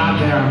cross that I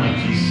bear, I'm like,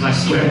 Jesus, I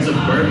swear it's a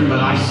burden, but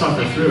I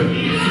suffer through it.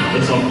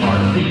 It's all part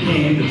of the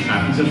game, the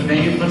trappings of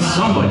fame, but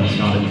somebody's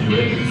gotta do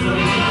it.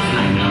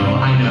 I know,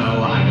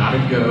 I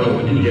gotta go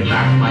and get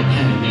back to my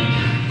pen again.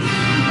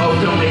 Oh,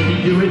 don't make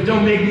me do it,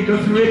 don't make me go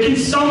through it. Can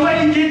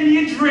somebody give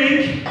me a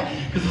drink?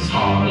 Cause it's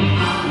hard,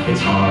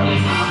 it's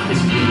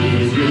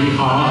really, really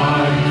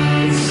hard.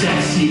 It's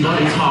sexy, but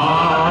it's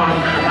hard.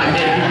 I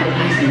make it look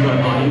easy, but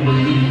honey,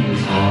 believe me,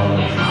 it's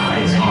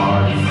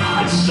hard.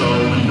 It's so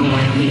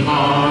annoyingly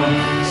hard.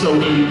 So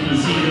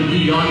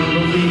inconceivably,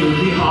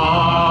 unbelievably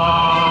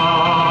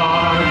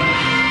hard.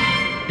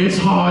 It's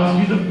hard to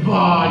be the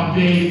bard,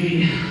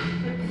 baby.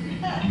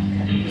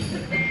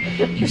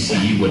 You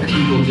see, what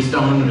people just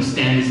don't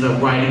understand is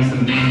that writing's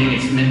demanding,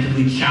 it's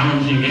mentally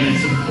challenging, and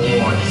it's a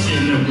bore to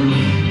sit in a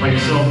room by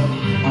yourself.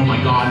 Oh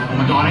my god,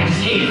 I just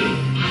hate it.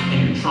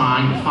 And you're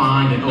trying to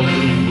find an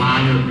opening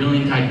line or a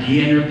brilliant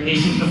idea, and you're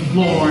pacing the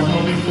floor and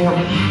hoping for,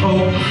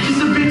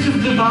 just a bit of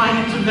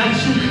divine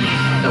intervention.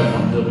 That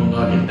one little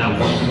nugget, that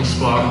one little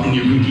spark, then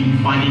you're reading,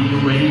 finding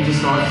you're ready to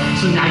start.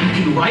 So now you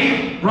can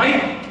write,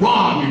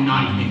 wrong. You're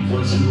not even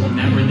close to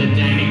remember that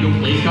dang it, your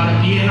play's gotta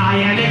be an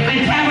iambic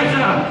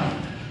pentameter.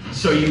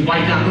 So you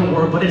write down the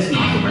word, but it's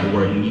not the right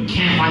word. And you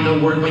can't find the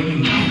word, but you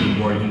need the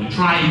word. And you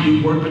try a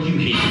new word, but you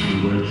hate the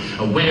new word.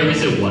 Where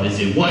is it? What is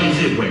it? What is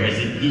it? Where is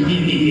it?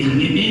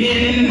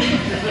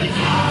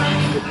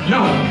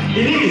 No,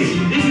 it is,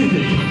 isn't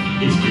it?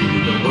 It's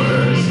really the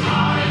worst.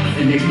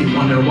 It makes me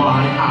wonder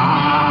why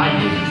I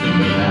didn't think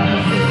of that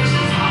at first.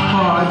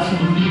 Hard to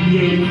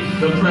alleviate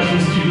the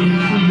pressures to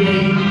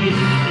create.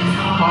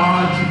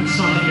 Hard to do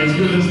something as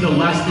good as the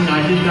last thing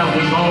I did that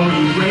was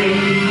already great.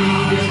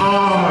 It's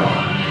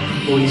hard.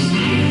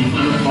 Hoisting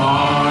from the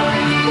bar,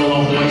 full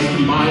of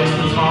hoisting bias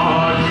that's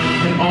hard,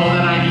 and all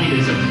that I need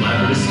is a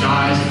clever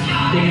disguise.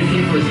 They can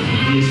pay for his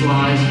devious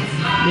lies,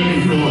 they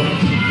can do all the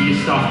devious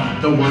stuff,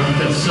 the work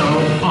that's so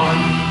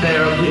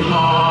unbearably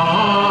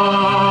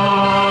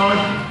hard.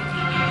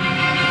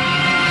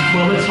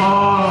 Well, it's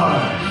hard,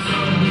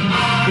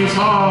 it's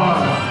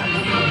hard,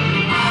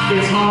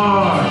 it's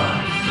hard.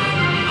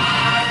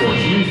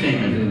 Fortune and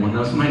fame, everyone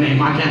knows my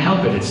name, I can't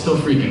help it, it's still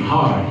freaking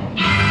hard.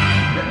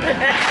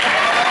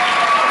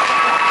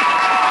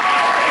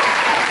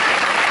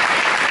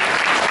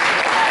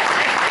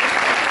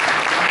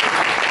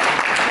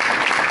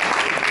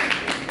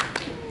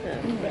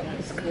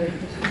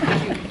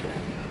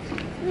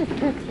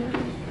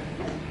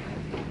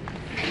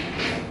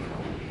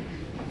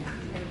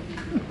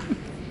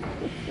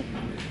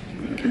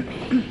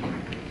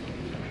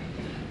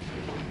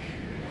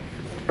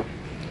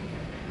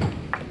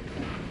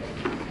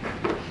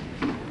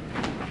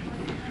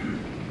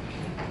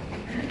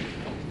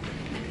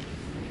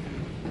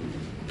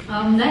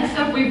 Next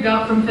up we've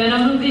got from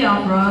Phantom of the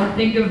Opera,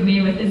 Think of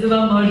Me with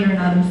Isabel Mosher and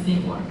Adam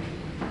Seymour.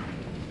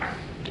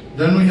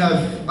 Then we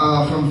have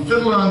from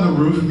Fiddler on the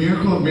Roof,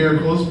 Miracle of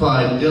Miracles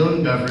by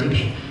Dylan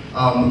Beveridge.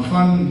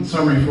 Fun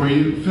summary for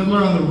you.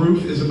 Fiddler on the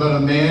Roof is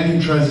about a man who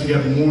tries to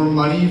get more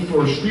money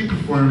for street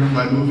performing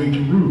by moving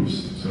to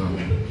roofs. So.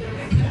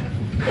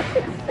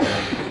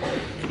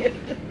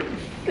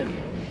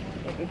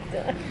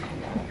 It's a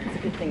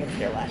good thing it's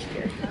there last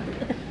year.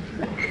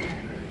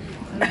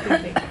 I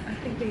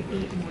think they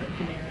eat more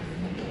there.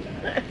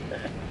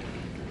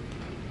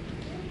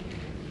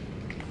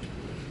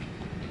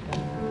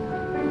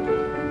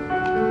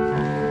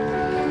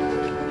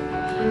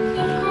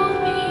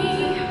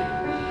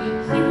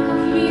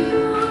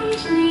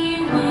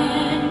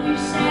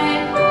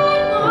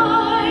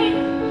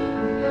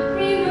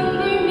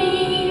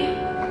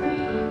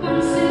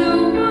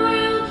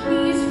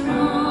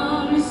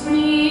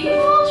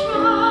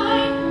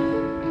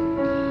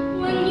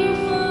 When you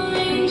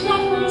find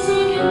that once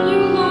again you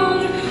long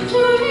to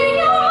bring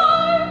your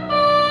heart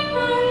back.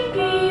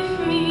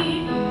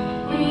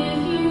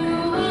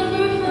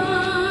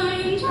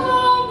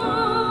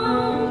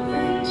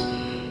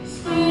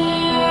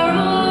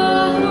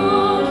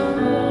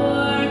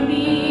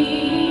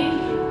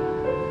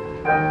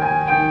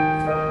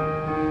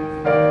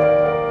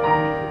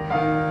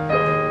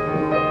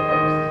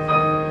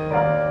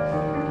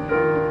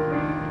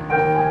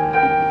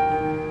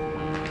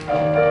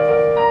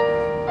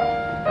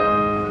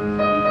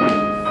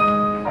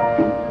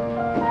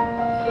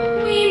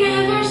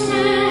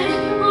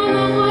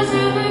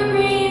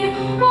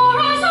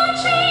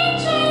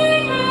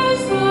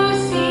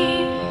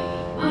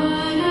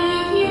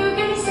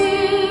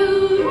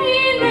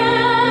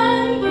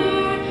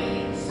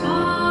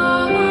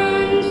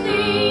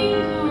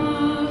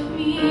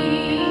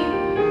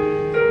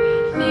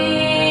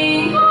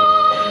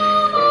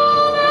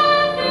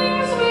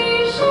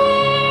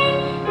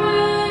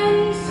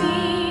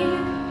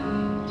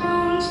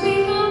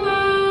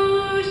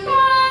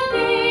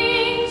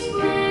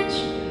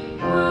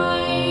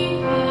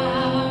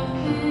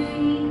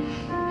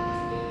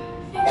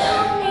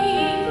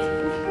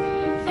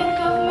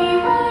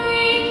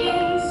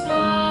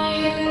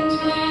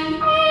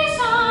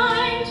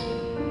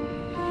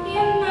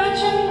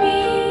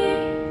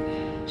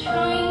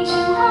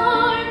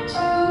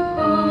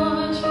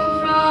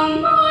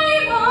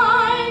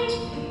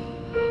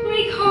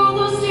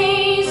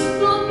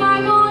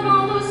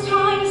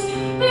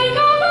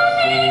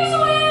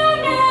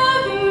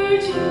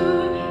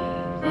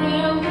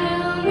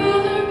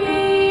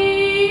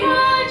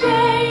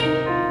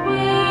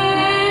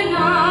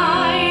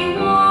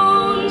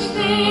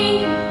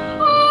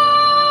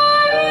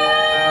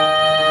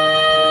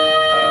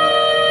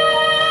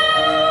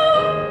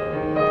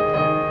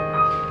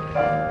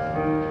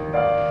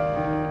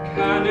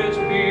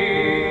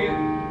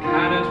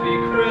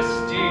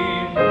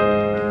 Christine.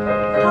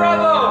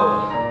 Bravo!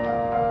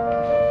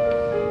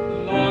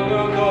 Long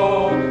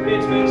ago,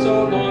 it's been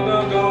so long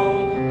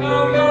ago,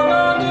 how young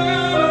and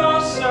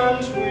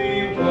innocent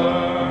we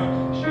were.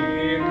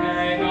 She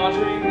cannot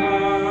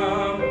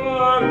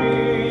remember me,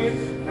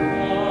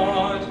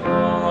 but I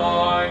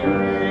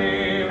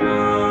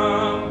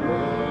remember.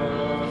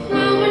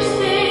 Flowers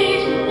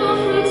fade, the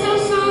fruits of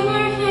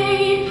summer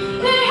fade.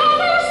 They have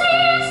their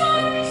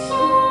seasons, and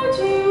so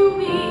do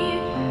we.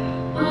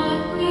 But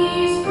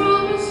please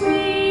promise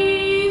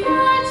me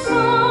that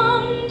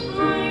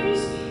sometimes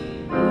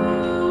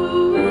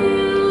you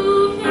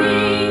will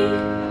think.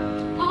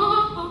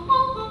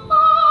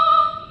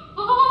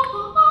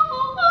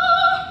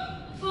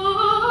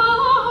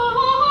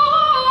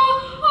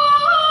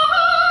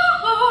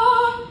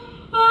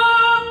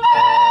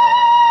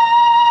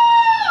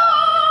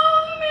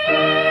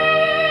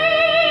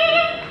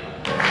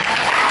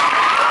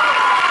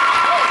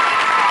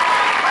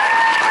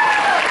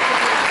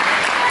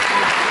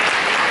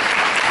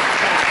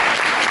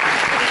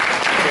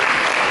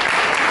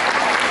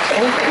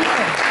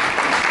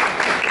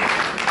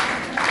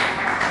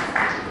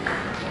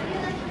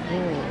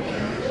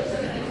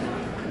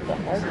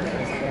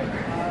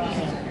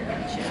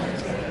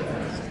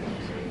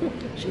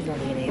 She's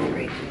only in 8th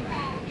grade.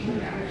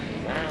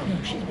 Wow. No,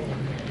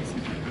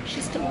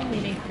 she's still only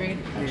in 8th grade. I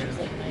thought she was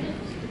like 9.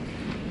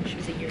 She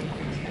was a year younger.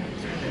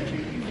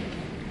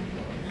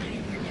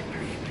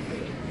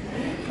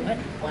 What?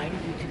 Why do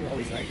you two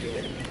always argue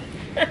with me?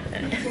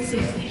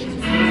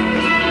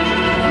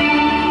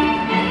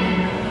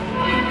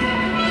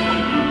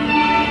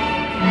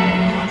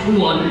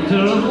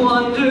 Wonder of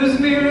wonders,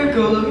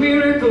 miracle of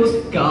miracles,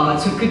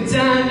 God took a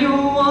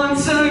Daniel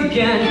once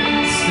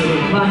again,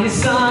 stood by his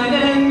side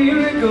and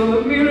miracle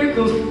of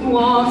miracles,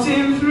 walked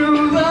him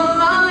through the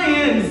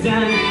lion's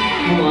den.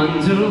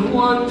 Wonder of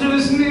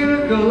wonders,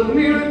 miracle of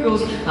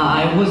miracles,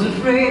 I was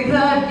afraid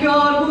that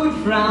God would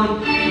frown,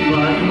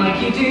 but like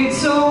he did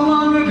so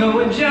long ago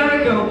in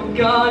Jericho,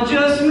 God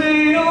just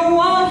made a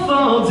wall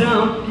fall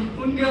down.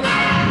 When God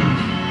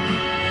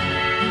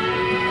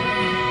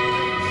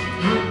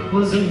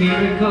was a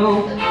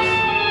miracle.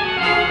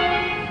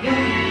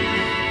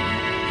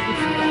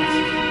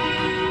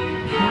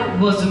 That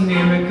was a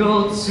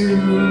miracle too.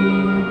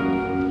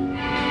 Miracles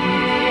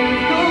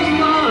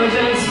large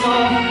and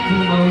small, the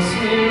most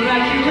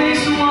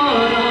miraculous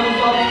one of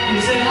all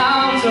is an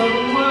out of a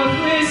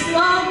worthless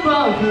lump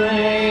of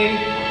clay.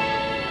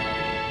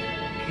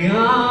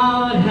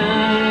 God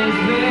has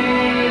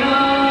made a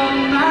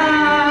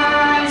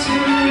man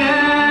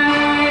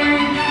today.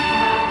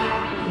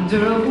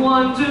 Wonder of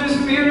wonders,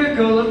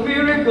 miracle of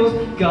miracles,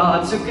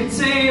 God took a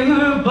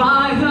tailor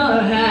by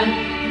the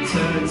hand,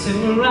 turned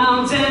him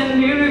around and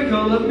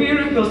miracle of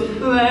miracles,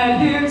 led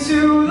him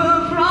to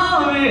the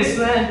promised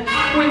land.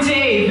 When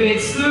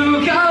David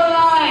slew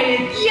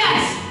Goliath,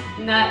 yes,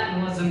 that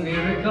was a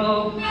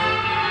miracle.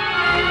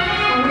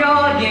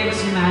 God gave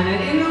us manna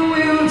in the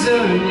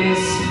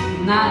wilderness,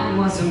 that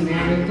was a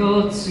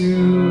miracle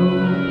too.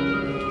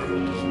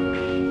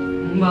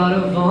 But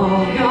of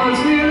all God's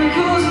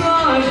miracles,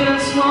 large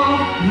and small,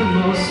 the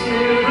most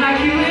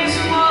miraculous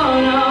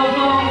one of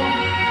all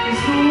is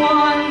the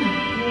one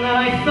that I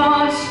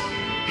thought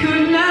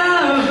could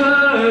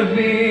never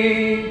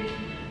be.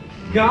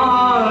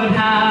 God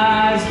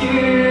has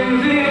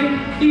given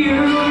you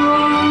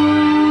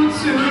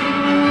to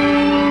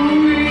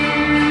me.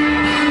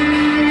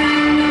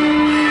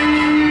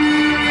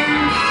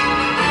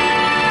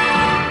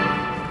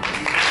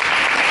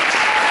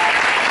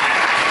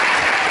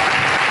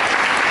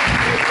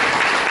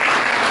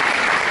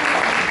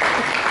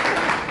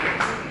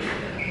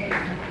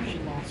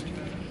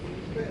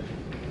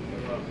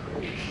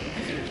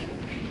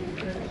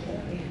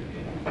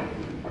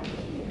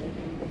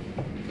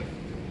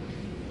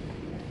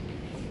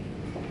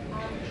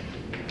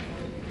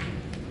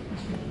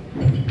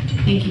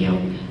 Thank you.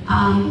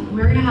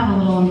 We're going to have a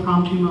little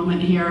impromptu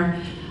moment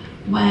here.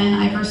 When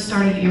I first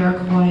started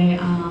Iroquois,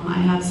 I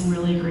had some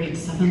really great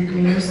 7th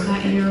graders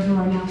that year who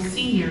are now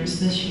seniors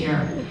this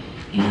year.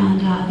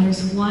 And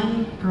there's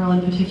one girl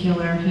in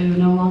particular who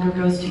no longer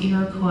goes to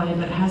Iroquois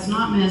but has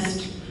not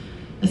missed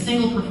a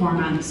single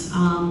performance.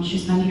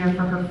 She's been here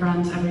for her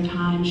friends every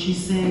time. She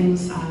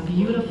sings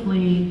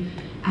beautifully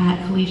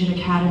at Collegiate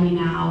Academy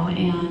now,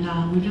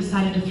 and we've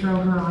decided to throw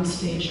her on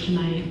stage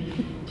tonight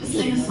to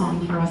sing a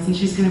song for us, and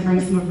she's going to bring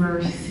some of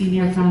her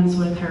senior friends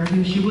with her,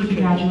 who she would be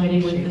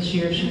graduating with this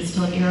year if she was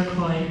still at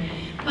Iroquois.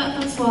 But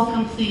let's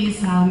welcome, please,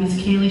 Ms.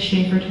 Kaylee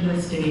Schaefer to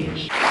the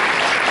stage.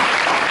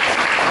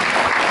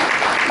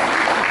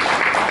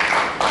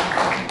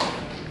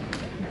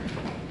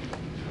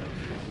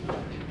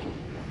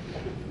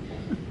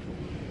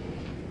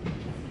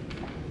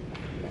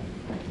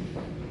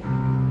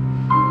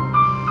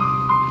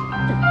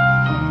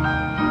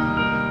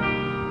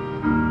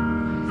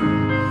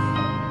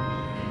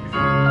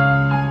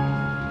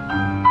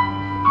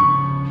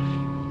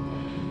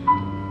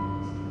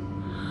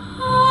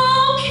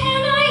 How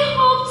can I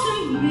hope to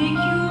make you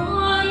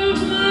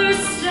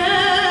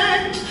understand?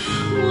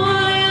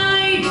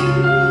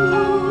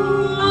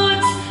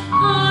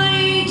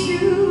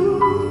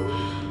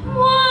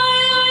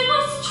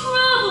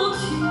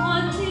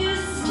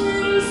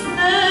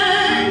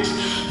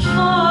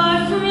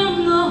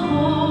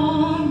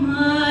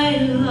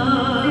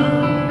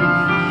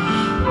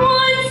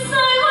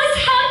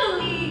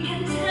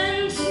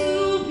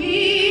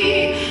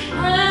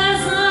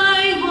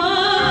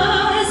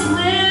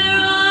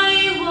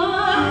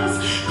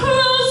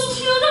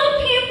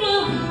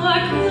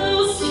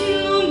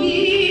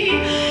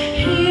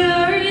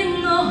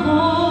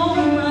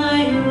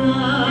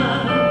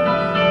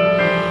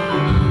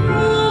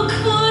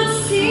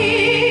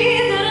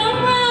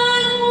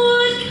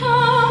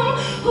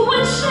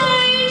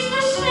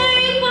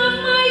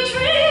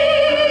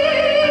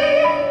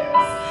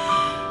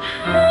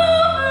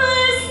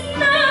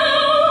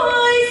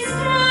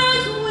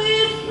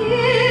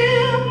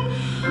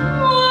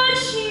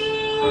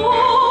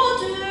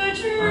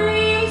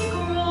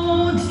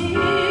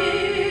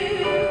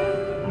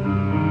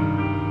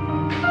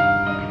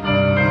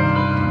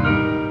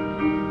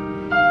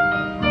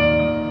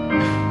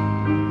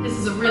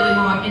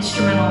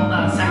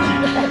 instrumental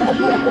section.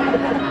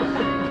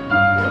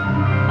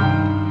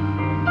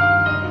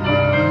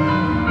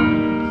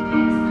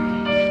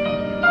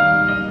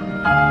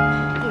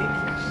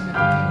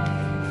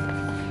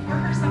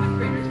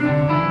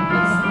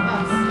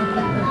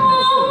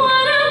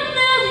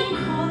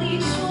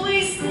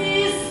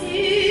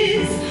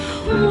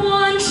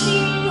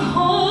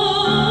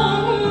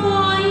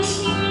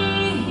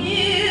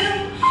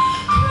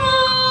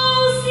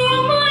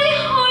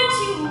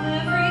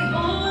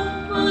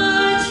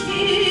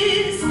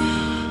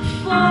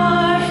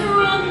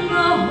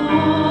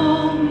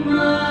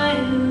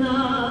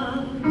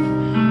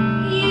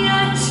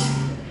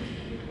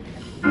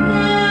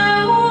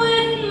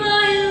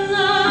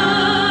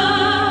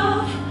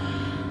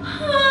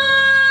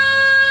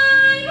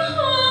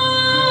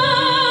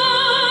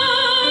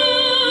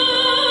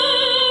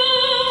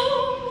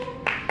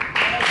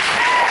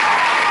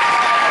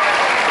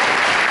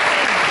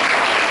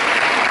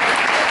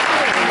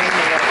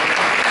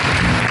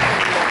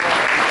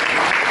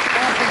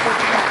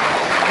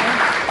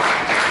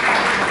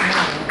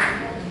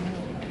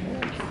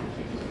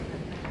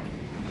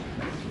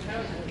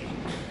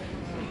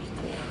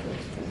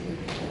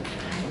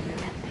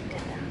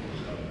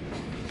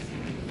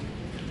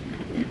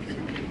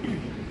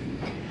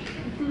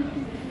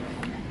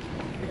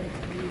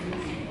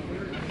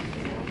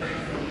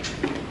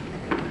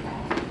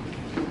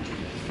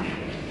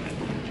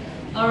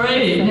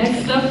 Alrighty,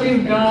 next up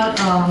we've got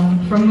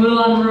from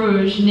Moulin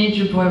Rouge,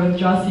 Nature Boy with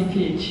Jossie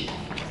Peach.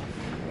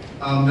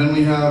 Then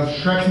we have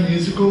Shrek the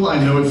Musical,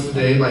 I Know It's the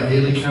Day by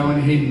Haley Cowan,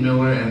 Hayden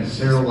Miller, and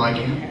Sarah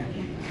Wycamp.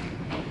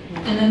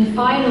 And then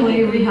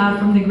finally we have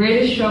from The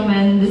Greatest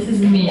Showman, This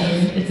Is Me.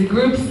 It's a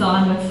group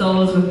song with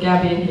solos with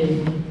Gabby and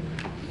Hayden.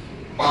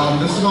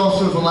 This is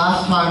also the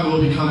last time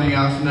we'll be coming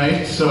out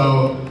tonight,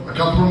 so a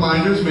couple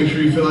reminders, make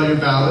sure you fill out your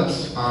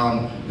ballots.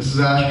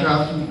 Mrs.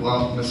 Ashcraft,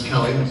 well, Miss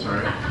Kelly, I'm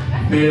sorry,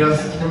 made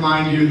us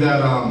remind you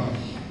that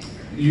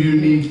you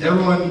need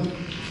everyone,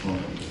 well,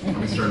 let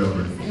me start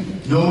over.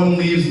 No one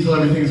leaves until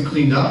everything is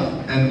cleaned up,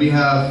 and we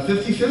have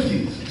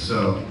 50-50s,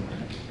 so.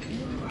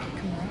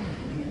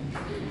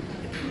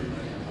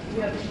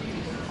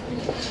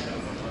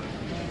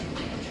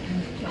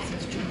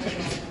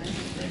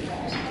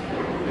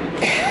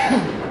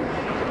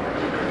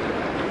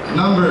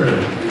 Number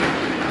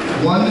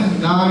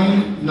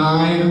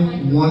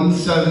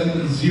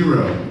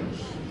 199170.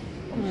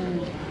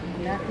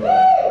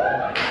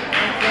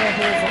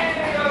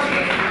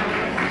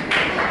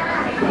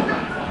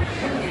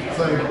 It's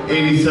like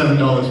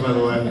 $87, by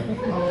the way.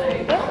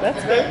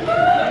 That's good.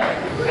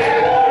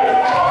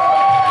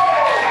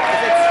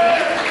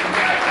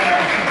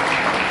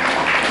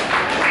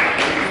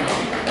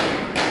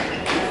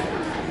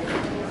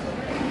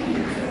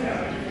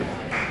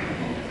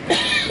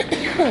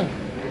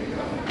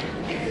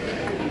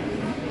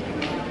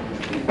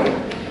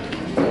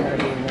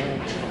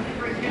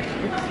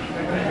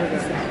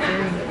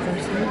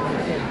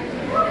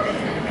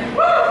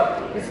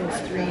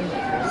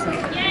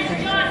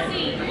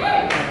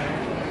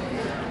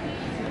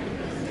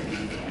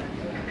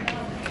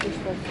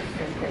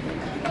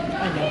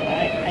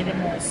 I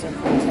didn't want to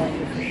surprise on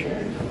you for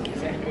sure.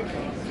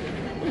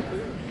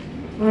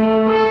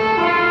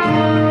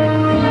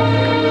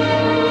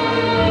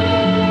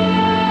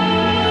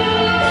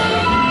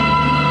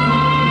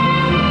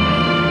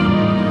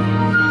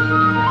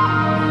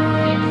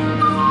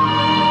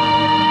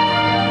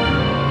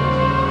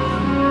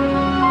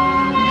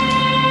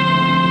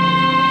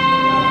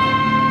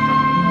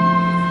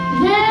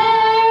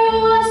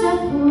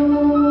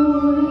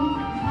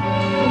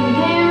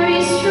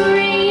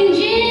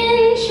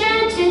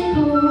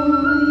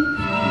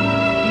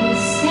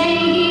 Say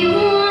he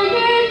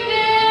wondered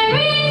very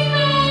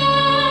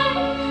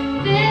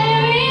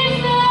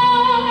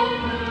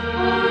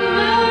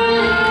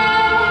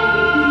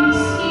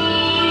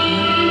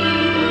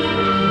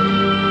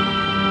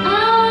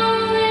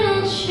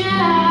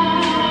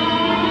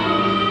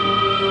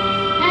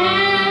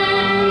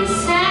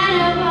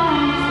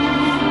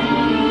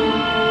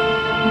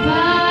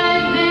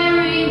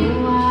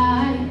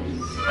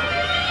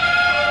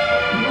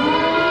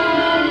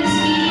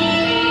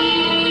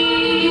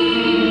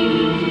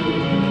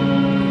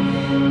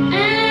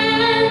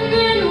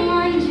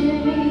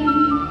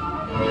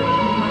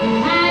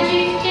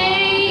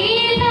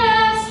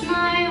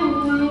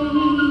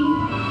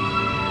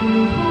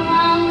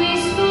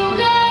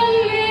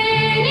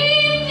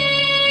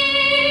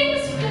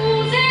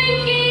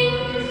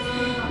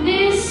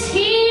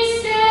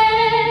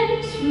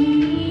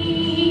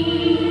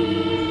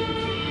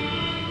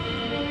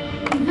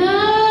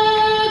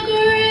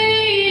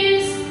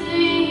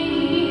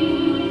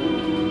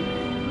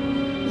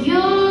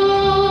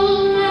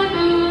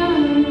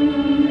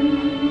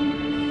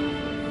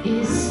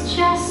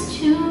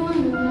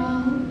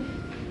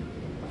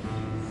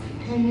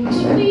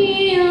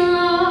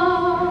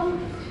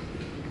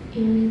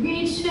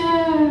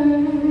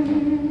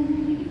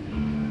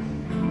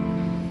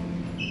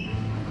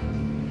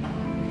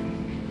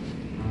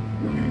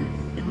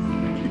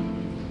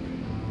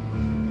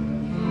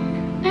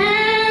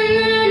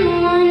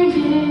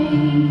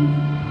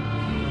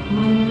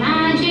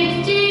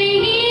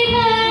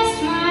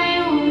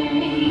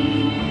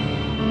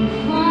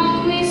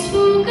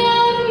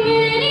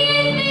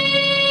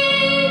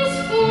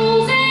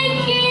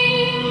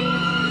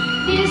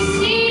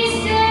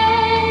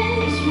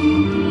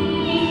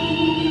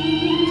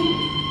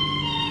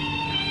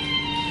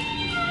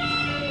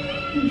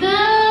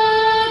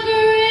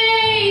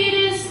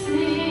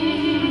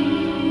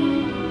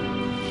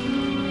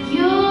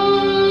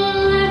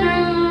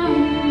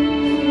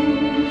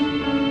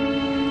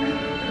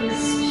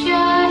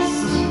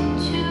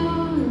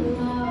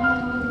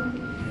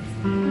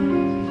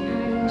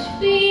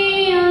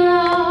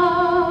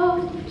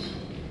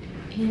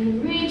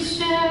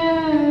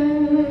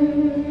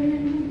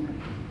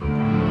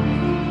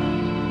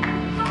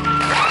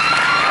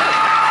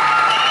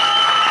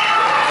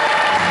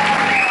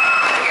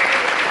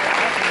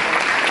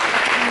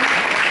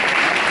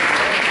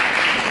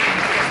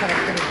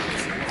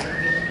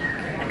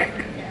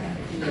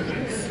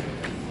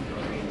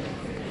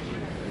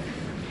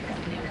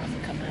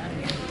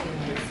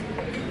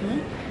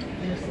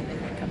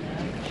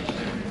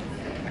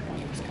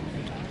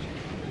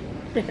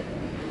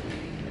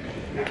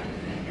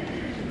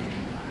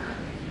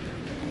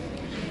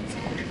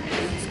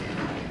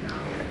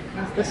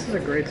This is a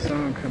great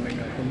song coming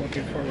up. I'm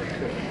looking forward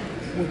to it.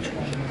 Which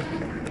one?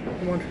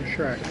 The one from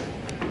Shrek.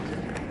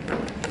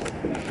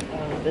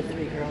 The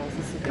Three Girls.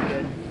 This is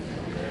good.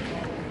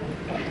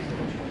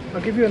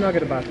 I'll give you a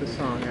nugget about this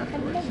song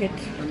afterwards. A nugget.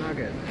 A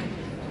nugget.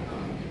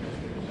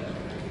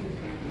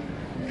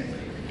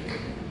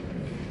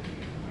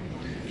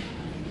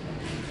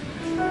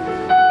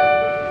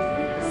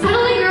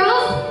 Suddenly,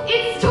 girls,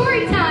 it's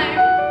story time!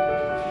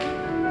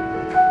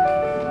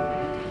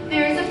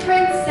 There's a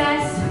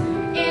princess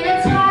in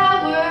a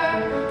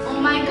tower. Oh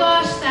my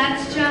gosh,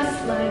 that's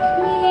just like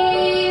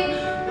me.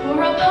 Poor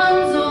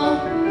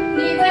Rapunzel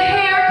needs a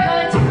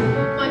haircut,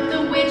 but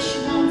the witch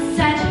won't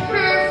set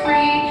her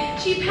free.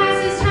 She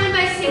passes time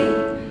by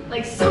singing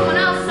like someone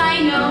else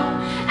I know.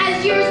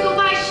 As years go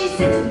by, she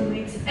sits and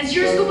waits. As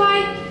years go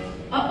by,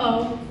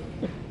 uh-oh.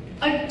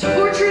 A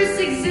torturous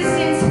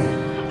existence.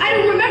 I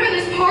don't remember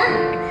this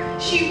part.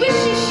 She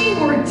wishes she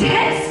were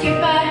dead.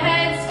 Skip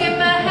ahead, skip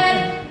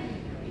ahead.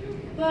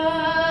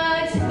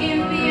 But in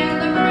the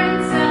end, the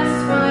princess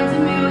finds a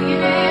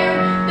millionaire.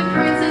 The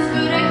princess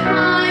good at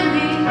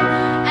climbing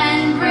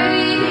and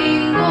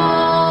braiding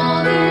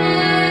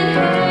golden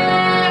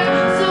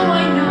hair. So I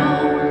know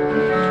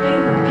they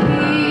will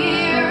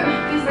hear,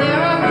 'cause there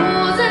are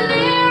rules and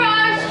there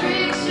are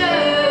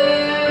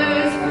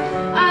strictures.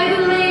 I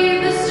believe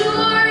the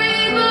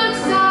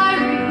storybooks I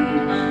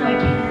read by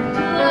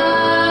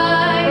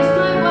candlelight,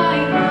 my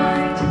white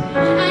knight,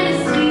 and a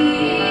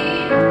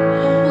steed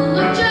will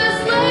look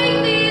just like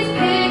these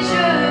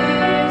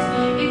pictures.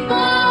 It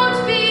won't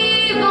be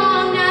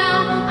long now,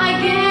 I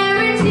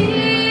guarantee.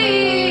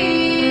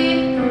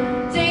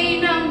 Day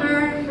number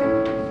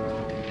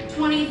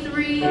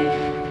 23. I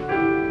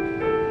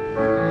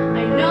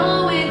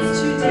know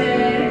it's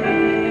today.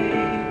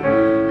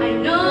 I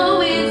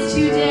know it's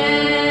today.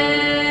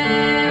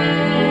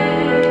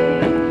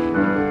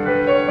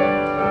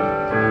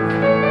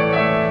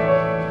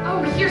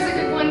 Oh, here's a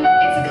good one.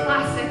 It's a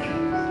classic.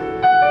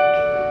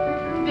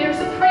 There's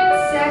a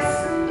princess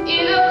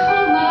in a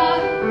coma.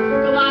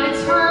 Glad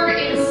it's her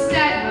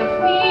instead of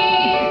me.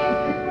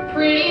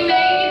 Pretty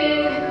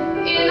maiden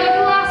in a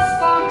glass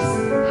box.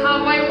 How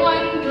I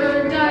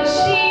wonder does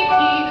she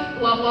pee?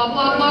 Blah blah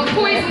blah blah.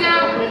 Poison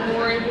apple,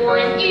 boring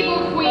boring evil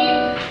queen.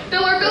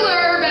 Filler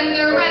filler,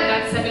 bender red.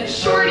 That's 7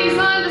 shorties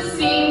on the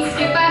scene.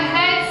 Skip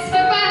ahead,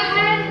 skip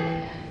ahead.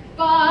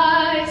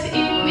 But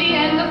in the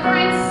end, the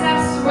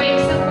princess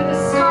wakes up with a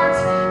start.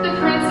 The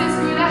prince is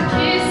good at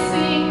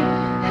kissing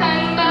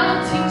and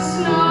melting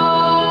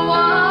snow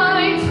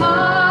white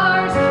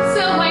heart.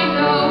 So I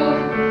know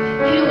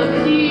he'll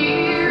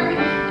appear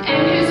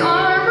and his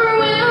armor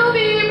will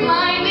be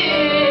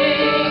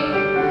blinding,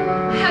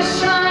 as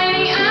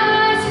shining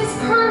as his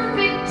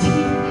perfect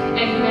teeth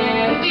and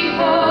manly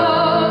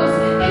hose.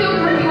 He'll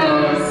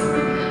propose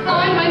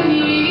on my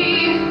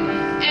knee,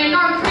 and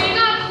our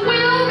prenup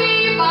will be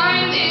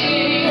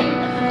binding.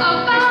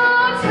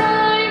 About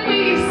time we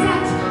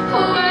set a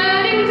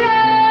wedding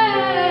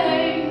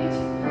date.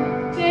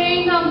 Day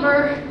number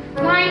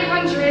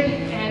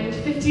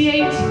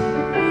 958.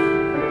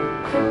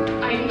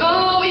 I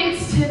know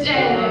it's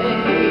today.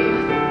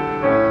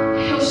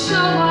 He'll show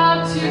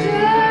up today.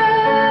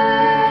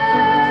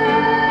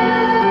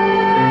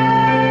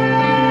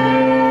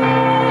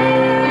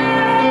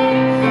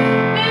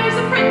 There's a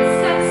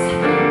princess,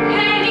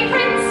 any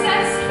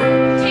princess.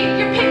 Take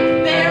your pick,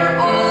 they're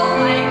all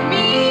like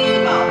me.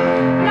 Well,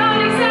 not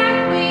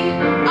exactly.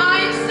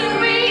 I'm still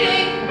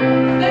waiting.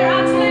 They're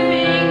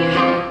outliving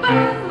happily.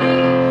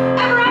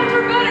 Ever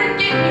after better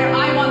get here. I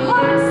want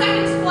love in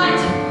seconds flat.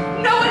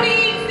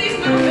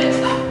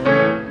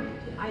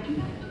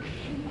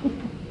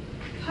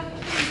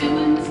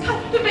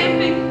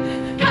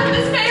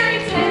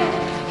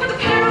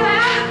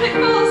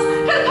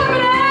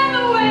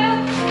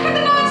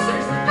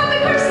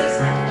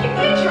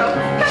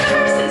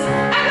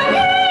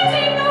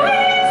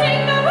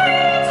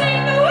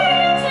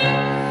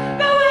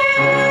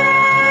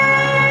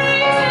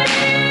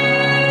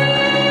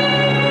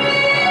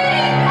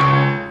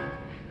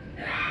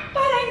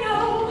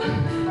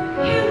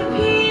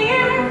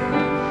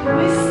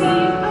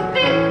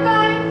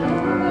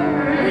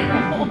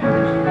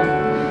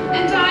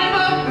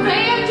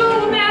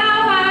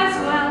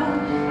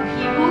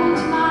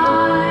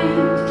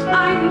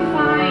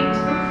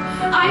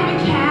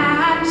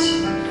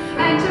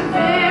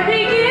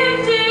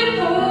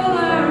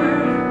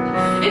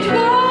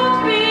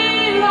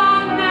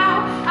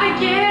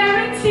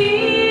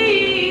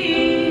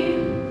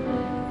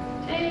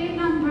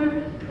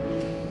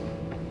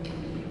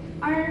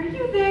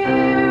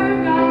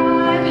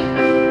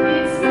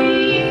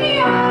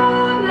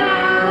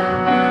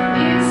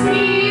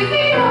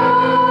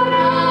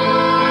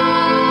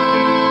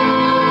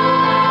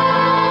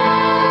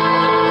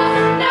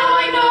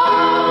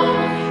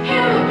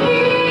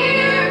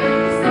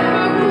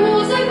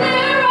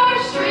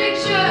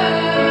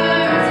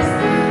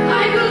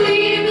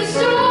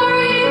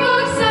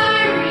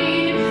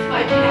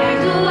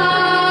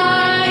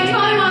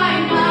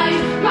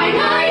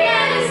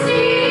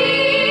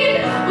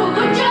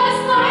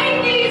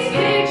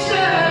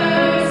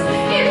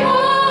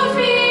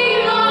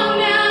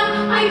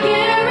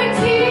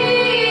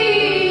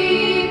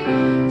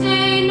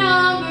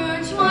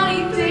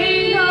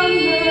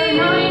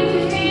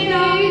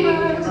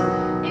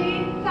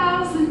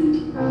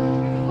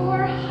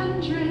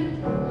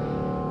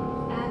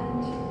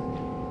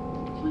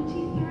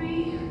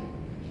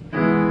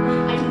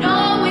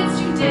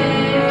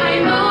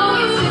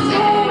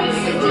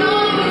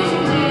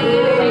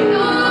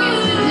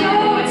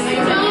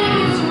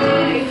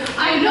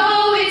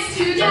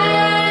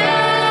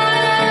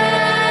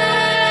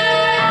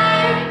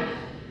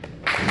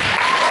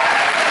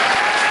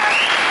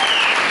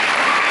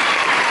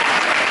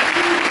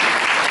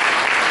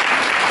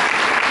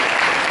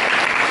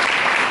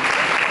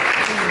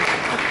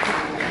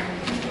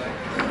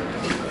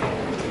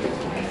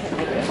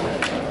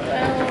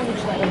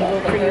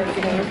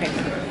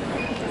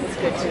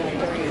 fits in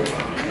the brain.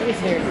 What is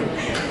there?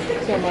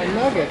 So my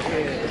nugget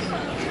is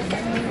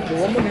the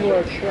woman who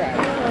wrote Shrek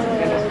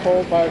and is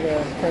told by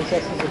the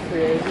princesses of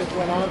three ages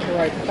went on to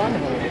write Fun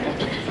Home.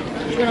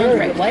 Went on to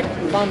write what?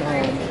 Fun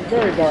Home.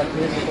 Very dark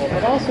musical,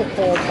 but also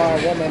told by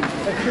a woman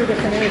of three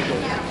different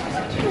ages.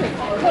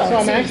 So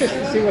I'm anxious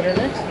to see what her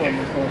next one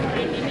is going to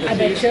be. I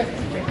bet you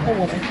a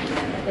woman.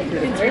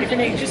 In three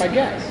different ages. My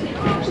guess.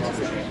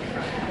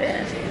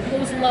 It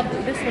was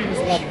lovely. This one was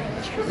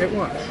lovely. It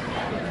was.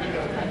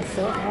 I'm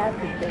so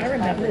happy. I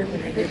remember it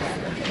when they did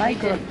that. My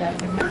dad,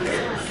 that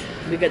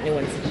one. We got new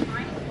ones.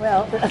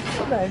 Well, that's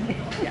what I mean.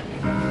 Yeah.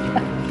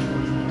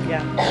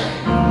 Yeah.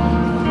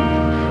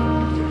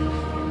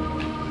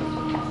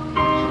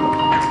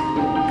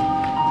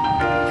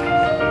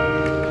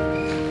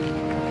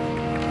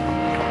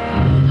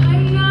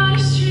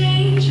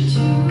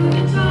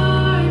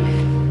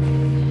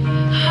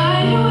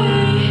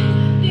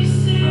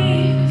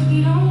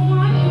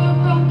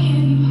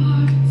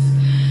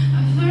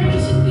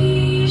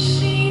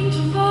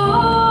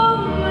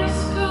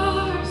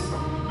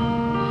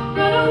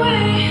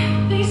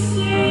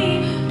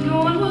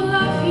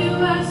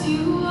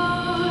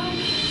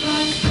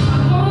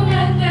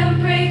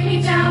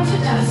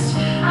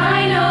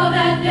 I know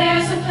that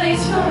there's a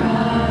place for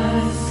us.